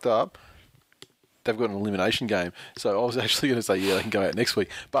 I fucked up. They've got an elimination game, so I was actually going to say they can go out next week.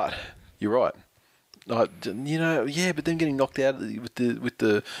 But you're right. But then getting knocked out with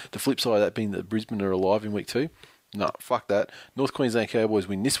the flip side of that being that Brisbane are alive in week 2. No, fuck that. North Queensland Cowboys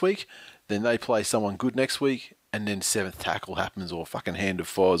win this week, then they play someone good next week, and then 7th tackle happens, or fucking hand of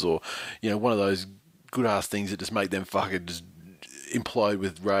Foz, or one of those good ass things that just make them fucking just implode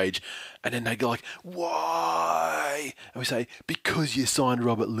with rage. And then they go like, why? And we say, because you signed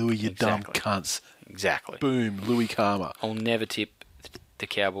Robert Louis, you dumb cunts. Exactly. Boom, Louis Karma. I'll never tip the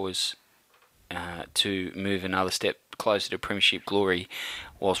Cowboys to move another step closer to premiership glory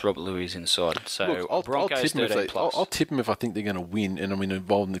whilst Robert Louis is inside. So look, I'll tip them 13 plus. I'll tip them if I think they're going to win, and I'm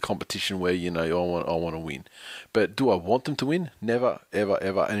involved in the competition where I want to win. But do I want them to win? Never, ever,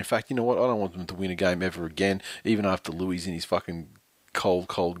 ever. And in fact, you know what? I don't want them to win a game ever again, even after Louis in his fucking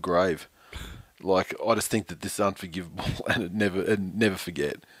cold grave. Like, I just think that this is unforgivable, and never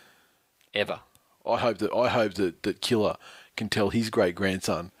forget. Ever. I hope that Killer can tell his great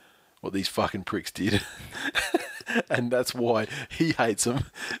grandson what these fucking pricks did. And that's why he hates them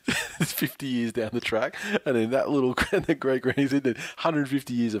 50 years down the track. And then that great granny said that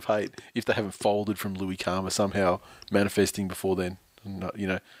 150 years of hate if they haven't folded from Louis Karma somehow manifesting before then.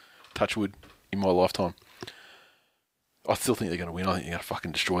 Touch wood in my lifetime. I still think they're going to win. I think they're going to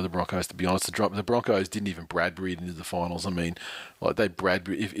fucking destroy the Broncos, to be honest. The Broncos didn't even Bradbury into the finals. I mean, like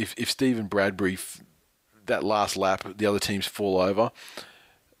if Stephen Bradbury, that last lap, the other teams fall over.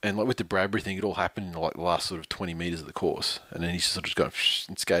 And like with the Bradbury thing, it all happened in like the last sort of 20 metres of the course. And then he sort of just got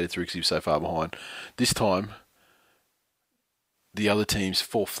and skated through because he was so far behind. This time, the other teams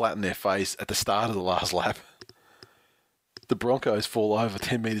fall flat in their face at the start of the last lap. The Broncos fall over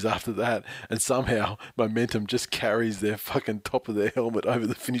 10 metres after that, and somehow momentum just carries their fucking top of their helmet over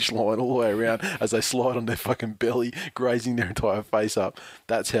the finish line all the way around as they slide on their fucking belly, grazing their entire face up.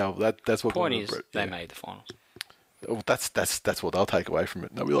 That's what. Point is, they made the finals. Well, that's what they'll take away from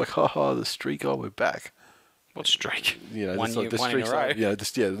it. They'll be like, ha, the streak, we're back. What streak? One in a row.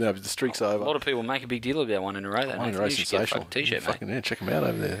 The streak's over. A lot of people make a big deal about one in a row. One in a row, sensational. T-shirt, mate. Yeah, check them out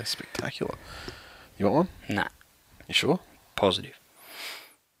over there. They're spectacular. You want one? Nah. You sure? Positive.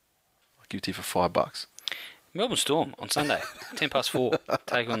 I'll give it to you for $5. Melbourne Storm on Sunday, 4:10,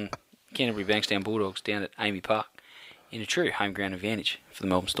 take on Canterbury Bankstown Bulldogs down at Amy Park in a true home ground advantage for the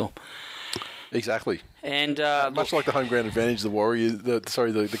Melbourne Storm. Exactly. And much like the home ground advantage the Warriors,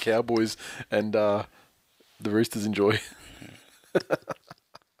 the Cowboys and the Roosters enjoy.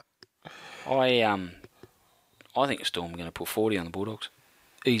 I think the Storm are going to put 40 on the Bulldogs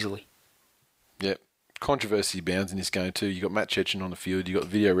easily. Yep. Controversy abounds in this game too. You got Matt Chechen on the field. You got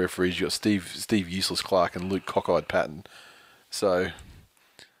video referees. You got Steve Useless Clark and Luke Cockeyed Patton. So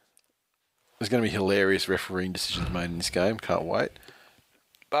there's going to be hilarious refereeing decisions made in this game. Can't wait.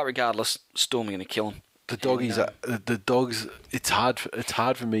 But regardless, Storm are going to kill them. The dogs. It's hard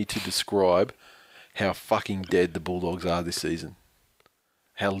for me to describe how fucking dead the Bulldogs are this season.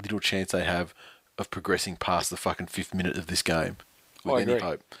 How little chance they have of progressing past the fucking 5th minute of this game with any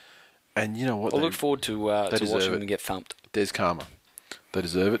hope. And you know what? I look forward to watching them get thumped. There's karma. They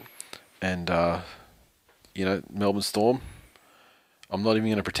deserve it. And Melbourne Storm. I'm not even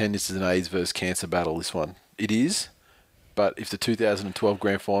going to pretend this is an AIDS versus cancer battle. This one, it is. But if the 2012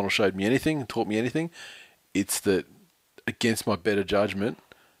 Grand Final showed me anything and taught me anything, it's that against my better judgment,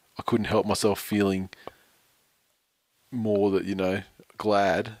 I couldn't help myself feeling more that,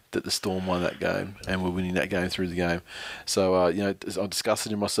 glad that the Storm won that game and we're winning that game through the game. So, I'm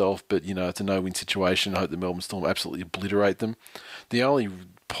disgusted in myself, but, it's a no-win situation. I hope the Melbourne Storm absolutely obliterate them. The only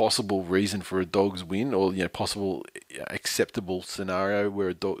possible reason for a Dogs win, or possible acceptable scenario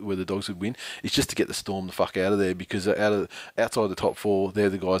where the Dogs would win, is just to get the Storm the fuck out of there, because outside the top 4, they're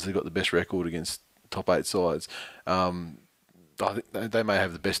the guys that got the best record against top 8 sides. I think they may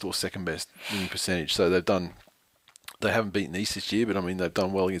have the best or second best winning percentage. So they haven't beaten East this year, but I mean they've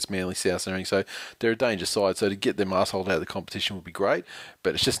done well against Manly, South and everything. So they're a danger side. So to get them arsehole out of the competition would be great,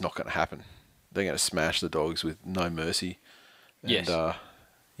 but it's just not going to happen. They're going to smash the Dogs with no mercy. Yes.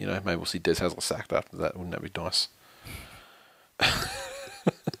 And maybe we'll see Des Hasler sacked after that. Wouldn't that be nice?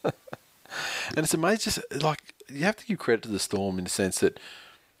 And it's amazing. Just like, you have to give credit to the Storm in the sense that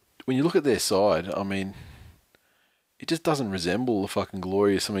when you look at their side, I mean, it just doesn't resemble the fucking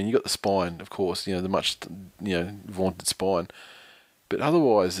glorious. I mean, you got the spine, of course, the much, vaunted spine. But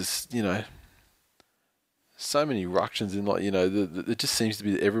otherwise, it's, so many ructions in, like, it just seems to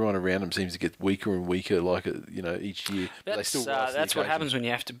be that everyone around them seems to get weaker and weaker, like, each year. That's what happens when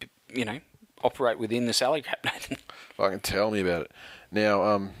you have to, operate within the salary cap, Nathan. Fucking tell me about it.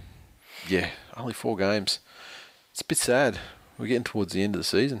 Now, only 4 games. It's a bit sad. We're getting towards the end of the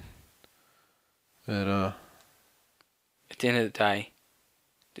season. But, at the end of the day,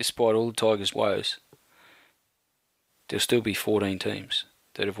 despite all the Tigers' woes, there'll still be 14 teams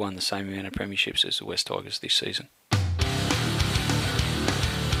that have won the same amount of premierships as the West Tigers this season.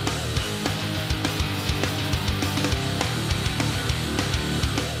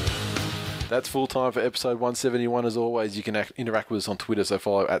 That's full time for episode 171. As always, you can interact with us on Twitter, so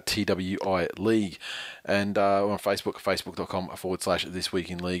follow at TWI League. And on Facebook, facebook.com/This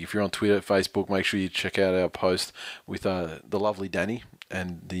Week in League. If you're on Twitter, Facebook, make sure you check out our post with the lovely Danny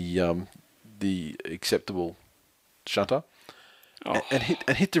and the acceptable Shunter. Oh. And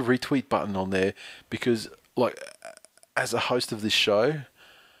hit the retweet button on there, because, like, as a host of this show,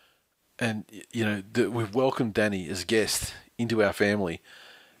 and, you know, we've welcomed Danny as a guest into our family,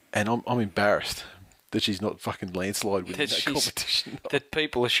 and I'm embarrassed that she's not fucking landslide winning that competition. That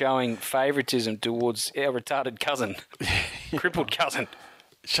people are showing favouritism towards our retarded cousin, crippled cousin.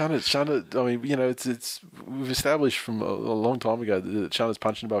 Shunter, I mean, you know, it's we've established from a long time ago that Shunter's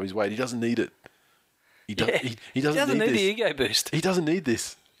punching above his weight. He doesn't need it. He doesn't need the ego boost. He doesn't need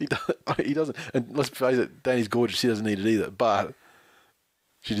this. He doesn't. And let's face it, Danny's gorgeous. She doesn't need it either, but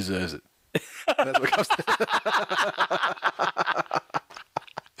she deserves it. That's what comes to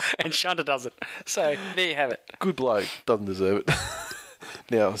And Shunter doesn't. So there you have it. Good bloke, doesn't deserve it.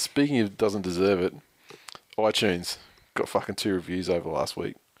 Now, speaking of doesn't deserve it, iTunes got fucking 2 reviews over last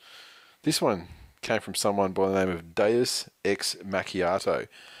week. This one came from someone by the name of Deus Ex Macchiato.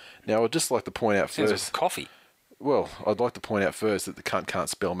 Now, I'd just like to point out Sounds first... like coffee. Well, I'd like to point out first that the cunt can't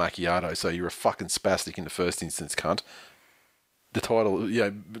spell macchiato, so you're a fucking spastic in the first instance, cunt. The title of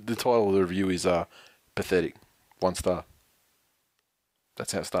the review is pathetic. 1 star.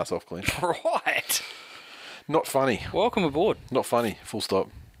 That's how it starts off, Glenn. Right. Not funny. Welcome aboard. Not funny. Full stop.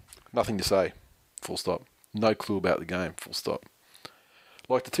 Nothing to say. Full stop. No clue about the game. Full stop.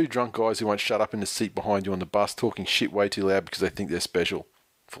 Like the 2 drunk guys who won't shut up in the seat behind you on the bus, talking shit way too loud because they think they're special.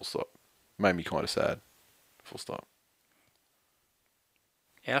 Full stop. Made me kind of sad. Full stop.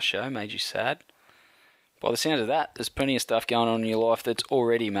 Our show made you sad? By the sound of that, there's plenty of stuff going on in your life that's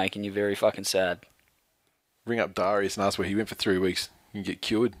already making you very fucking sad. Ring up Darius and ask where he went for 3 weeks. You can get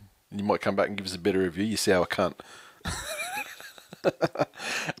cured. And you might come back and give us a better review. You sour cunt.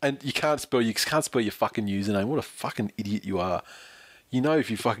 And you can't spell your fucking username. What a fucking idiot you are. You know, if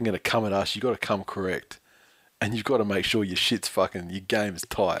you're fucking going to come at us, you got to come correct. And you've got to make sure your game is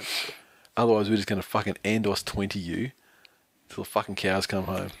tight. Otherwise, we're just going to fucking Andos 20 you till the fucking cows come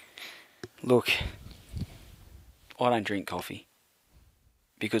home. Look, I don't drink coffee.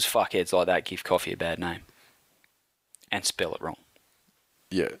 Because fuckheads like that give coffee a bad name. And spell it wrong.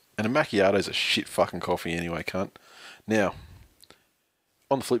 Yeah, and a macchiato's a shit fucking coffee anyway, cunt. Now,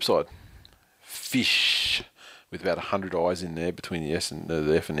 on the flip side, fish with about 100 I's in there between the S and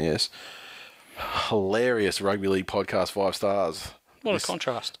the F and the S. Hilarious rugby league podcast, 5 stars. What a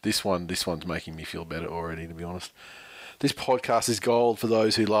contrast. This one's making me feel better already, to be honest. This podcast is gold for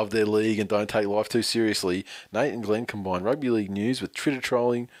those who love their league and don't take life too seriously. Nate and Glenn combine rugby league news with Twitter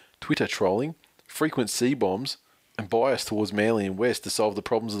trolling, frequent C-bombs, and bias towards Manly and West to solve the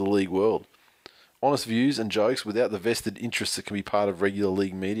problems of the league world. Honest views and jokes without the vested interests that can be part of regular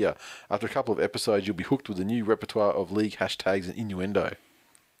league media. After a couple of episodes, you'll be hooked with a new repertoire of league hashtags and innuendo.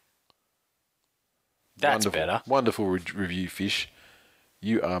 That's better. Wonderful review, Fish.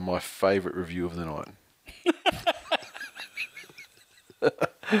 You are my favourite review of the night.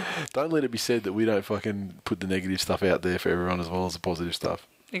 Don't let it be said that we don't fucking put the negative stuff out there for everyone as well as the positive stuff.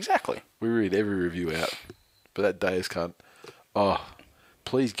 Exactly. We read every review out. But that day is cunt. Oh,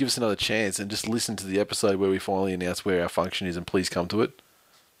 please give us another chance and just listen to the episode where we finally announce where our function is, and please come to it.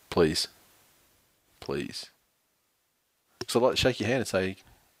 Please. Please. So I'd like to shake your hand and say,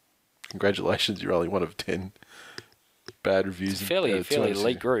 congratulations, you're only one of 10 bad reviews. It's a fairly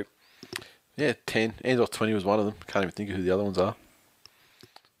elite group. Yeah, 10. Andos 20 was one of them. Can't even think of who the other ones are.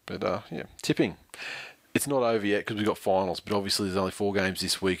 But, yeah, tipping. It's not over yet because we've got finals, but obviously there's only 4 games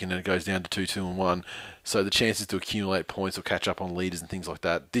this week and then it goes down to 2, 2 and 1. So the chances to accumulate points or catch up on leaders and things like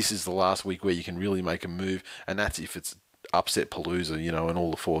that, this is the last week where you can really make a move, and that's if it's upset Palooza, you know, and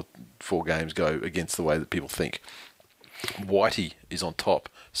all the four games go against the way that people think. Whitey is on top,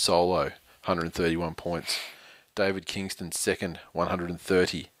 solo, 131 points. David Kingston second,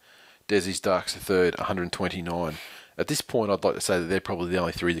 130. Desi's Ducks third, 129. At this point, I'd like to say that they're probably the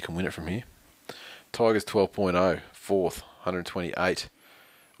only 3 that can win it from here. Tigers 12.0, fourth, 128.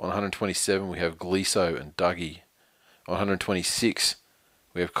 On 127, we have Gleeso and Dougie. On 126,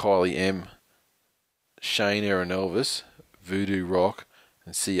 we have Kylie M, Shane Aaron Elvis, Voodoo Rock,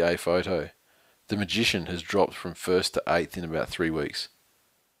 and CA Photo. The Magician has dropped from 1st to 8th in about 3 weeks.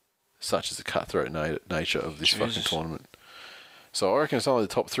 Such is the cutthroat nature of this fucking tournament. So I reckon it's only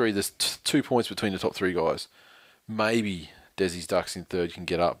the top 3. There's 2 points between the top 3 guys. Maybe Desi's Ducks in 3rd can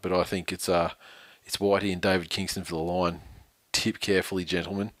get up, but I think it's Whitey and David Kingston for the line. Tip carefully,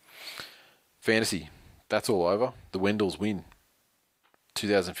 gentlemen. Fantasy, that's all over. The Wendells win.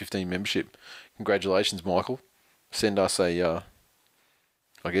 2015 membership. Congratulations, Michael. Send us some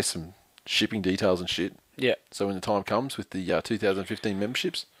shipping details and shit. Yeah. So when the time comes with the 2015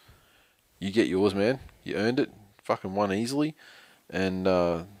 memberships, you get yours, man. You earned it. Fucking won easily. And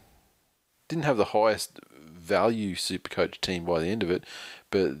didn't have the highest value Supercoach team by the end of it,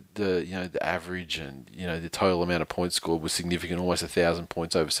 but the average and the total amount of points scored was significant, almost 1,000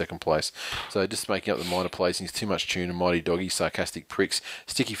 points over second place. So just making up the minor placings, Too Much Tuna, Mighty Doggy, Sarcastic Pricks,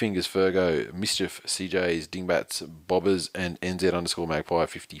 Sticky Fingers, Fergo, Mischief, CJs, Dingbats, Bobbers, and NZ_Magpie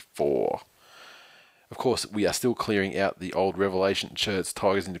 54. Of course, we are still clearing out the old Revelation shirts,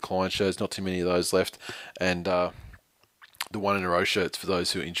 Tigers in Decline shirts, not too many of those left, and the one in a row shirts, for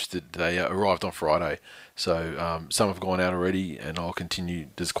those who are interested, they arrived on Friday. So some have gone out already, and I'll continue.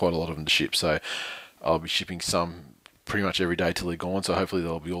 There's quite a lot of them to ship, so I'll be shipping some pretty much every day till they're gone. So hopefully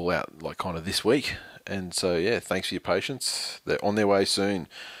they'll be all out like kind of this week. And so yeah, thanks for your patience. They're on their way soon.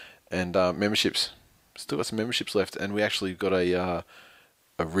 And memberships, still got some memberships left, and we actually got a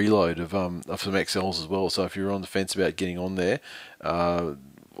reload of some XLs as well. So if you're on the fence about getting on there,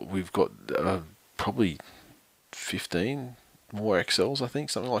 we've got probably 15 more XLs, I think,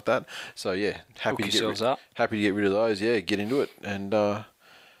 something like that. So yeah, happy to get rid of those. Yeah, get into it, and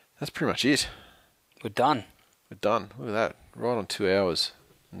that's pretty much it. We're done. Look at that, right on 2 hours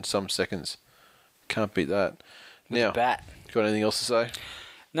and some seconds. Can't beat that. Now, got anything else to say?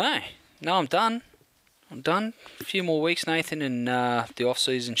 No, I'm done. A few more weeks, Nathan, and the off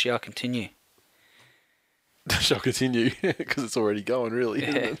season shall continue. Shall continue because it's already going, really.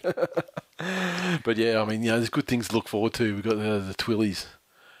 Yeah. But yeah, I mean, there's good things to look forward to. We've got the Twillies,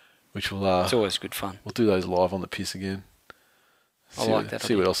 which will. It's always good fun. We'll do those live on the piss again. I like that.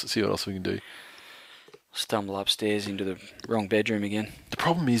 See what else we can do. Stumble upstairs into the wrong bedroom again. The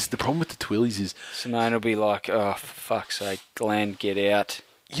problem with the Twillies is Simone will be like, "Oh, for fuck's sake, Glenn, get out."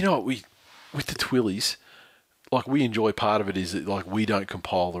 You know what, with the Twillies, like, we enjoy part of it is that, like, we don't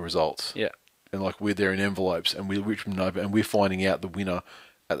compile the results. Yeah. And like, we're there in envelopes, and we rip them over, and we're finding out the winner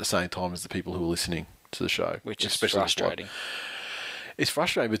at the same time as the people who are listening to the show. Which is frustrating. It's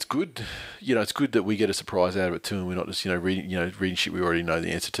frustrating, but it's good. It's good that we get a surprise out of it too, and we're not just reading shit we already know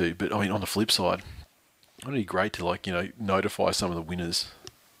the answer to. But I mean, on the flip side, it'd be great to notify some of the winners.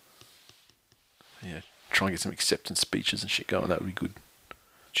 Yeah, try and get some acceptance speeches and shit going. That would be good.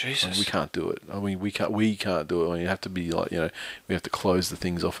 Jesus. I mean, we can't do it. I mean, we can't do it. I mean, you have to be like, we have to close the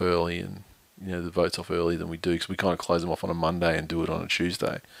things off early and, the votes off earlier than we do, because we kind of close them off on a Monday and do it on a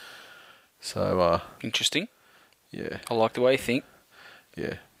Tuesday. So, interesting. Yeah. I like the way you think.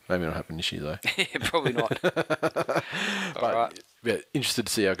 Yeah. Maybe not happen this year, though. Yeah, probably not. All right. Yeah, interested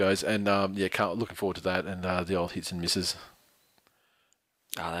to see how it goes. And, looking forward to that and the old hits and misses.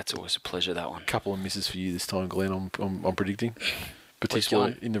 Oh, that's always a pleasure, that one. Couple of misses for you this time, Glenn, I'm predicting.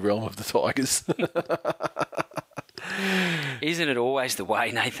 Particularly in the realm of the Tigers. Isn't it always the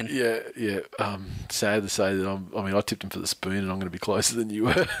way, Nathan? Yeah. Sad to say that I tipped him for the spoon, and I'm going to be closer than you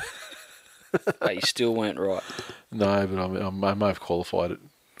were. But you still weren't right. No, but I may have qualified it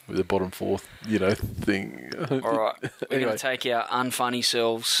with a bottom fourth, thing. All right, we're going to take our unfunny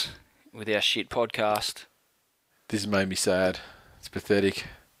selves with our shit podcast. This has made me sad. It's pathetic.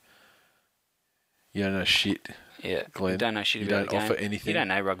 You don't know shit. Yeah, Glenn. You don't know shit about the game. You don't offer anything. You don't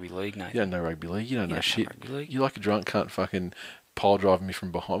know rugby league, Nathan. You don't know rugby league. You don't know shit. You like a drunk cunt fucking pile driving me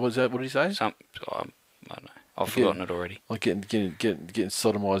from behind. What did he say? I don't know. I've forgotten it already. Like getting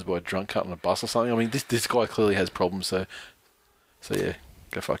sodomised by a drunk cunt on a bus or something. I mean, this guy clearly has problems. So yeah,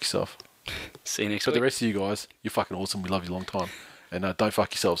 go fuck yourself. See you next week. But the rest of you guys, you're fucking awesome. We love you a long time. And don't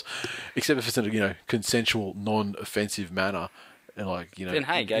fuck yourselves. Except if it's in a consensual, non-offensive manner, and then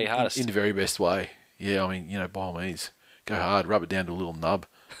hey, go your hardest in the very best way. Yeah, I mean, by all means, go hard, rub it down to a little nub.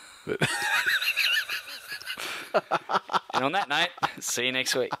 But and on that note, see you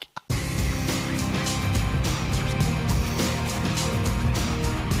next week.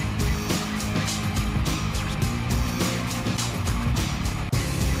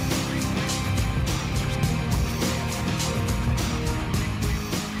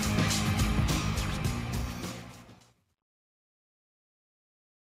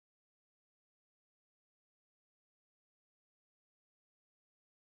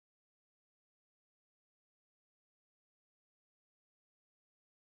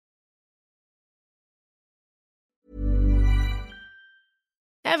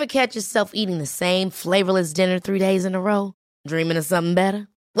 Ever catch yourself eating the same flavorless dinner 3 days in a row? Dreaming of something better?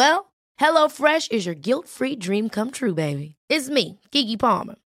 Well, HelloFresh is your guilt-free dream come true, baby. It's me, Keke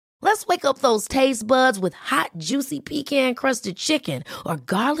Palmer. Let's wake up those taste buds with hot, juicy pecan-crusted chicken or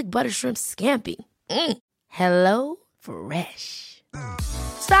garlic butter shrimp scampi. Hello Fresh.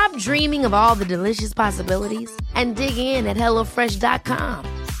 Stop dreaming of all the delicious possibilities and dig in at HelloFresh.com.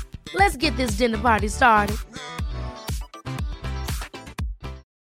 Let's get this dinner party started.